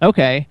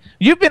 Okay.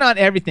 You've been on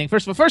everything.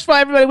 First of all,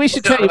 everybody, we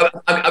should tell you.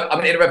 I'm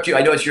going to interrupt you.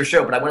 I know it's your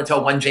show, but I want to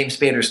tell one James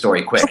Spader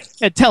story quick.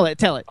 Yeah, tell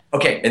it.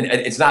 Okay, and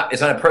it's not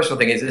a personal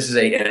thing. This is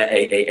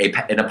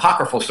an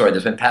apocryphal story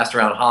that's been passed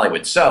around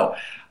Hollywood. So,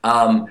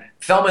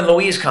 Thelma and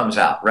Louise comes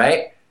out,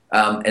 right?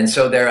 And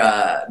so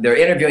they're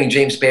interviewing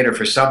James Spader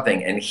for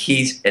something, and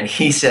he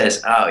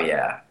says, "Oh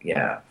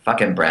yeah,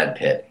 fucking Brad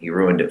Pitt. He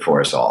ruined it for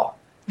us all."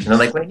 And they're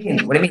like, "What do you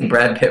mean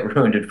Brad Pitt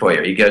ruined it for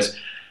you?" He goes,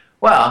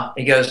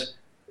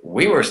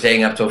 we were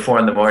staying up till 4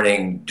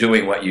 a.m.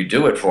 doing what you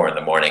do at 4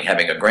 a.m,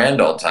 having a grand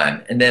old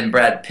time. And then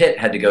Brad Pitt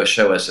had to go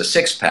show us a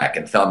 6-pack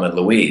in Thelma and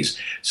Louise.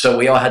 So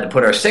we all had to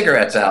put our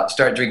cigarettes out,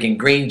 start drinking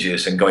green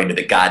juice, and going to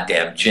the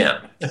goddamn gym.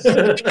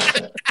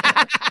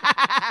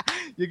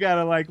 You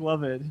gotta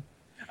love it.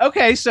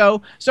 Okay,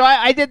 so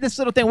I did this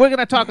little thing. We're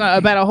gonna talk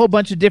about a whole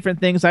bunch of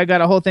different things. I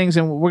got a whole things,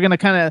 and we're gonna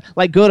kind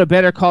of go to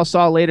Better Call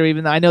Saul later.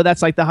 Even though I know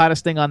that's like the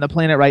hottest thing on the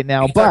planet right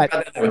now. We'll talk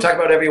about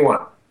whatever you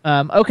want.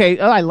 Okay.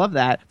 Oh, I love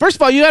that. First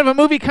of all, you have a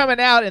movie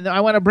coming out, and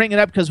I want to bring it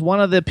up because one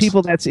of the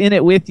people that's in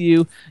it with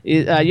you,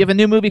 you have a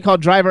new movie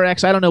called Driver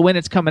X. I don't know when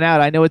it's coming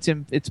out. I know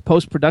it's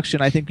post-production.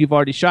 I think you've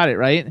already shot it,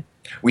 right?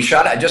 We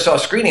shot it. I just saw a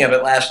screening of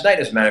it last night,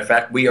 as a matter of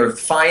fact. We are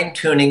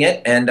fine-tuning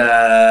it and,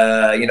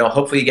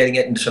 hopefully getting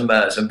it into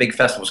some big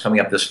festivals coming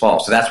up this fall.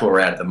 So that's where we're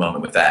at the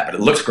moment with that. But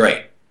it looks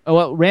great. Oh,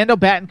 well, Randall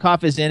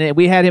Battenkoff is in it.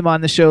 We had him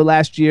on the show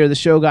last year. The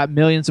show got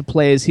millions of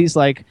plays. He's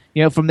like,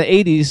 from the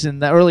 80s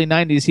and the early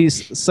 90s,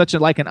 he's such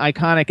an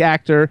iconic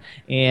actor.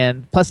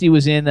 And plus he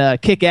was in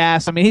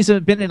Kick-Ass. I mean, he's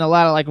been in a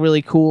lot of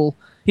really cool.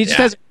 He just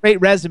has a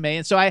great resume.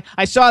 And so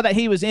I saw that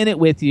he was in it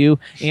with you.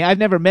 And I've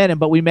never met him,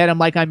 but we met him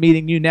like I'm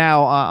meeting you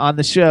now on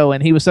the show.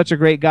 And he was such a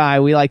great guy.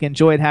 We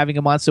enjoyed having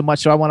him on so much.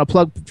 So I want to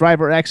plug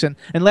Driver X and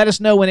let us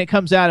know when it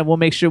comes out, and we'll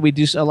make sure we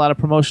do a lot of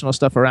promotional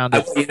stuff around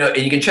it.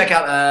 You can check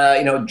out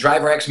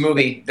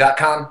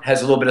driverxmovie.com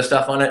has a little bit of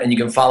stuff on it, and you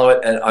can follow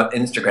it on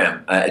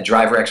Instagram at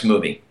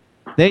driverxmovie.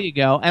 There you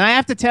go. And I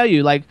have to tell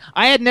you, I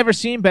had never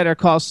seen Better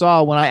Call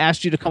Saul when I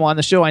asked you to come on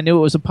the show. I knew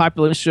it was a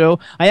popular show.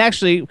 I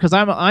actually, because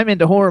I'm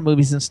into horror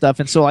movies and stuff,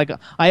 and so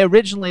I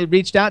originally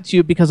reached out to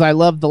you because I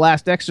loved The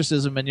Last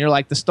Exorcism, and you're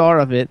the star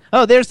of it.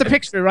 Oh, there's the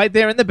picture right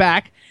there in the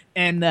back.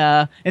 And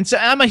so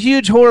I'm a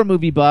huge horror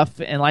movie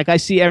buff, and I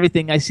see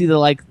everything. I see the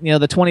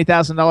the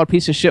 $20,000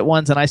 piece of shit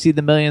ones, and I see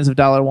the millions of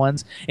dollar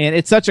ones. And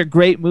it's such a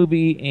great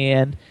movie,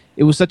 and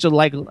it was such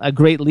a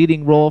great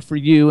leading role for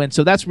you, and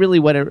so that's really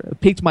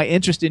what piqued my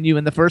interest in you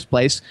in the first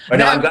place. But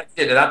no, I'm glad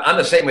you did. I'm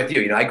the same with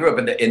you. I grew up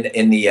in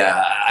the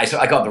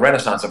I call it the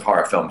Renaissance of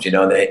horror films.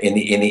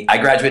 I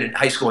graduated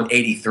high school in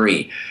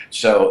 '83,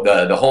 so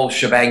the whole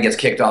shebang gets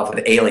kicked off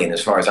with Alien,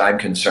 as far as I'm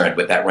concerned,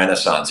 with that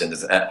Renaissance and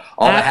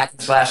all the hack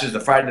and slashes, the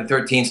Friday the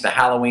 13th, the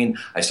Halloween.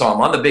 I saw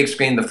them on the big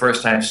screen the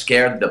first time,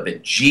 scared the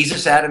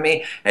bejesus out of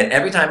me, and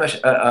every time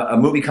a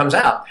movie comes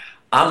out,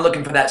 I'm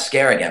looking for that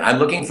scare again. I'm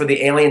looking for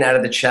the alien out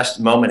of the chest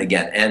moment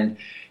again. And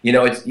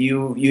it's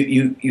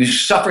you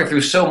suffer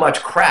through so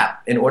much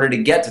crap in order to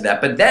get to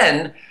that. But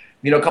then,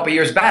 a couple of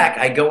years back,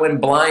 I go in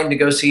blind to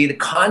go see The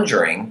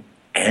Conjuring,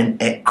 and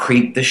it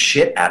creeped the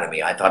shit out of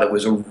me. I thought it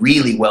was a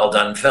really well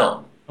done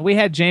film. We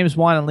had James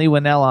Wan and Lee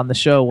Winnell on the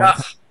show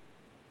once,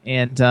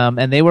 and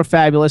they were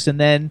fabulous. And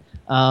then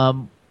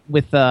and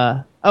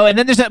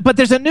then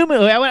there's a new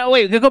movie.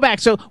 Wait, go back.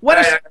 So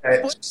what's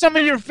some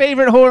of your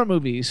favorite horror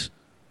movies?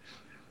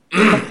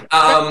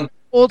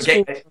 Old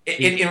school.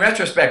 In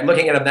retrospect,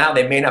 looking at them now,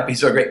 they may not be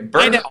so great.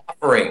 Burnt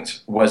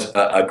Offerings was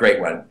a great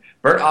one.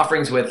 Burnt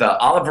Offerings with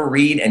Oliver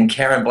Reed and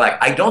Karen Black.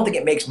 I don't think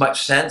it makes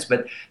much sense,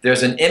 but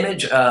there's an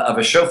image of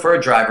a chauffeur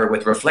driver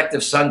with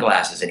reflective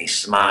sunglasses, and he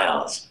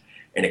smiles,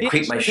 and it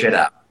creeped my shit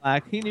out.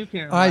 Black. He knew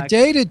Karen Black. I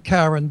dated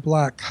Karen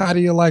Black. How do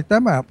you like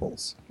them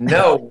apples?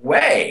 No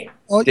way.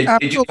 Well,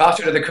 did you toss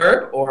her to the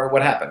curb, or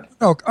what happened?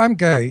 No, I'm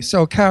gay,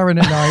 so Karen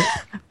and I...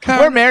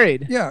 We're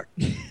married. Yeah.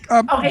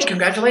 Hey,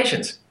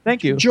 congratulations.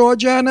 Thank you.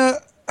 Georgiana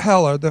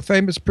Heller, the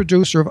famous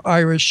producer of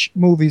Irish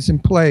movies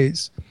and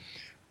plays,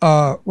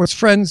 was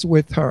friends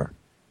with her.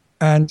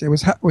 And it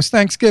was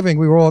Thanksgiving.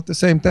 We were all at the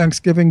same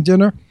Thanksgiving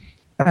dinner.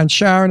 And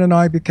Sharon and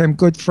I became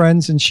good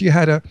friends, and she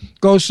had to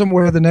go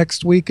somewhere the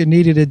next week and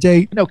needed a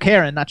date. No,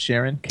 Karen, not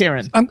Sharon.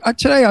 Karen.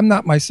 Today I'm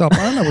not myself.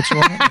 I don't know what's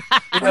wrong.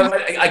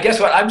 I guess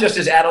what? I'm just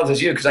as adult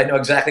as you because I know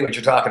exactly what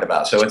you're talking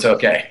about, so it's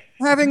okay.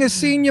 Having a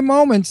senior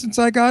moment since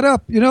I got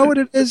up. You know what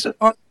it is?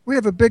 We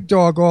have a big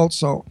dog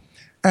also,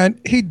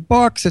 and he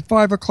barks at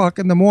 5 o'clock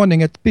in the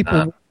morning at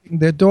people walking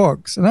their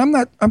dogs, and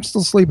I'm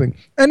still sleeping.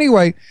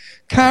 Anyway,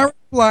 Karen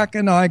Black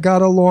and I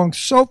got along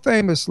so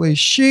famously.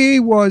 She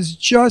was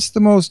just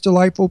the most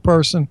delightful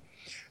person,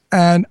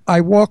 and I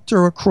walked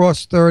her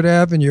across 3rd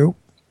Avenue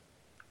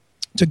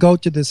to go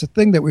to this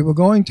thing that we were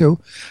going to,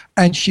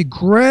 and she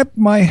grabbed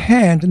my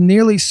hand and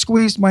nearly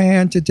squeezed my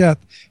hand to death.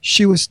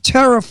 She was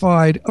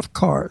terrified of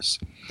cars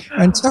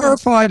and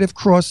terrified of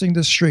crossing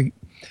the street.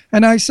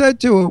 And I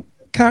said to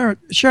her,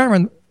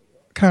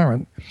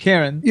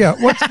 Karen.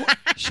 Yeah,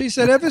 she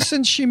said, ever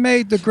since she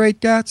made The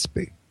Great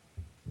Gatsby,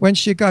 when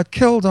she got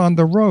killed on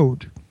the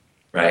road,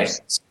 right,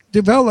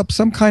 developed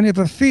some kind of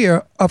a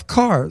fear of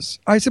cars.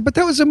 I said, but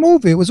that was a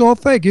movie. It was all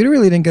fake. You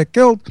really didn't get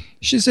killed.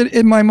 She said,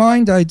 in my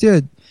mind, I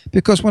did.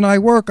 Because when I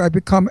work, I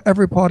become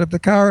every part of the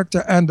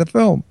character and the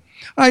film.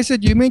 I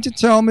said, you mean to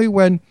tell me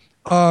when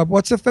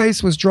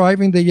What's-Her-Face was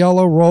driving the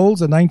yellow Rolls,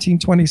 the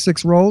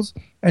 1926 Rolls,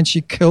 and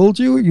she killed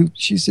you?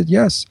 She said,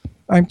 yes.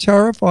 I'm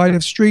terrified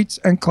of streets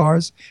and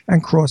cars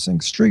and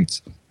crossing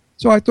streets.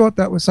 So I thought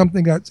that was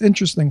something that's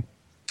interesting.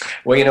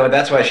 Well,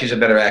 that's why she's a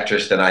better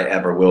actress than I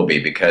ever will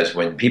be, because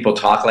when people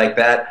talk like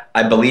that,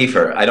 I believe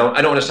her. I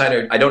don't assign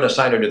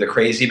her to the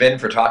crazy bin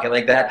for talking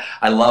like that.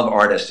 I love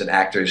artists and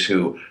actors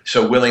who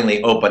so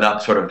willingly open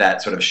up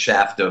that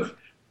shaft of,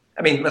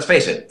 I mean, let's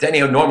face it, to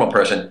any normal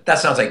person, that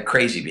sounds like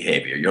crazy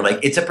behavior. You're like,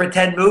 it's a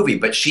pretend movie,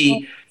 but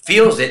she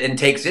feels it and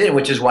takes it in,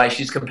 which is why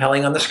she's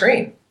compelling on the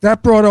screen.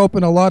 That brought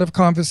open a lot of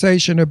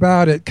conversation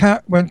about it.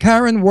 When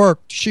Karen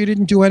worked, she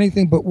didn't do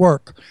anything but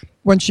work.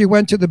 When she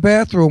went to the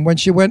bathroom, when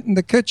she went in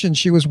the kitchen,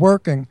 she was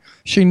working.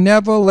 She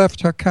never left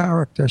her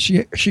character.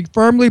 She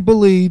firmly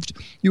believed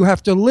you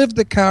have to live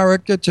the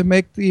character to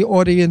make the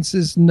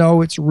audiences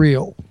know it's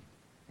real.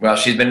 Well,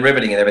 she's been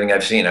riveting in everything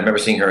I've seen. I remember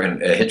seeing her in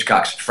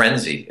Hitchcock's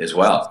Frenzy as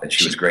well, and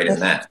she was great in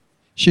that.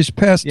 She's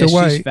passed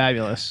away. She's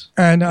fabulous.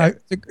 And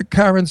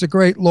Karen's a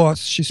great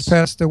loss. She's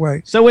passed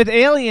away. So with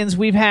Aliens,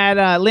 we've had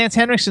Lance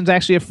Henriksen's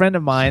actually a friend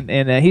of mine,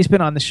 and he's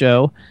been on the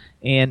show.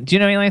 And do you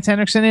know who Lance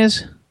Henriksen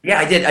is? Yeah,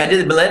 I did. I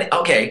did Millennium.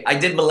 Okay, I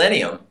did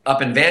Millennium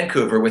up in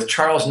Vancouver with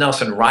Charles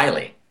Nelson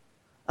Riley.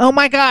 Oh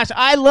my gosh,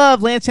 I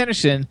love Lance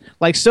Henriksen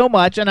like so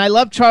much, and I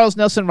love Charles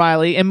Nelson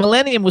Riley. And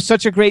Millennium was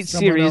such a great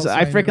series.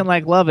 I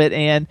freaking love it.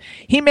 And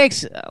he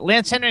makes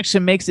Lance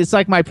Henriksen makes it's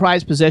like my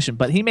prized possession.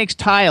 But he makes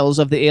tiles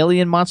of the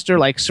alien monster,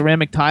 like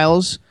ceramic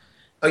tiles.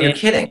 Oh, you're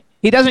kidding?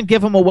 He doesn't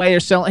give them away or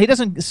sell. He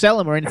doesn't sell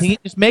them or anything. He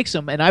just makes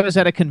them. And I was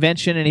at a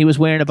convention, and he was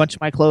wearing a bunch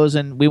of my clothes.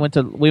 And we went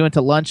to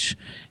lunch,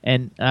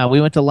 and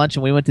we went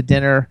to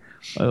dinner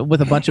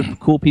with a bunch of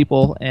cool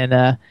people. And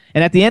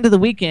at the end of the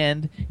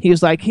weekend, he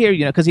was like, "Here,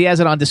 because he has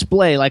it on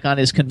display, like on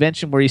his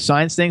convention where he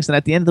signs things." And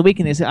at the end of the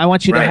weekend, he said, "I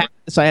want you to have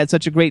this. I had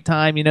such a great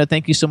time.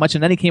 Thank you so much."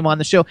 And then he came on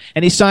the show,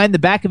 and he signed the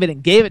back of it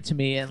and gave it to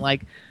me. And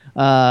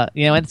and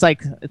it's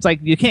like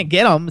you can't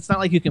get them. It's not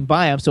like you can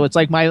buy them. So it's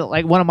like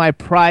one of my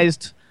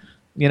prized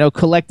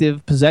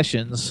collective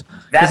possessions.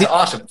 That's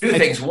awesome. Two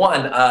things.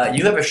 One,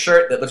 you have a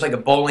shirt that looks like a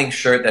bowling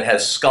shirt that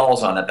has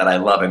skulls on it that I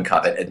love and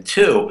covet. And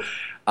two,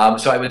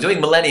 so I was doing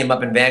Millennium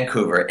up in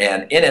Vancouver,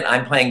 and in it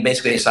I'm playing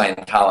basically a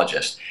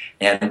Scientologist.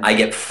 And I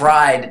get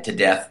fried to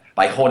death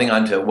by holding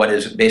on to what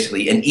is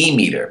basically an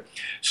E-meter.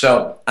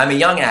 So I'm a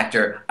young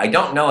actor. I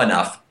don't know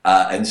enough.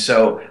 And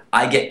so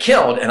I get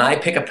killed, and I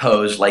pick a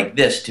pose like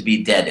this to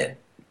be dead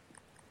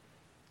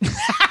in.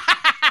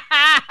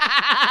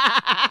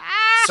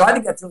 So I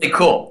think that's really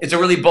cool. It's a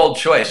really bold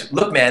choice.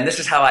 Look, man, this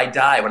is how I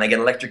die when I get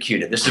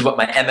electrocuted. This is what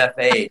my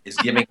MFA is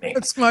giving me.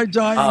 It's my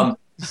dying.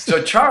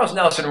 So Charles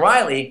Nelson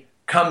Riley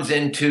comes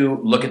in to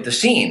look at the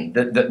scene,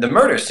 the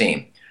murder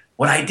scene.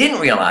 What I didn't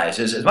realize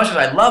is, as much as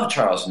I love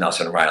Charles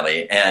Nelson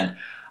Riley, and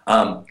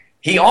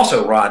he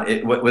also,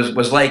 Ron,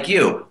 was like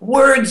you.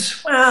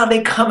 Words, well,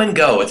 they come and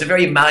go. It's a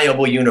very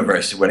malleable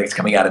universe when it's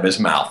coming out of his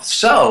mouth.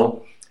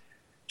 So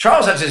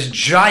Charles has this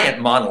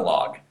giant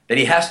monologue that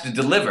he has to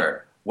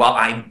deliver while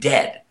I'm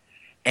dead.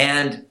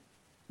 And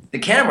the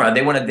camera,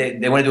 they want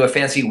to do a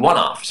fancy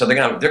one-off. So they're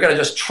gonna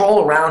just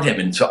troll around him.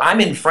 And so I'm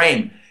in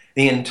frame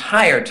the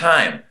entire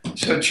time.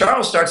 So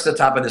Charles starts at the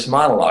top of this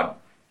monologue,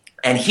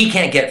 and he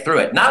can't get through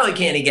it. Not only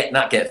can he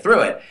not get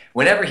through it,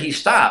 whenever he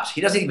stops,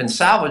 he doesn't even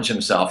salvage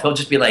himself. He'll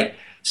just be like,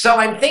 "So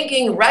I'm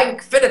thinking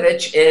Rag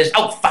Fidovich is,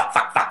 oh,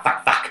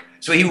 fuck.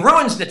 So he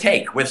ruins the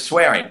take with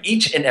swearing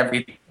each and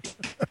every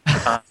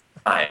time.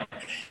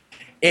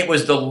 It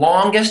was the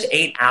longest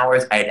 8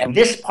 hours I had, and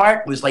this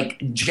part was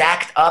like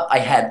jacked up. I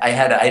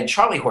had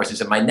Charlie horses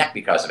in my neck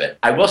because of it.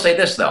 I will say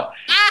this though,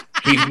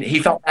 he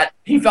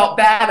felt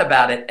bad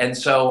about it, and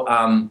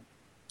so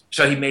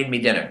he made me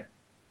dinner.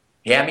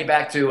 He had me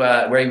back to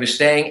where he was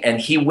staying, and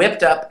he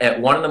whipped up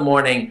at 1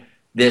 a.m.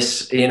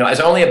 this, as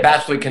only a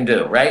bachelor can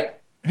do, right?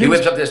 He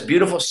whips up this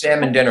beautiful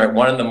salmon dinner at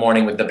 1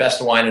 a.m. with the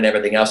best wine and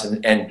everything else,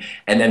 and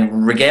then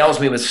regales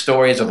me with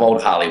stories of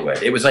old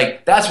Hollywood. It was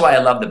like, that's why I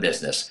love the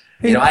business.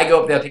 I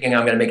go up there thinking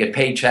I'm going to make a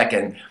paycheck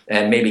and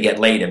maybe get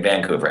laid in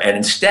Vancouver. And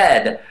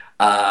instead,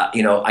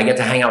 I get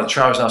to hang out with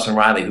Charles Nelson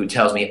Riley, who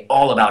tells me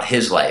all about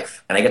his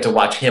life. And I get to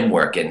watch him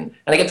work. And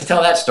I get to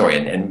tell that story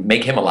and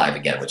make him alive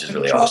again, which is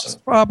really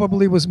awesome.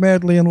 Probably was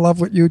madly in love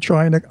with you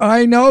trying to...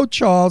 I know,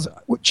 Charles.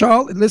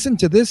 Charles, listen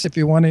to this if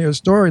you want to hear a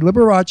story.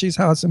 Liberace's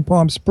house in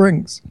Palm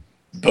Springs.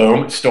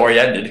 Boom. Story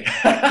ended.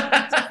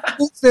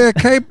 Who's there?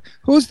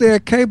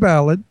 Kay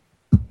Ballard,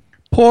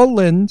 Paul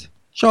Lind,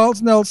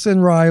 Charles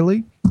Nelson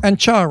Riley, and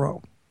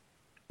Charo.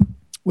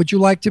 Would you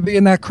like to be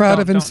in that crowd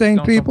of insane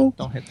people?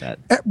 Don't hit that.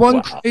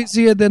 One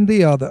crazier than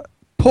the other.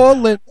 Paul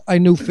Lind, I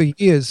knew for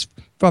years,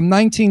 from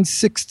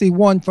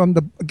 1961, from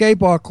the gay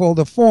bar called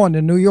the Fawn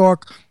in New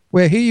York,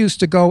 where he used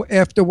to go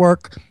after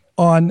work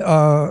on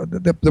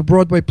the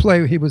Broadway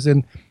play he was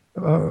in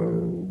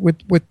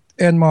with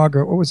Anne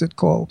Margaret. What was it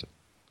called?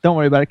 Don't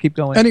worry about it. Keep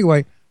going.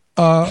 Anyway,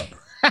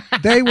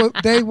 they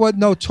were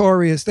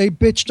notorious. They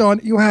bitched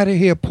on. You had to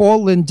hear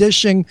Paul Lind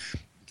dishing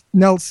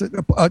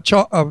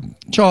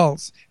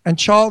Charles, and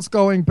Charles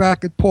going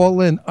back at Paul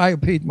Lind. I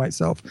peed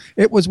myself.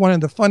 It was one of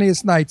the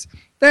funniest nights.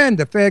 Then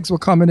the fags were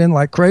coming in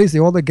like crazy.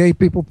 All the gay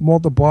people from all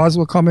the bars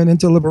were coming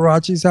into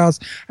Liberace's house,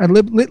 and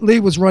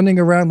Lee was running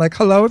around like,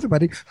 "Hello,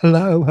 everybody!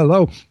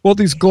 Hello!" All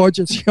these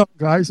gorgeous young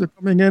guys are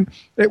coming in.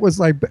 It was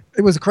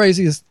the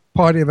craziest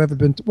party I've ever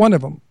been to. One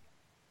of them.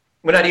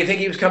 Well, now, do you think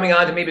he was coming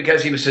on to me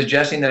because he was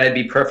suggesting that I'd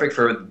be perfect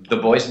for the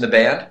boys in the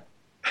band?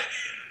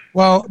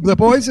 Well, the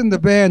boys in the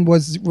band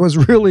was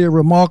really a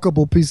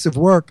remarkable piece of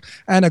work,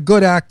 and a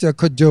good actor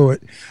could do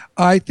it.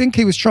 I think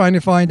he was trying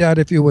to find out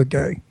if you were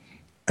gay,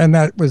 and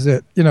that was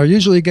it.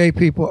 Usually gay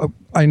people,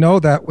 I know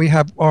that we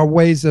have our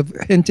ways of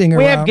hinting around.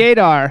 We have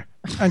gaydar.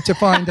 And to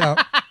find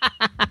out.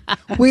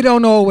 We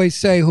don't always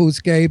say who's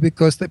gay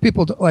because the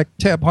people like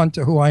Tab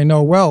Hunter, who I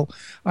know well,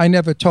 I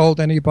never told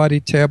anybody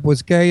Tab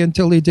was gay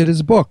until he did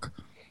his book.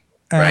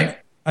 And right.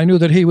 I knew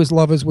that he was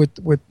lovers with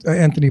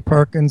Anthony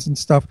Perkins and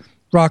stuff.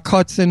 Rock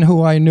Hudson,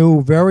 who I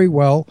knew very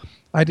well.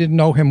 I didn't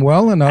know him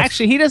well enough.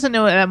 Actually, he doesn't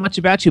know that much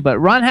about you, but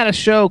Ron had a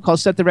show called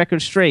Set the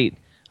Record Straight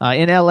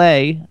in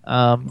L.A.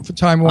 For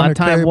Time Warner on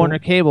Time Cable. Warner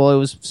Cable. It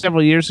was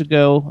several years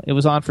ago. It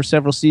was on for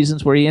several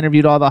seasons where he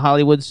interviewed all the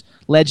Hollywood's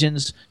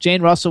legends.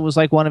 Jane Russell was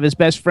like one of his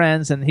best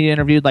friends, and he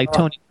interviewed like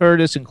Tony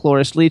Curtis and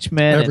Cloris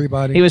Leachman.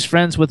 Everybody. And he was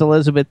friends with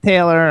Elizabeth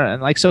Taylor,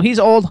 and like so he's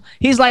old.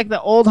 He's like the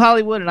old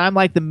Hollywood, and I'm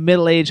like the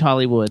middle-aged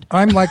Hollywood.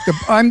 I'm like the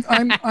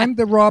I'm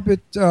the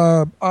Robert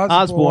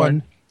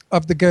Osborne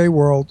of the gay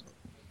world.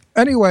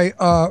 Anyway,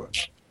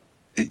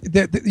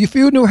 if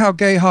you knew how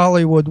gay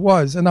Hollywood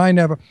was, and I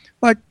never,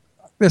 like,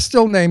 there's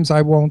still names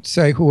I won't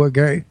say who are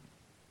gay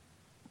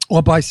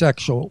or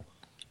bisexual,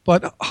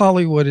 but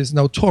Hollywood is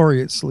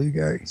notoriously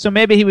gay. So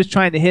maybe he was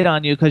trying to hit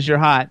on you because you're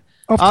hot.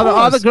 Of all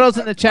the course. girls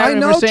in the chat I room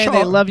know were saying they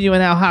Charlie. love you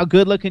and how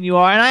good looking you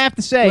are. And I have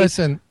to say,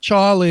 Listen,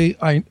 Charlie,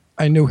 I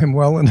knew him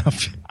well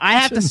enough. I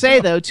have to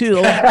say though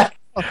too.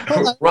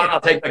 Ron, I'll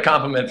take the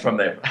compliment from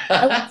them.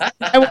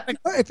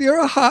 If you're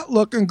a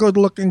hot-looking,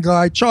 good-looking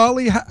guy,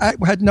 Charlie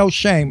had no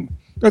shame.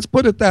 Let's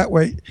put it that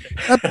way.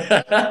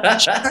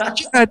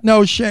 She had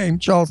no shame,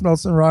 Charles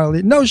Nelson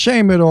Riley. No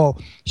shame at all.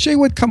 She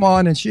would come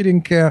on and she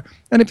didn't care.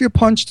 And if you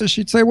punched her,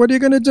 she'd say, "What are you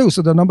going to do?"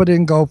 So the number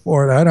didn't go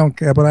for it. I don't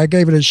care, but I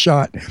gave it a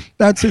shot.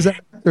 That's his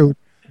attitude.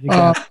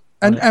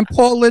 And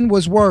Paul Lynde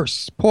was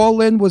worse. Paul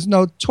Lynde was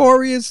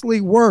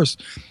notoriously worse.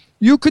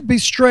 You could be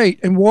straight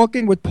and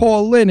walking with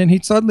Paul Lynde, and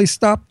he'd suddenly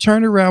stop,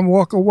 turn around,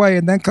 walk away,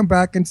 and then come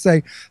back and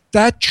say,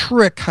 "That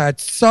trick had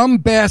some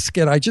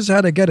basket. I just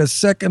had to get a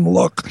second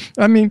look."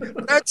 I mean,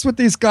 that's what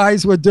these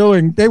guys were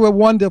doing. They were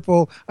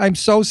wonderful. I'm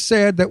so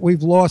sad that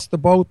we've lost the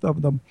both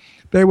of them.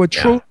 They were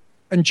true.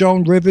 And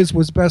Joan Rivers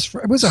was best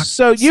friend. It was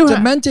a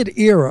demented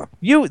era.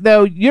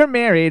 You're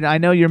married. I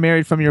know you're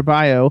married from your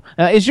bio.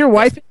 Is your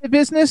wife in the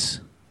business?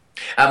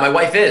 My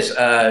wife is.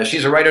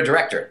 She's a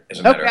writer-director, as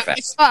a matter of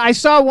fact. I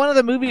saw one of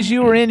the movies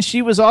you were in.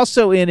 She was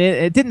also in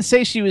it. It didn't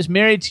say she was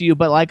married to you,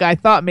 but like I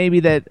thought maybe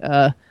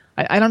that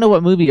I don't know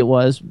what movie it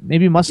was.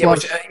 Maybe Muscle.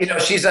 Yeah,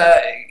 she's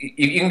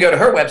you can go to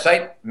her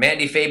website,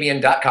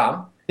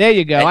 mandyfabian.com. There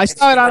you go. I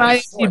saw it on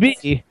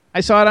IMDb.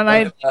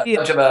 A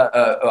bunch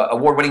of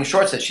award-winning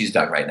shorts that she's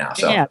done right now.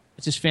 So. Yeah,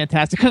 which is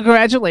fantastic.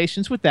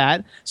 Congratulations with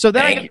that. So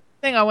then I got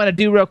thing I want to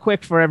do real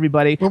quick for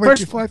everybody. Well, wait,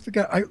 before I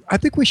forget, I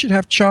think we should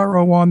have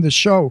Charo on the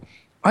show.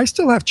 I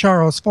still have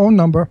Charo's phone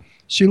number.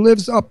 She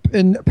lives up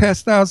in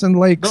past Thousand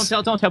Lakes.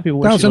 Don't tell people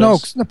where Thousand she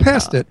lives. Oaks. No,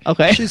 past it.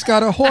 Okay. She's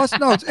got a horse.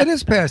 No, it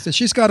is past it.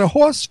 She's got a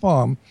horse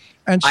farm.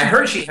 And I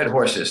heard she had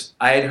horses.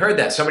 I had heard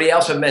that. Somebody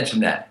else had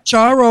mentioned that.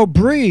 Charo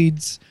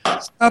breeds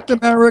South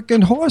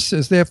American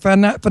horses. They're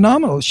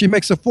phenomenal. She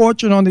makes a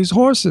fortune on these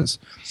horses.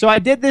 So I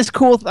did this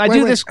cool.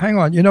 This. Hang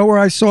on. You know where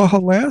I saw her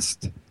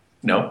last?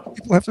 No.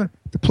 People have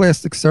the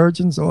plastic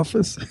surgeon's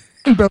office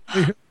in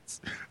Beverly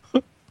Hills.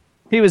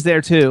 He was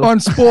there too. On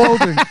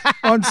Spalding.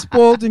 On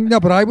Spalding. No,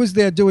 but I was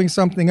there doing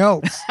something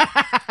else.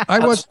 I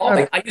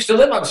used to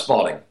live on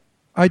Spalding.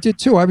 I did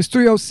too. I was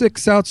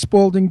 306 South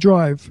Spalding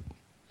Drive.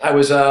 I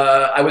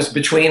was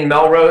between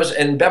Melrose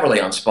and Beverly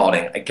on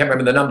Spalding. I can't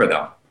remember the number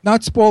though.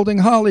 Not Spalding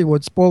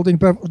Hollywood. Spalding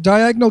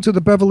diagonal to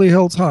the Beverly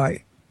Hills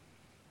High.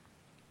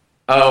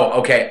 Oh,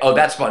 okay. Oh,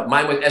 that's fun.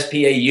 Mine was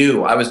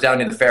SPAU. I was down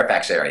in the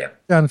Fairfax area.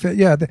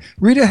 Rita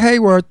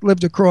Hayworth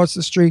lived across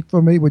the street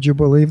from me. Would you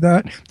believe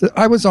that?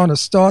 I was on a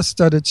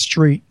star-studded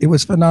street. It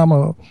was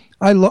phenomenal.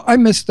 I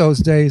miss those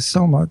days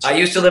so much. I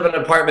used to live in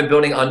an apartment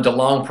building on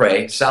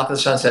DeLongpre, south of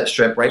Sunset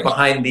Strip, right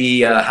behind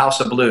the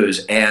House of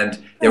Blues,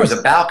 and there was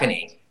a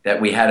balcony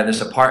that we had in this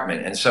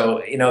apartment. And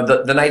so,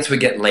 the nights would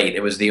get late.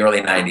 It was the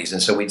early 90s,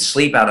 and so we'd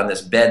sleep out on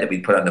this bed that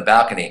we'd put on the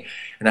balcony,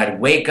 and I'd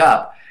wake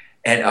up,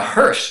 and a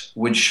hearse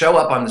would show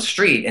up on the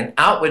street, and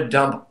out would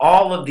dump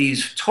all of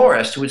these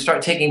tourists who would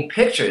start taking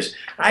pictures.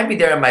 I'd be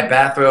there in my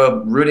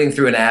bathrobe, rooting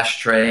through an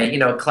ashtray,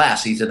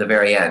 classy to the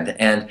very end.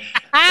 And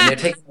they're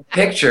taking a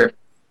picture,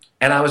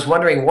 and I was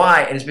wondering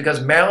why. And it's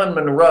because Marilyn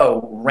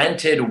Monroe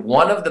rented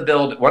one of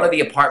the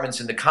apartments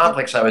in the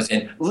complex I was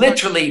in,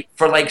 literally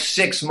for like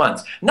 6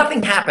 months.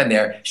 Nothing happened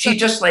there. She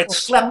just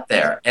slept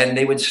there, and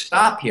they would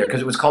stop here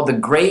because it was called the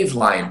Grave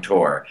Line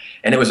Tour,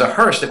 and it was a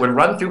hearse that would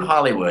run through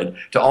Hollywood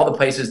to all the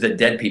places that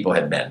dead people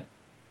had been.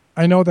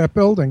 I know that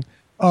building,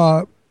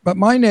 but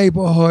my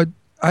neighborhood,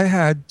 I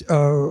had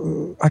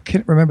I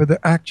can't remember the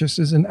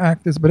actresses and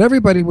actors, but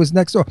everybody was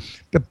next door.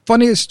 The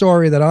funniest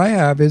story that I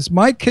have is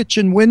my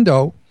kitchen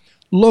window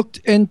looked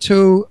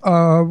into,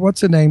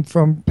 what's her name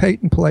from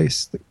Peyton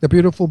Place, the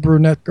beautiful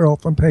brunette girl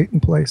from Peyton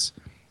Place,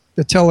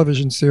 the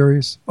television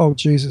series. Oh,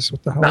 Jesus,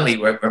 what the hell? Not Lee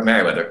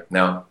Merriweather,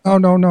 no. Oh,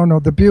 no,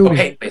 the beauty.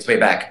 Okay, it's way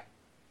back.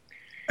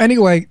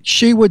 Anyway,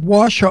 she would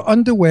wash her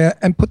underwear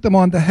and put them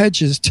on the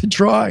hedges to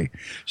dry.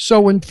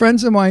 So when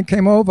friends of mine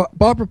came over,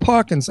 Barbara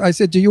Parkins, I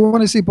said, "Do you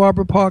want to see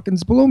Barbara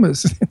Parkins'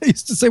 bloomers?" They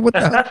used to say, "What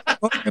the hell are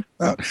you talking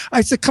about?" I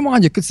said, "Come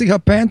on, you could see her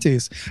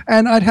panties."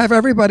 And I'd have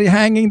everybody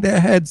hanging their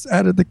heads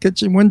out of the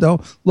kitchen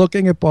window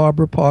looking at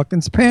Barbara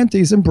Parkins'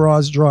 panties and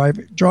bras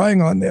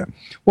drying on there.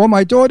 Well,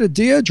 my daughter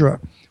Deirdre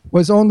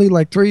was only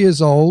like 3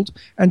 years old,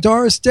 and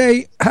Doris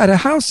Day had a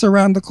house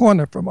around the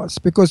corner from us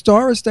because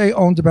Doris Day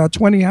owned about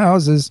 20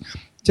 houses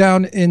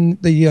down in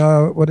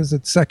the,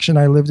 section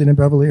I lived in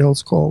Beverly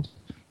Hills called?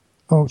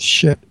 Oh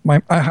shit!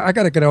 I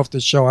got to get off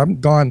the show.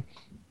 I'm gone.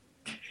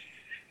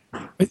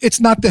 It's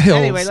not the hills.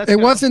 Anyway, let's it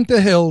go. wasn't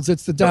the hills.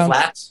 It's the down.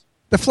 flats?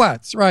 The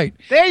flats, right?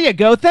 There you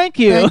go. Thank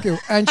you. Thank you.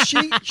 And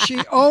she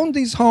owned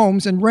these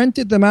homes and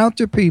rented them out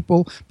to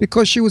people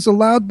because she was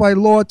allowed by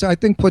law to, I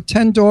think, put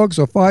 10 dogs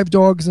or 5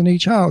 dogs in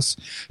each house.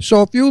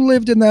 So if you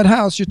lived in that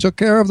house, you took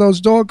care of those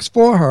dogs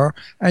for her,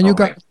 and you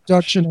got a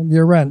reduction in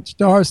your rent.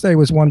 Doris Day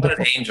was wonderful.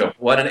 What an angel.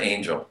 What an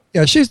angel.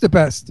 Yeah, she's the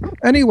best.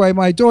 Anyway,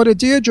 my daughter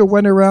Deirdre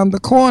went around the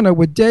corner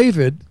with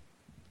David,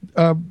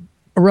 a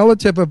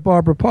relative of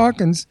Barbara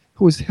Parkins,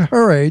 who was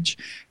her age,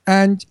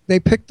 and they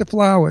picked the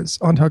flowers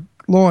on her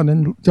lawn,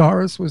 and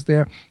Doris was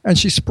there, and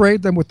she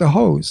sprayed them with the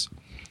hose.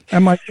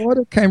 And my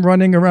daughter came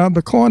running around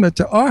the corner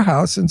to our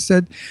house and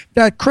said,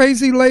 "That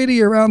crazy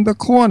lady around the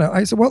corner."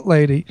 I said, "What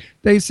lady?"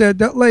 They said,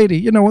 "That lady,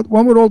 you know,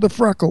 one with all the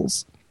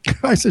freckles."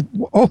 I said,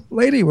 "Oh,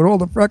 lady with all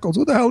the freckles,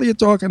 who the hell are you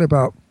talking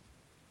about?"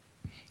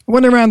 I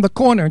went around the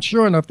corner, and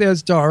sure enough,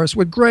 there's Doris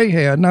with gray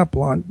hair, not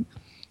blonde,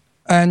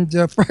 and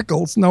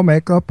freckles, no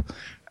makeup.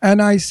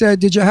 And I said,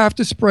 "Did you have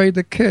to spray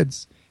the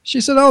kids?" She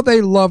said, "Oh,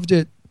 they loved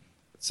it."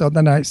 So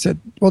then I said,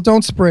 "Well,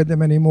 don't spray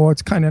them anymore.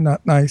 It's kind of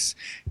not nice."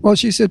 Well,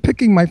 she said,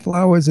 "Picking my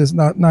flowers is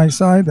not nice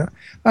either."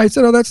 I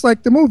said, "Oh, that's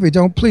like the movie.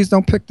 Please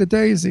don't pick the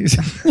daisies."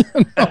 You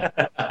know?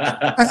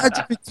 I had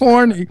to be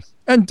corny.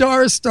 And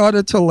Doris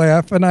started to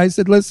laugh. And I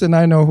said, "Listen,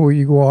 I know who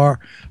you are."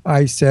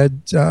 I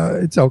said,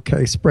 "It's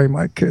okay. Spray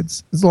my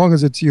kids as long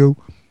as it's you."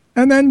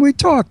 And then we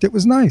talked. It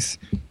was nice.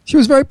 She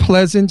was very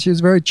pleasant. She was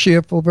very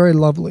cheerful, very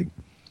lovely.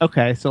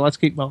 Okay, so let's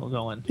keep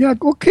going. Yeah,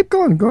 go keep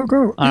going. Go.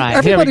 All right,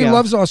 Everybody here we go.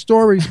 loves our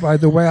stories, by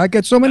the way. I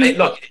get so many. Hey,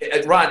 look,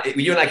 Ron,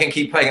 you and I can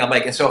keep playing. I'm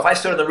like, and so if I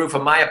stood on the roof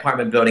of my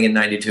apartment building in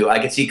 '92, I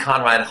could see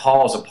Conrad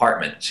Hall's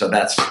apartment. So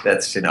that's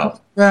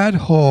Conrad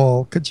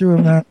Hall. Could you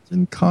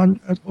imagine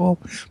Conrad Hall?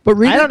 But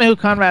I don't know who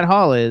Conrad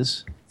Hall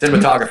is.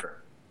 Cinematographer.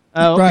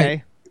 Oh, okay.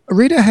 Right.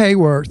 Rita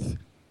Hayworth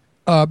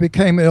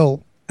became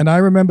ill. And I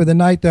remember the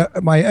night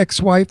that my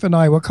ex-wife and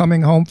I were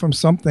coming home from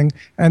something,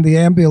 and the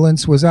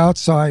ambulance was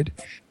outside,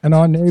 and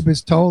our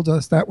neighbors told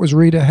us that was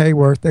Rita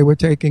Hayworth. They were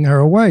taking her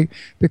away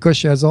because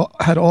she had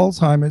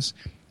Alzheimer's,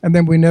 and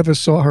then we never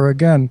saw her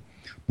again.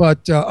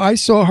 But I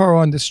saw her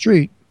on the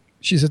street.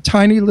 She's a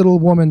tiny little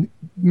woman,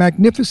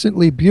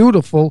 magnificently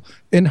beautiful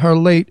in her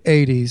late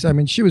 80s. I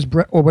mean, she was,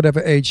 or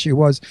whatever age she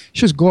was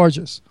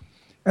gorgeous.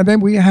 And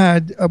then we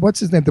had, what's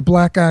his name, the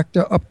black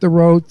actor up the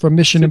road from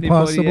Mission Sidney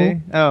Impossible.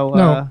 Poitier? Oh,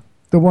 no.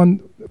 The one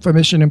for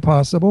Mission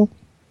Impossible.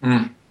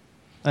 Mm.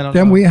 I don't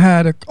Then know. we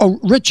had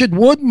Richard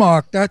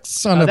Woodmark, that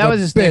son of a bitch. That was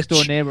his next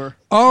door neighbor.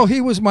 Oh,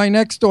 he was my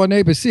next door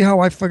neighbor. See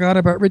how I forgot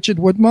about Richard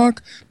Woodmark?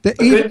 The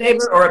A good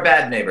neighbor or a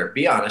bad neighbor?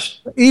 Be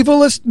honest.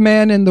 evilest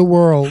man in the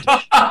world.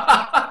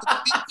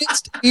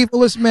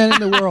 Evilest man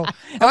in the world.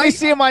 I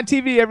see him on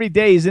TV every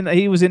day.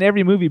 He was in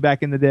every movie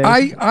back in the day.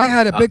 I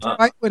had a big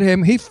fight with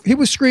him. He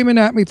was screaming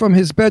at me from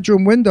his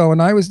bedroom window,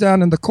 and I was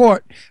down in the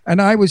court,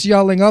 and I was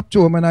yelling up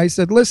to him, and I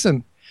said,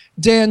 "Listen,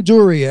 Dan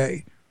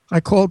Duryea." I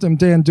called him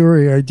Dan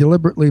Duryea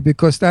deliberately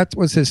because that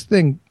was his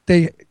thing.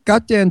 They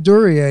got Dan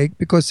Duryea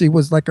because he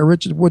was like a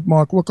Richard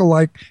Woodmark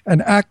lookalike,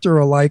 an actor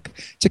alike,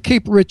 to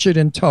keep Richard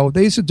in tow.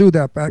 They used to do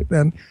that back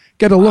then.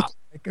 Get a lookalike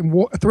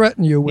and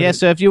threaten you with it.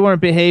 So if you weren't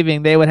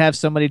behaving, they would have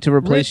somebody to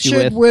replace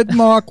Richard you with.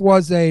 Woodmark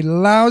was a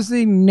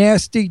lousy,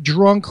 nasty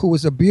drunk who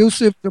was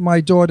abusive to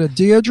my daughter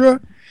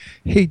Deirdre.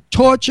 He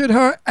tortured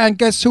her, and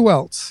guess who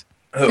else?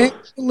 Who?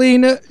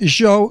 Angelina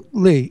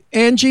Jolie.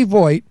 Angie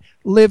Voigt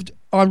lived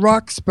on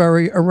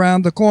Roxbury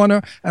around the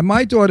corner, and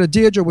my daughter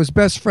Deirdre was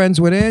best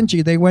friends with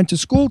Angie. They went to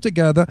school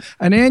together,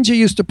 and Angie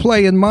used to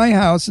play in my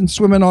house and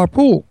swim in our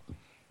pool.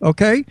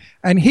 Okay?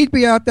 And he'd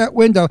be out that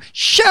window,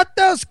 "Shut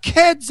those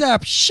kids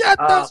up! Shut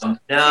those..."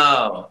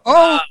 No.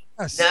 Oh,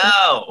 yes.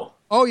 No.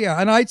 Oh, yeah.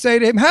 And I'd say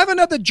to him, "Have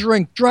another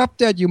drink. Drop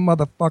dead, you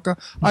motherfucker."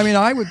 I mean,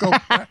 I would go.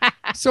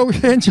 So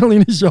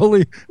Angelina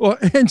Jolie, or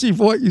Angie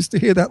Voigt, used to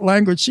hear that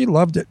language. She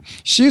loved it.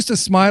 She used to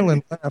smile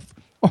and laugh.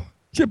 Oh,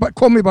 she'd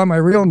call me by my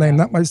real name,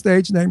 not my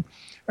stage name,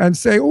 and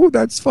say, "Oh,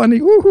 that's funny."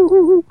 Ooh, ooh,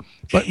 ooh, ooh.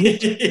 But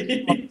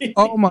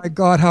oh, my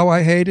God, how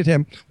I hated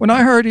him. When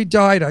I heard he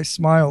died, I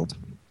smiled.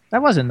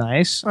 That wasn't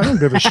nice. I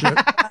don't give a shit.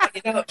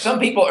 You know, some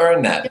people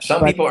earn that.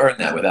 Some people earn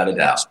that without a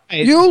doubt.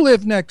 You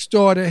live next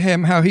door to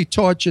him, how he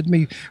tortured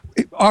me.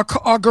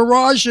 Our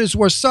garages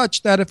were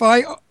such that if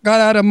I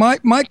got out of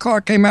my car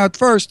came out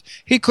first,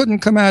 he couldn't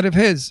come out of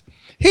his.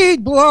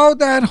 He'd blow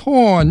that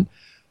horn.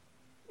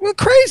 Well,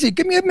 crazy.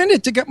 Give me a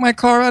minute to get my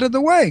car out of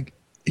the way.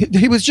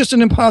 He was just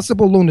an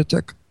impossible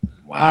lunatic.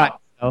 Wow. All right.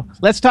 So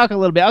let's talk a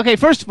little bit. Okay,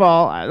 first of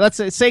all,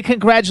 let's say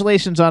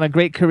congratulations on a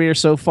great career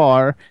so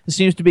far. It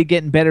seems to be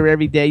getting better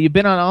every day. You've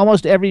been on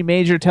almost every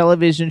major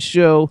television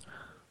show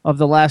of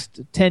the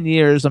last 10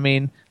 years. I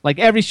mean, like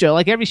every show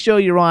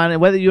you're on, and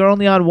whether you're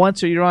only on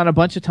once or you're on a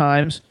bunch of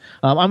times.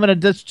 I'm going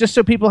to, just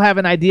so people have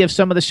an idea of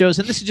some of the shows,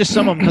 and this is just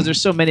some of them because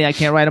there's so many I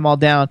can't write them all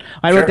down.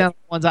 I wrote down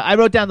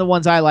the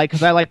ones I like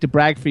because I like to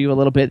brag for you a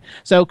little bit.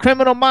 So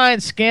Criminal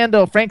Minds,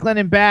 Scandal, Franklin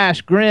and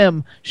Bash,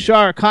 Grimm,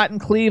 Shark, Hot in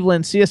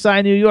Cleveland,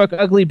 CSI New York,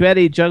 Ugly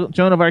Betty, Joan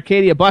of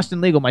Arcadia,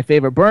 Boston Legal, my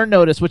favorite, Burn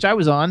Notice, which I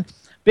was on,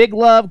 Big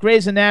Love,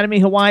 Grey's Anatomy,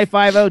 Hawaii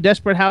Five-0,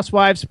 Desperate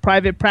Housewives,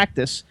 Private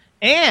Practice.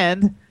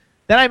 And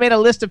then I made a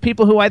list of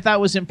people who I thought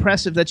was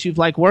impressive that you've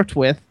worked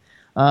with.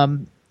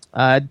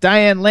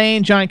 Diane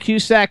Lane, John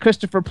Cusack,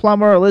 Christopher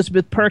Plummer,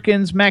 Elizabeth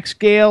Perkins, Max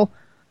Gale,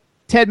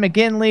 Ted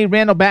McGinley,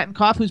 Randall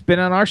Battenkoff, who's been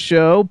on our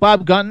show,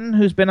 Bob Gunton,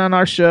 who's been on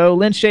our show,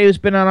 Lynn Shea, who's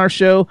been on our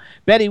show,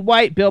 Betty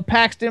White, Bill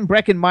Paxton,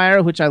 Breckin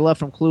Meyer, which I love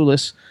from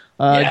Clueless,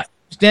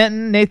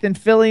 Stanton, Nathan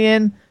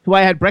Fillion, who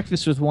I had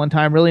breakfast with one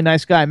time, really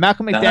nice guy,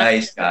 Malcolm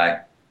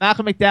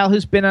McDowell,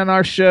 who's been on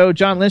our show,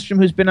 John Lindstrom,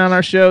 who's been on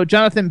our show,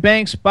 Jonathan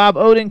Banks, Bob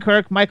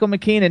Odenkirk, Michael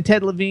McKean, and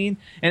Ted Levine,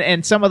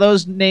 and some of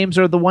those names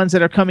are the ones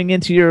that are coming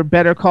into your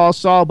Better Call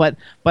Saul. But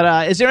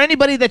is there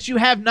anybody that you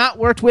have not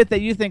worked with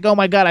that you think, oh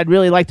my God, I'd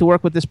really like to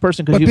work with this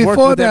person? But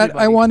before that,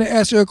 I want to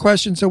ask you a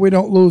question so we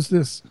don't lose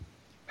this.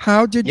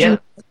 How did you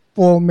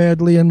fall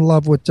madly in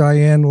love with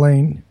Diane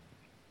Lane?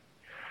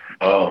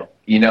 Oh,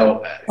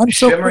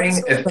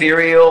 shimmering,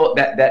 ethereal,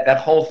 that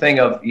whole thing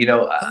of,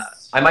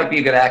 I might be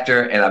a good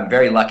actor, and I'm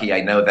very lucky,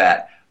 I know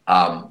that,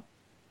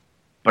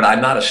 but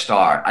I'm not a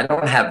star. I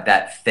don't have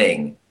that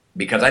thing,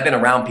 because I've been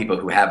around people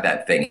who have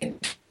that thing.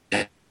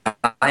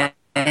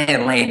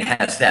 Diane Lane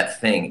has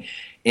that thing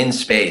in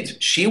spades.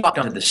 She walked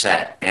onto the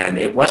set, and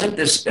it wasn't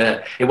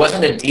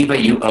a diva,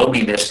 you owe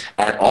me this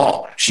at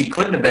all. She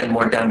couldn't have been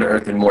more down to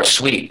earth and more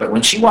sweet, but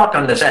when she walked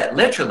on the set,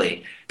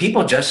 literally,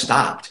 people just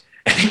stopped.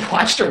 And he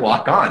watched her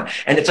walk on.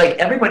 And it's like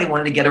everybody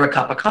wanted to get her a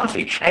cup of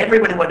coffee.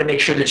 Everybody wanted to make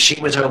sure that she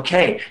was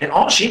okay. And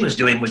all she was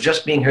doing was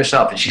just being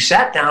herself. And she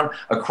sat down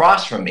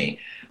across from me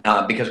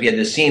because we had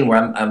this scene where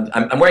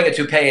I'm wearing a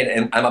toupee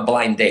and I'm a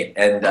blind date.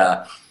 And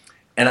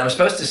I'm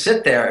supposed to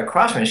sit there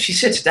across from her. She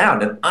sits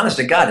down. And honest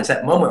to God, it's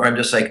that moment where I'm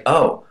just like,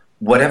 oh,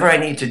 whatever I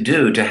need to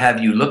do to have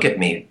you look at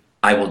me,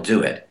 I will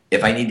do it.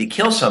 If I need to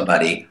kill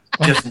somebody,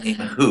 just name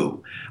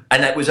who.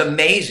 And that was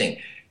amazing.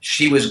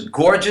 She was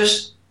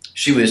gorgeous.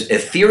 She was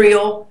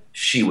ethereal.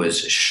 She was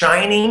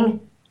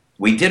shining.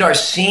 We did our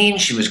scene.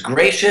 She was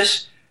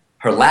gracious.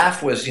 Her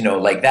laugh was,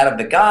 like that of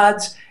the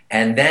gods.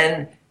 And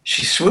then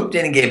she swooped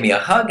in and gave me a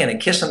hug and a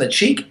kiss on the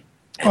cheek.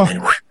 And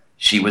then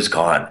she was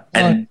gone.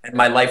 And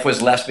my life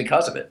was less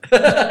because of it.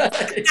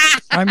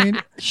 I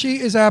mean, she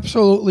is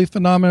absolutely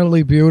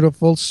phenomenally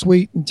beautiful,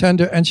 sweet, and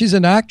tender. And she's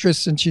an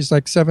actress, and she's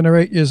like 7 or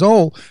 8 years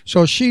old.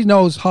 So she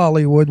knows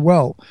Hollywood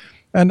well.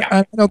 And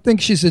I don't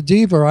think she's a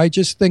diva. I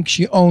just think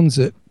she owns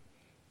it.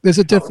 There's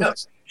a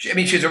difference. No.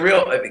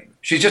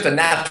 She's just a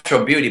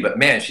natural beauty, but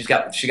man, she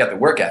got the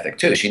work ethic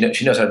too. She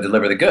knows how to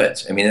deliver the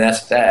goods. I mean,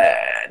 that's the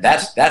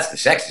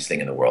sexiest thing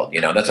in the world.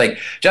 That's like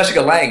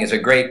Jessica Lange is a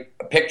great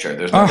picture.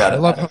 There's no doubt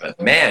about it.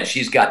 But man,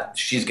 she's got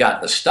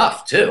the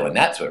stuff too, and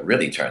that's what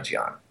really turns you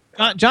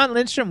on. John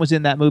Lindstrom was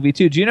in that movie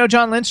too. Do you know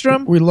John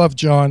Lindstrom? We love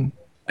John.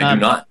 I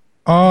do not.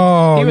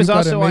 Oh, he was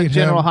also on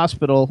General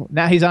Hospital.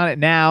 Now he's on it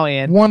now,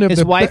 and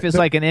his wife is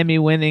like an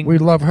Emmy-winning. We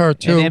love her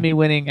too. An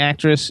Emmy-winning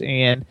actress,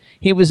 and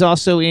he was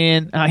also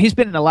in. He's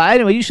been in a lot.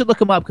 Anyway, you should look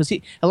him up because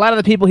a lot of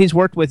the people he's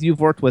worked with, you've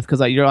worked with, because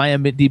your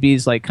IMDb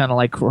is like kind of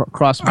like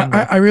cross.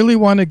 I really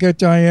want to get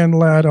Diane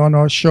Ladd on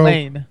our show.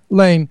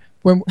 Lane.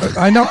 When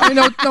I know. He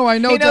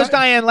knows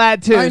Diane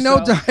Ladd too. I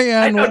know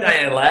Diane. I know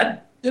Diane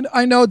Ladd.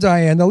 I know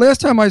Diane. The last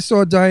time I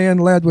saw Diane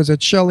Ladd was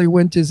at Shelley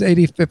Winter's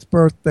 85th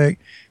birthday.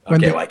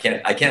 Okay,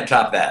 I can't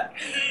top that.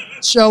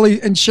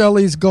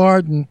 Shelley's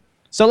garden.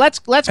 So let's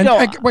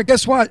go. Well,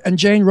 guess what? And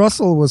Jane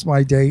Russell was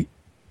my date.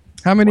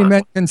 How many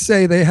men can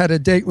say they had a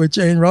date with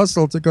Jane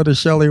Russell to go to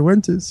Shelley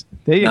Winter's?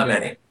 Not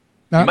many.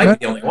 You might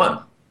be the only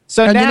one.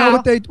 So and now, you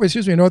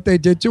know what they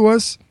did to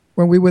us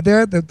when we were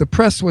there? The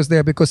press was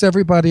there because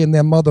everybody and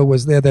their mother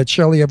was there that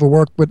Shelley ever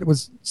worked with. It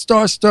was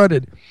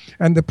star-studded.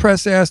 And the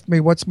press asked me,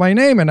 what's my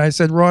name? And I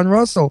said, Ron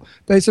Russell.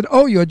 They said,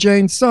 oh, you're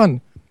Jane's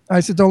son. I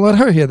said, don't let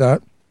her hear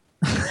that.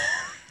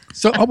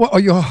 So,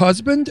 are you her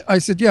husband? I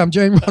said, yeah, I'm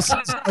Jane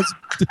Russell's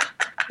husband.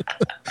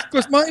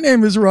 Because my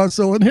name is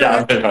Russell. And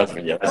I'm her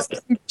husband, yes.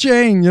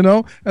 Jane,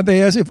 and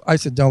they asked if I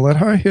said, don't let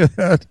her hear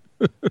that.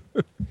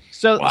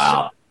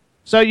 Wow.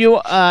 So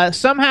you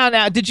somehow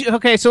now did you?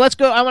 Okay, so let's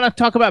go. I want to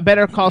talk about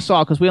Better Call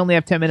Saul because we only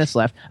have 10 minutes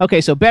left.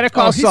 Okay, so Better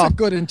Call Saul. He's a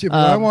good interview.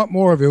 I want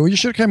more of it. You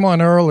should have come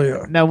on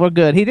earlier. No, we're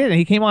good. He didn't.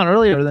 He came on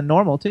earlier than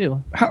normal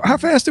too. How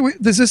fast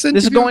does this interview?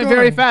 This is going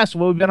very fast.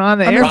 We've been on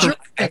the air.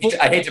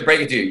 I hate to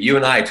break it to you. You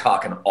and I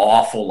talk an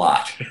awful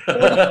lot.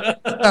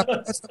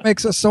 That's what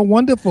makes us so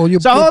wonderful. You're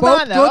so hold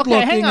both on, though.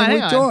 Okay, hang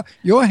on.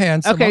 You're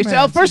handsome. Okay,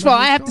 so first of all,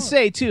 I have to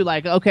say too,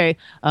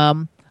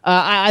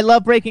 I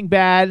love Breaking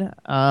Bad.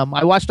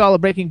 I watched all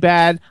of Breaking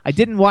Bad. I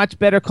didn't watch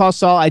Better Call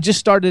Saul. I just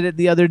started it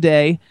the other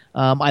day.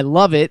 I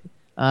love it.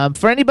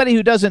 For anybody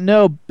who doesn't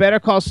know, Better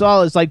Call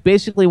Saul is like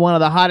basically one of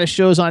the hottest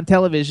shows on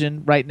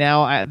television right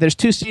now. There's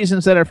 2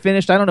 seasons that are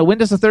finished. I don't know. When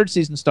does the 3rd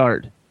season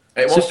start?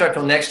 It won't start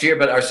till next year,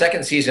 but our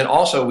 2nd season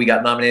also, we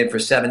got nominated for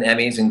 7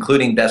 Emmys,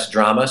 including Best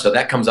Drama. So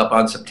that comes up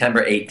on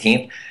September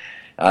 18th.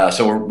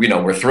 So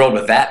we're thrilled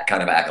with that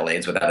kind of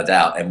accolades, without a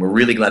doubt, and we're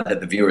really glad that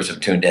the viewers have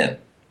tuned in.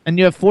 And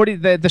you have 40.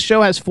 The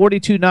show has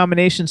 42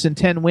 nominations and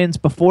 10 wins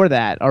before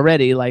that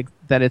already. Like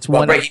that, it's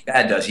one. Breaking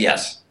Bad does,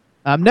 yes.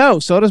 No,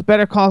 so does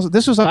Better Call.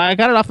 I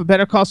got it off of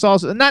Better Call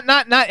Saul's, not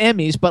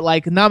Emmys, but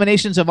like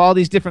nominations of all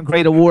these different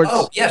great awards.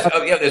 Oh yes,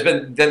 yeah. There's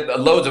been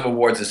loads of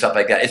awards and stuff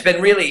like that. It's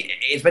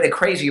been a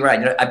crazy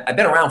ride. I've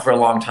been around for a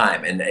long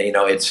time, and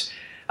it's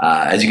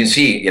as you can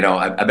see,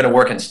 I've been a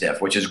working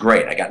stiff, which is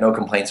great. I got no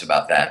complaints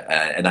about that.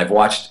 And I've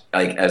watched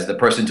as the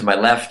person to my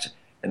left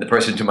and the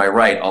person to my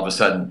right all of a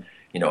sudden,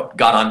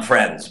 got on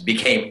Friends,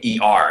 became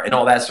ER, and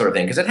all that sort of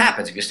thing. Because it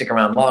happens. If you stick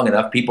around long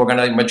enough, people are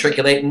going to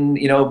matriculate and,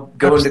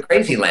 go into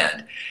crazy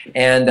land.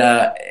 And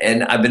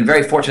I've been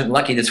very fortunate and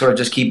lucky to sort of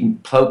just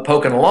keep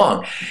poking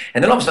along.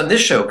 And then all of a sudden this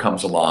show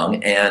comes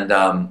along, and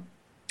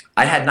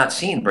I had not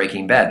seen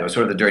Breaking Bad. That was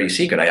sort of the dirty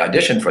secret. I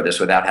auditioned for this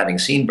without having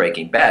seen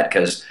Breaking Bad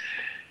because,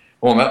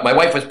 my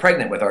wife was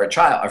pregnant with our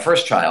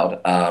first child,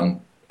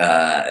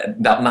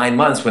 about 9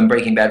 months when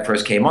Breaking Bad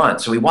first came on.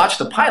 So we watched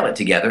the pilot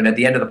together, and at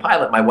the end of the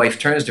pilot, my wife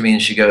turns to me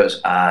and she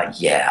goes,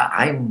 yeah,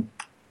 I'm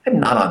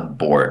not on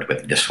board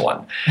with this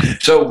one.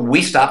 So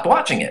we stopped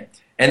watching it.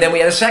 And then we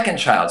had a second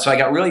child, so I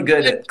got really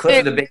good at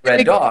Cliff the Big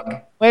Red Dog.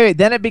 Wait,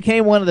 then it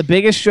became one of the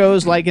biggest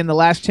shows, like in the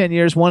last 10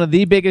 years, one of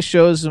the biggest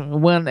shows,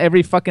 won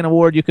every fucking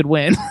award you could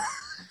win.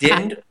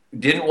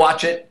 Didn't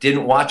watch it,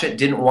 didn't watch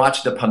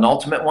the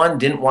penultimate one,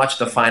 didn't watch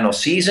the final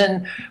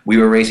season. We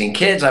were raising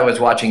kids. I was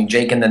watching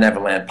Jake and the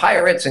Neverland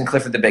Pirates and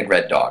Clifford the Big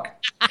Red Dog.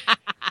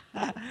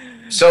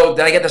 So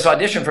then I get this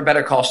audition for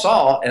Better Call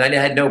Saul, and I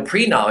had no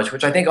pre-knowledge,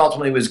 which I think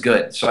ultimately was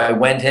good. So I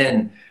went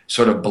in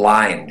sort of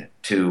blind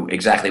to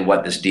exactly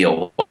what this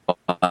deal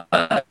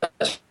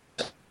was.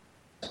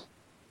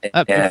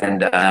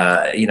 And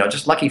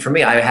just lucky for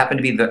me, I happened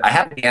to be the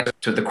answer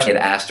to the question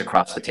asked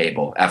across the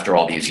table after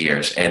all these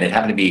years, and it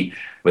happened to be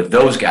with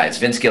those guys,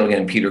 Vince Gilligan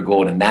and Peter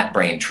Gould, and that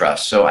brain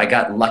trust. So I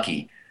got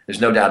lucky.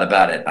 There's no doubt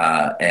about it.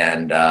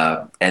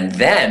 And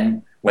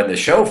then when the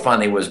show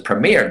finally was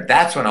premiered,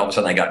 that's when all of a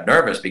sudden I got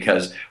nervous,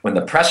 because when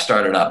the press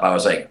started up, I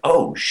was like,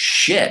 oh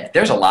shit,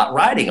 there's a lot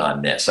riding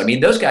on this. I mean,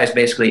 those guys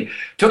basically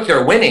took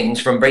their winnings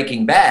from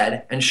Breaking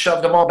Bad and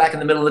shoved them all back in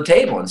the middle of the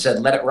table and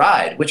said, let it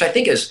ride, which I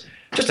think is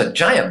just a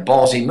giant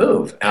ballsy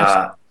move,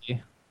 and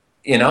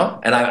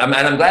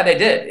I'm glad they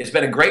did. It's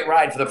been a great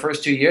ride for the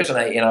first 2 years, and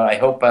I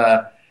hope,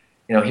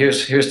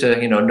 here's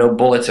to, no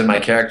bullets in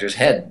my character's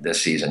head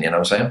this season. You know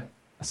what I'm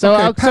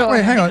saying?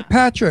 Wait, hang on,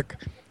 Patrick.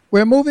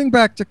 We're moving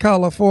back to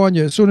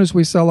California as soon as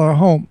we sell our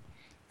home,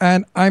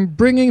 and I'm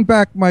bringing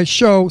back my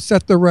show,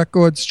 Set the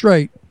Record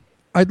Straight.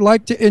 I'd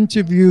like to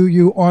interview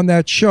you on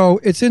that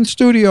show. It's in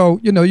studio.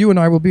 You and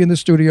I will be in the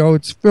studio.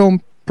 It's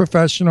filmed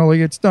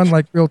professionally. It's done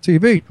like real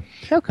TV.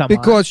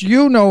 Because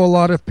you know a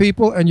lot of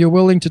people and you're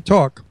willing to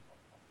talk.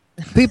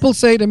 People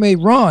say to me,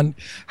 Ron,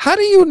 how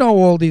do you know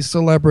all these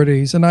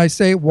celebrities? And I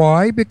say,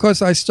 why?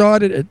 Because I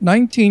started at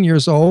 19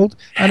 years old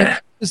and I've been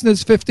in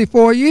business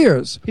 54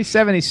 years. He's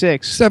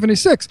 76.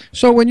 76.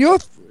 So when you're...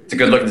 It's a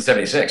good looking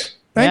 76.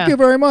 Thank you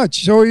very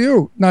much. So are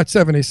you. Not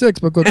 76,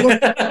 but good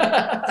look.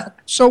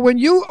 So when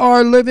you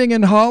are living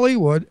in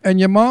Hollywood and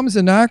your mom's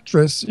an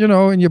actress,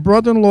 and your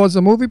brother-in-law's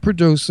a movie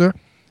producer,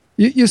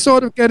 you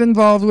sort of get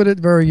involved with it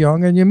very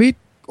young, and you meet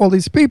all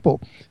these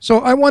people. So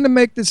I want to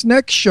make this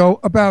next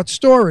show about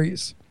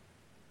stories.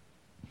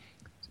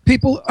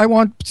 I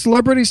want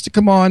celebrities to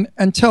come on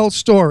and tell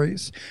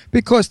stories,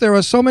 because there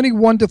are so many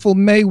wonderful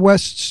Mae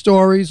West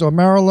stories or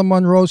Marilyn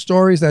Monroe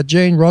stories that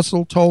Jane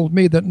Russell told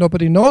me that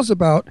nobody knows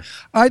about.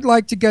 I'd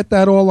like to get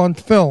that all on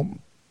film.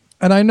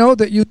 And I know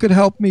that you could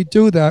help me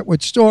do that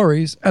with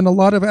stories, and a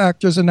lot of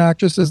actors and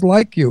actresses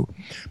like you.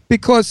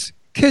 Because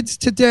kids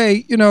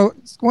today,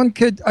 one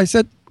kid, I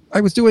said, I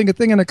was doing a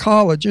thing in a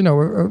college,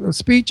 a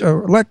speech, a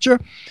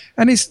lecture,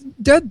 and he's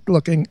dead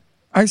looking.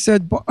 I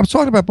said, I was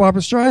talking about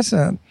Barbra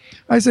Streisand.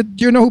 I said,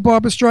 do you know who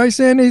Barbra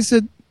Streisand is? He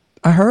said,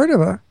 I heard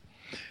of her.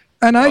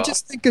 And I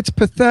just think it's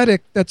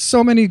pathetic that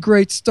so many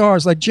great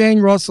stars, like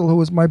Jane Russell, who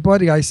was my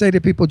buddy, I say to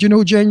people, do you know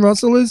who Jane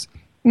Russell is?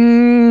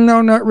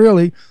 No, not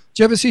really. Did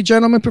you ever see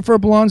Gentlemen Prefer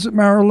Blondes with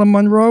Marilyn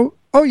Monroe?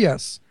 Oh,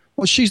 yes.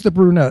 Well, she's the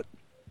brunette.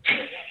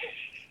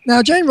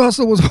 Now, Jane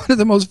Russell was one of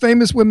the most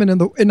famous women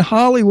in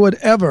Hollywood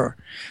ever.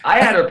 I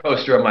had her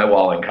poster on my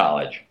wall in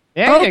college.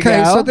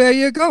 Okay, so there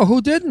you go.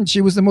 Who didn't? She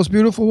was the most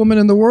beautiful woman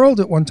in the world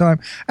at one time.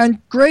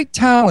 And great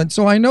talent.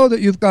 So I know that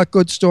you've got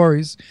good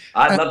stories.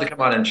 I'd love to come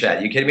on and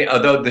chat. You kidding me?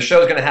 Although the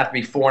show's going to have to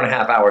be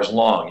 4.5 hours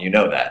long. You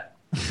know that.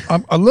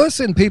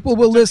 Listen, people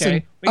will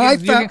listen.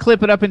 Okay. You can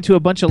clip it up into a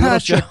bunch of little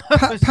shows.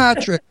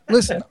 Patrick,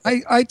 listen,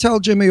 I tell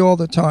Jimmy all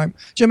the time,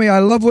 Jimmy, I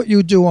love what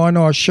you do on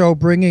our show,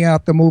 bringing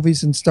out the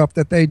movies and stuff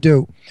that they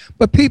do.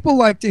 But people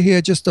like to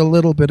hear just a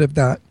little bit of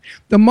that.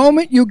 The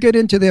moment you get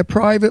into their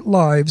private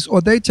lives or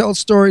they tell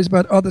stories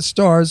about other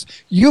stars,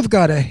 you've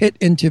got a hit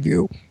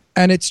interview.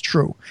 And it's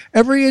true.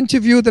 Every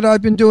interview that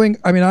I've been doing,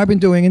 I've been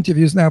doing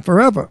interviews now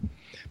forever.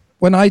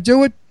 When I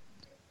do it,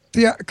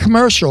 the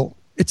commercial,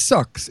 it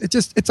sucks.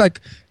 It's like,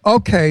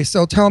 okay,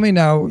 so tell me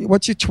now,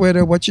 what's your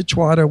Twitter, what's your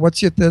Twitter,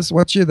 what's your this,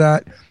 what's your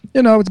that?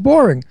 It's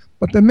boring.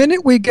 But the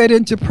minute we get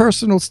into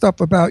personal stuff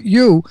about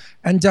you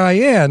and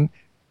Diane,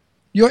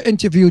 your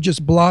interview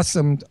just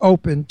blossomed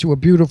open to a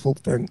beautiful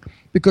thing,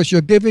 because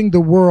you're giving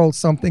the world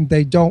something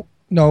they don't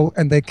know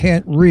and they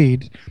can't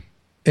read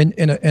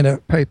in a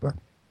paper.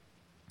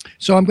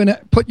 So I'm going to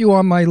put you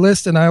on my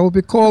list, and I will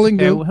be calling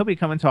you. Well, he'll be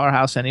coming to our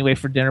house anyway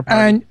for dinner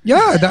party. And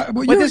yeah,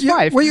 with his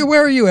wife.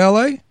 Where are you,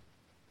 LA?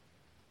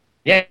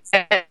 Yeah.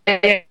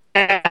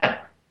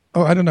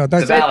 Oh, I don't know.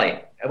 The Valley.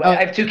 I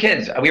have two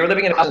kids. We were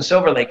living in a house in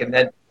Silver Lake, and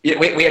then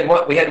we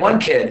had one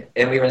kid,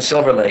 and we were in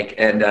Silver Lake,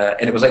 and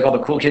it was like all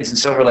the cool kids in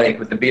Silver Lake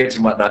with the beards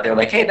and whatnot. They were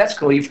like, "Hey, that's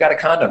cool. You've got a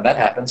condom. That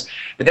happens."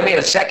 But then we had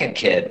a second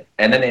kid,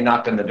 and then they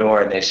knocked on the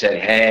door and they said,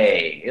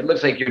 "Hey, it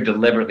looks like you're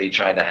deliberately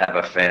trying to have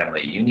a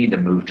family. You need to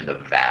move to the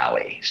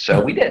Valley."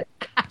 So we did.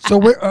 So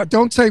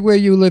don't say where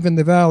you live in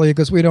the Valley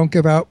because we don't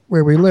give out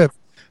where we live.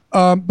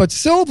 But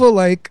Silver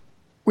Lake.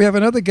 We have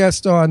another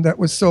guest on that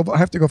was Silver. I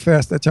have to go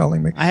fast. They're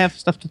telling me. I have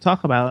stuff to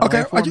talk about.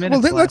 Okay.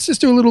 Let's just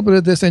do a little bit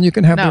of this, and you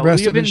can have the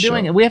rest of the show. No,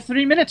 you've been doing it. We have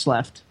 3 minutes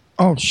left.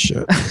 Oh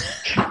shit.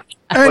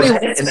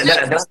 Anyway,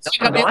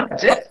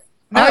 that's it.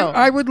 No.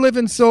 I would live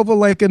in Silver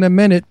Lake in a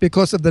minute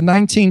because of the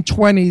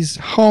 1920s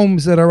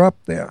homes that are up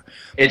there.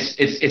 It's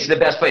the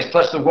best place.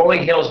 Plus, the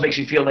rolling hills makes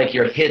you feel like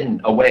you're hidden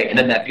away, and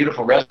then that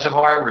beautiful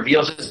reservoir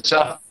reveals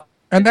itself.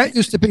 And that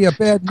used to be a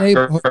bad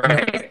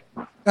neighborhood.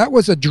 That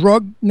was a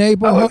drug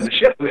neighborhood.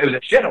 It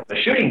was a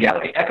shooting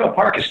gallery. Echo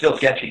Park is still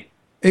sketchy.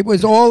 It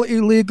was all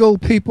illegal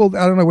people,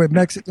 I don't know, with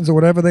Mexicans or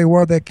whatever they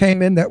were, that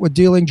came in that were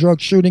dealing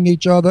drugs, shooting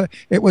each other.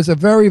 It was a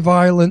very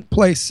violent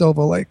place,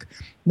 Silver Lake.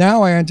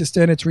 Now I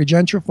understand it's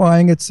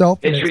regentrifying itself.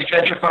 It's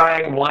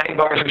regentrifying. Wine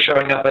bars are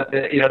showing up at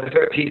the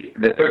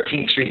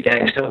 13th Street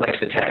gang still likes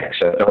the tag,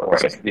 so don't worry.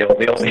 The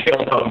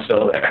old home's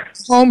still there.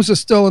 Homes are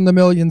still in the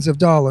millions of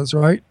dollars,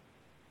 right?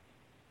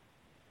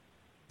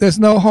 There's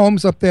no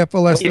homes up there for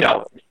less than...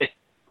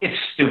 It's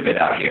stupid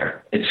out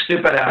here. It's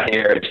stupid out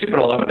here. It's stupid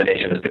all over the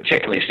nation. It's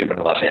particularly stupid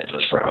in Los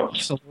Angeles for homes.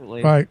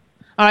 Absolutely. Right.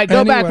 All right,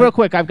 go back real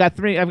quick. I've got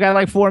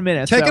like 4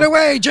 minutes. Take it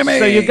away, Jimmy.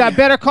 So you've got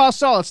Better Call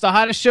Saul. It's the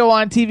hottest show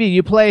on TV.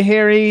 You play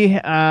Harry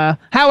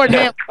Howard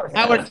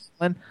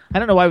Hamlin. I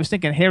don't know why I was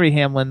thinking Harry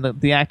Hamlin,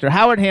 the actor.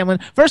 Howard Hamlin.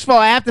 First of all,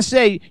 I have to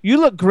say you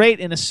look great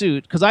in a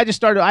suit because I just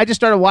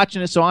started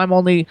watching it, so I'm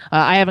only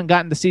I haven't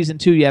gotten to season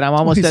 2 yet. I'm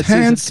almost at season 2.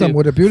 He's handsome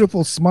with a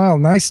beautiful smile,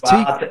 nice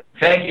teeth.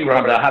 Thank you,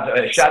 Robert. I'll have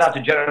to shout out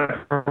to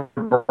Jennifer,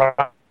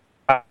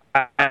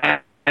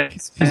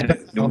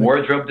 the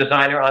wardrobe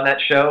designer on that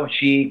show.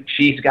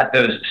 She's got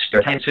those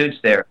suits.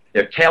 They're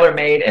tailor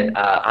made, and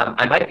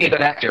I might be a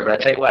good actor, but I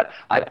tell you what,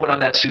 I put on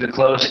that suit of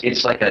clothes.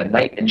 It's like a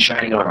knight in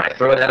shining armor. I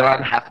throw that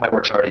on, half my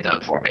work's already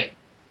done for me.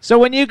 So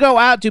when you go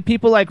out, do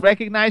people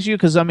recognize you?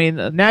 Because I mean,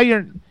 now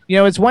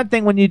it's one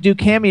thing when you do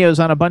cameos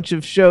on a bunch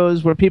of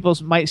shows where people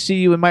might see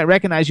you and might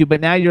recognize you, but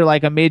now you're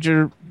like a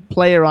major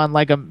player on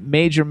like a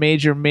major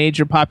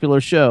popular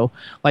show.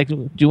 Like,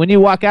 when you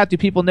walk out, do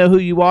people know who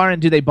you are,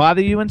 and do they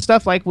bother you and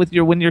stuff when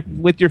you're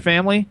with your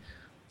family?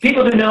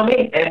 People do know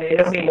me, and they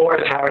know me more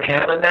as Howard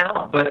Hamlin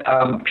now, but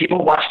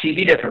people watch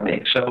TV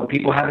differently, so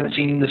people haven't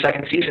seen the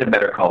second season of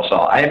Better Call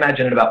Saul. I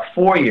imagine in about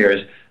 4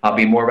 years, I'll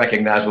be more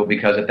recognizable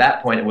because at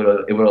that point, it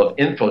will have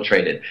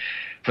infiltrated.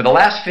 For the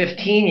last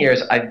 15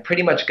 years, I've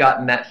pretty much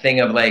gotten that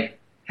thing of like,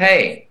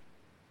 hey,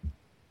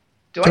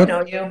 do I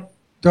know you?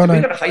 Did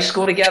we go to high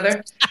school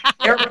together?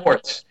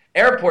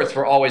 Airports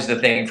were always the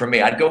thing for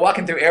me. I'd go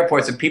walking through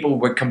airports and people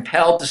were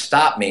compelled to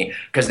stop me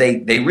because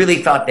they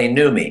really thought they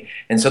knew me.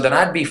 And so then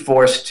I'd be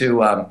forced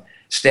to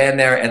stand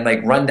there and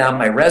run down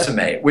my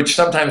resume, which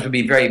sometimes would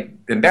be very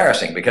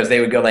embarrassing because they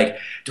would go like,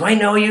 do I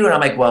know you? And I'm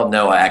like, well,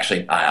 no,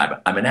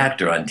 I'm an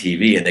actor on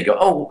TV. And they go,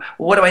 oh,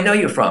 well, what do I know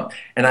you from?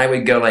 And I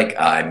would go like,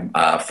 I'm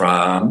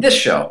from this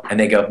show. And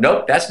they go,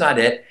 nope, that's not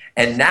it.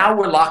 And now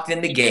we're locked in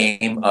the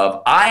game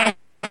of I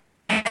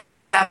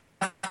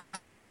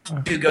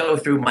to go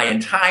through my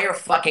entire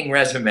fucking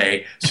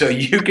resume so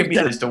you can be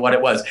as to what it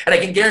was. And I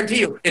can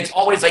guarantee you, it's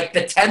always like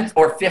the 10th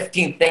or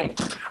 15th thing.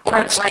 Or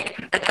it's like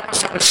an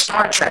episode of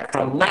Star Trek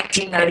from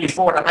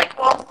 1994. And I'm like,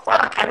 oh,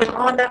 fuck, I was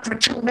on that for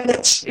 2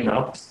 minutes,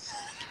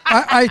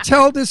 I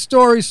tell this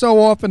story so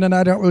often, and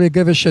I don't really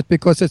give a shit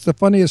because it's the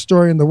funniest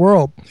story in the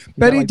world.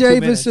 Betty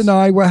Davis and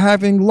I were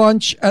having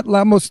lunch at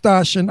La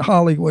Moustache in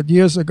Hollywood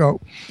years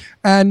ago,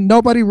 and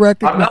nobody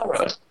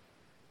recognized...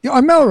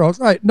 On Melrose,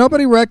 right.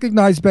 Nobody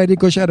recognized Betty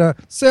because she had a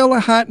sailor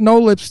hat, no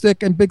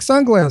lipstick, and big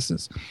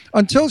sunglasses.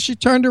 Until she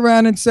turned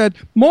around and said,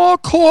 more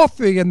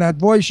coffee, in that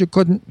voice you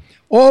couldn't.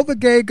 All the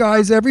gay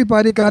guys,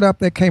 everybody got up.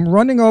 They came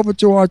running over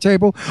to our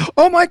table.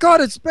 Oh, my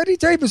God, it's Betty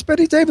Davis,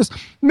 Betty Davis.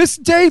 Miss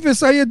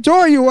Davis, I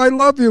adore you. I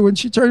love you. And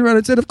she turned around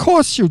and said, of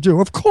course you do.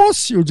 Of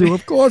course you do.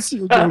 Of course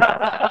you do.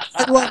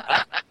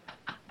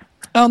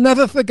 I'll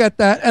never forget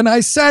that. And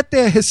I sat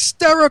there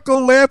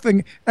hysterical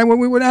laughing. And when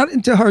we went out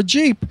into her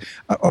Jeep,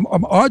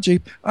 our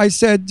Jeep, I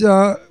said,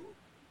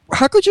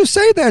 how could you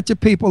say that to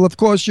people? Of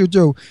course you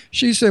do.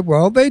 She said,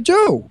 well, they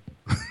do.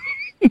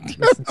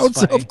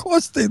 So of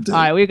course they do. All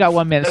right, we got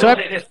 1 minute. So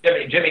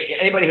Jimmy,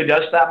 anybody who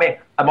does stop me,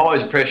 I'm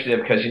always appreciative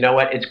because you know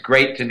what? It's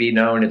great to be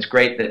known. It's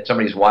great that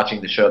somebody's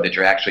watching the show that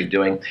you're actually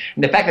doing.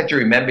 And the fact that you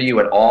remember you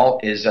at all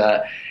is...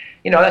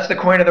 that's the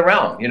coin of the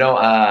realm.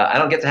 I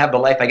don't get to have the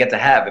life I get to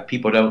have if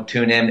people don't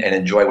tune in and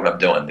enjoy what I'm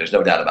doing. There's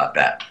no doubt about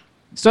that.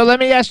 So let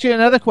me ask you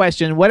another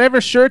question.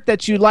 Whatever shirt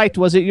that you liked,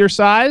 was it your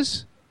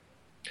size?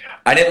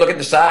 I didn't look at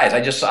the size.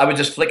 I was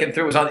just flicking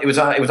through. It was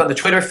on the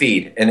Twitter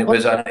feed, and it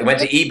went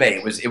to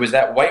eBay. It was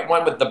that white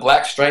one with the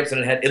black stripes,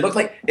 and it looked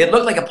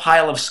like a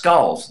pile of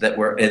skulls that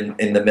were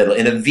in the middle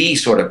in a V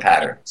sort of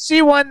pattern.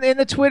 See one in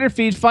the Twitter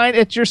feed. Find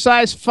it's your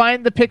size.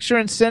 Find the picture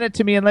and send it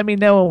to me, and let me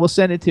know, and we'll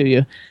send it to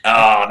you.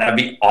 Oh, that'd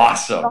be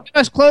awesome. I'm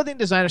a clothing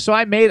designer, so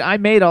I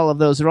made all of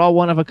those. They're all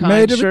one of a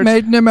kind shirts.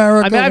 Made in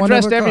America. I mean, I've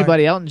dressed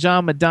everybody. Elton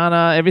John,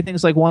 Madonna.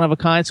 Everything's like one of a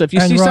kind. So if you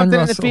see something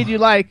in the feed you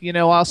like,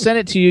 I'll send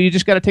it to you. You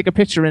just got to take a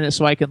picture in it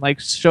so I can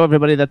show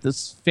everybody that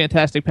this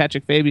fantastic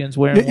Patrick Fabian's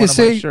wearing one of my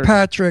shirts. You see,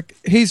 Patrick,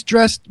 he's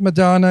dressed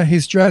Madonna,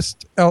 he's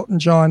dressed Elton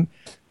John,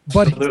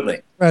 but Absolutely.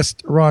 He's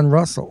dressed Ron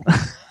Russell.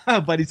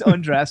 But he's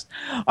undressed.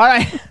 All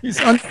right.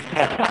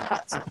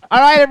 All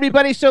right,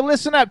 everybody. So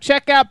listen up.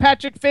 Check out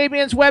Patrick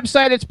Fabian's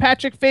website. It's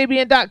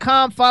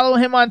patrickfabian.com. Follow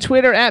him on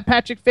Twitter at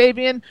Patrick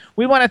Fabian.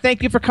 We want to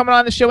thank you for coming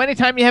on the show.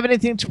 Anytime you have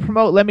anything to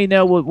promote, let me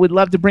know. We'd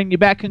love to bring you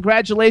back.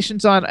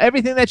 Congratulations on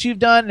everything that you've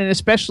done, and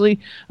especially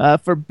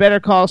for Better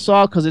Call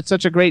Saul, because it's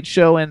such a great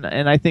show, and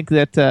I think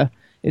that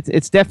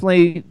it's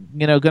definitely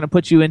going to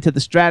put you into the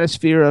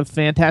stratosphere of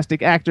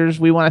fantastic actors.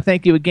 We want to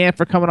thank you again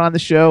for coming on the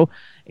show.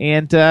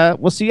 And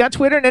we'll see you on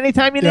Twitter. And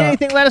anytime you need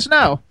anything, let us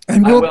know.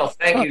 And I will.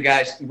 Thank you,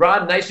 guys.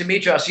 Ron, nice to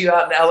meet you. I'll see you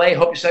out in L.A.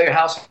 Hope you sell your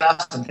house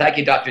fast. And thank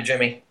you, Dr.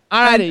 Jimmy.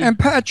 All right. And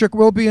Patrick,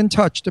 we'll be in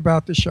touch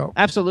about the show.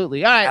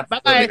 Absolutely. All right.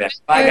 Bye-bye.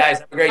 Bye, guys.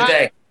 Have a great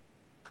day.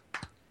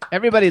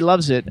 Everybody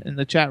loves it in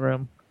the chat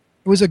room.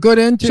 It was a good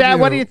interview. Chad,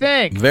 what do you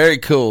think? Very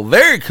cool.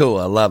 Very cool.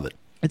 I love it.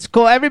 It's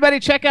cool. Everybody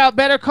check out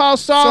Better Call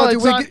Saul.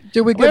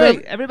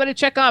 Everybody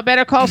check out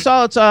Better Call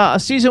Saul.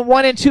 It's season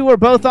 1 and 2 are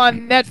both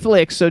on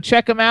Netflix, so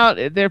check them out.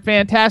 They're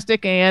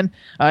fantastic. And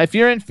if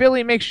you're in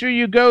Philly, make sure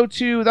you go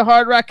to the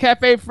Hard Rock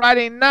Cafe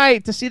Friday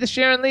night to see the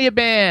Sharon Leah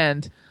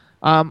Band.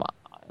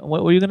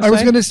 What were you going to say? I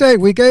was going to say,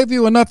 we gave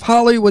you enough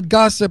Hollywood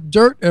gossip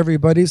dirt,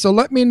 everybody, so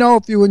let me know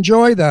if you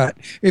enjoy that.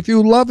 If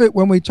you love it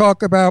when we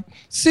talk about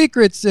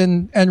secrets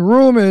and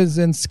rumors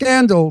and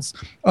scandals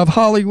of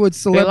Hollywood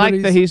celebrities. They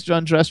like that he's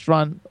undressed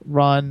Ron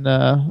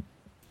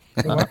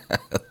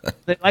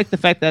they like the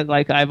fact that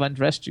I've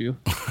undressed you.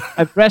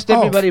 I've dressed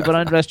everybody but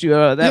undressed you.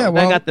 That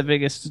got the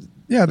biggest.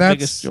 Yeah,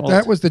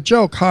 that was the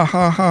joke. Ha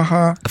ha ha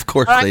ha. Of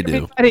course they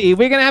do. Everybody,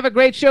 we're gonna have a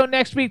great show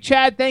next week.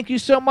 Chad, thank you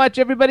so much.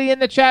 Everybody in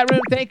the chat room,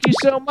 thank you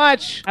so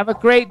much. Have a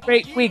great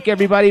week,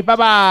 everybody. Bye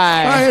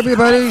bye. Bye,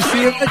 everybody.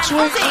 See you next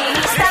week.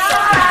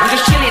 I'm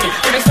just chilling,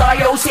 in the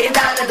studio, sitting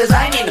down and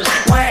designing.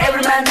 Why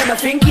every man them are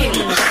thinking,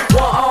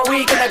 what are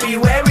we gonna be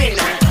wearing?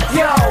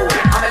 Yo,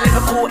 I'm a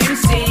Liverpool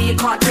MC, you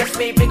can't test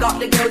me. Big up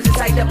the girls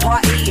inside the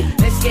party.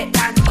 Let's get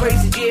down to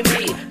crazy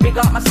Jimmy. Big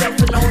up myself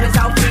and known as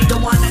Alfie, the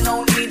one and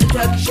only, the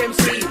Turkish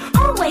MC.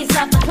 Always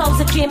love the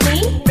clothes of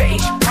Jimmy.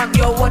 Bitch, I'm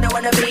your one I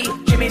wanna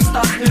be.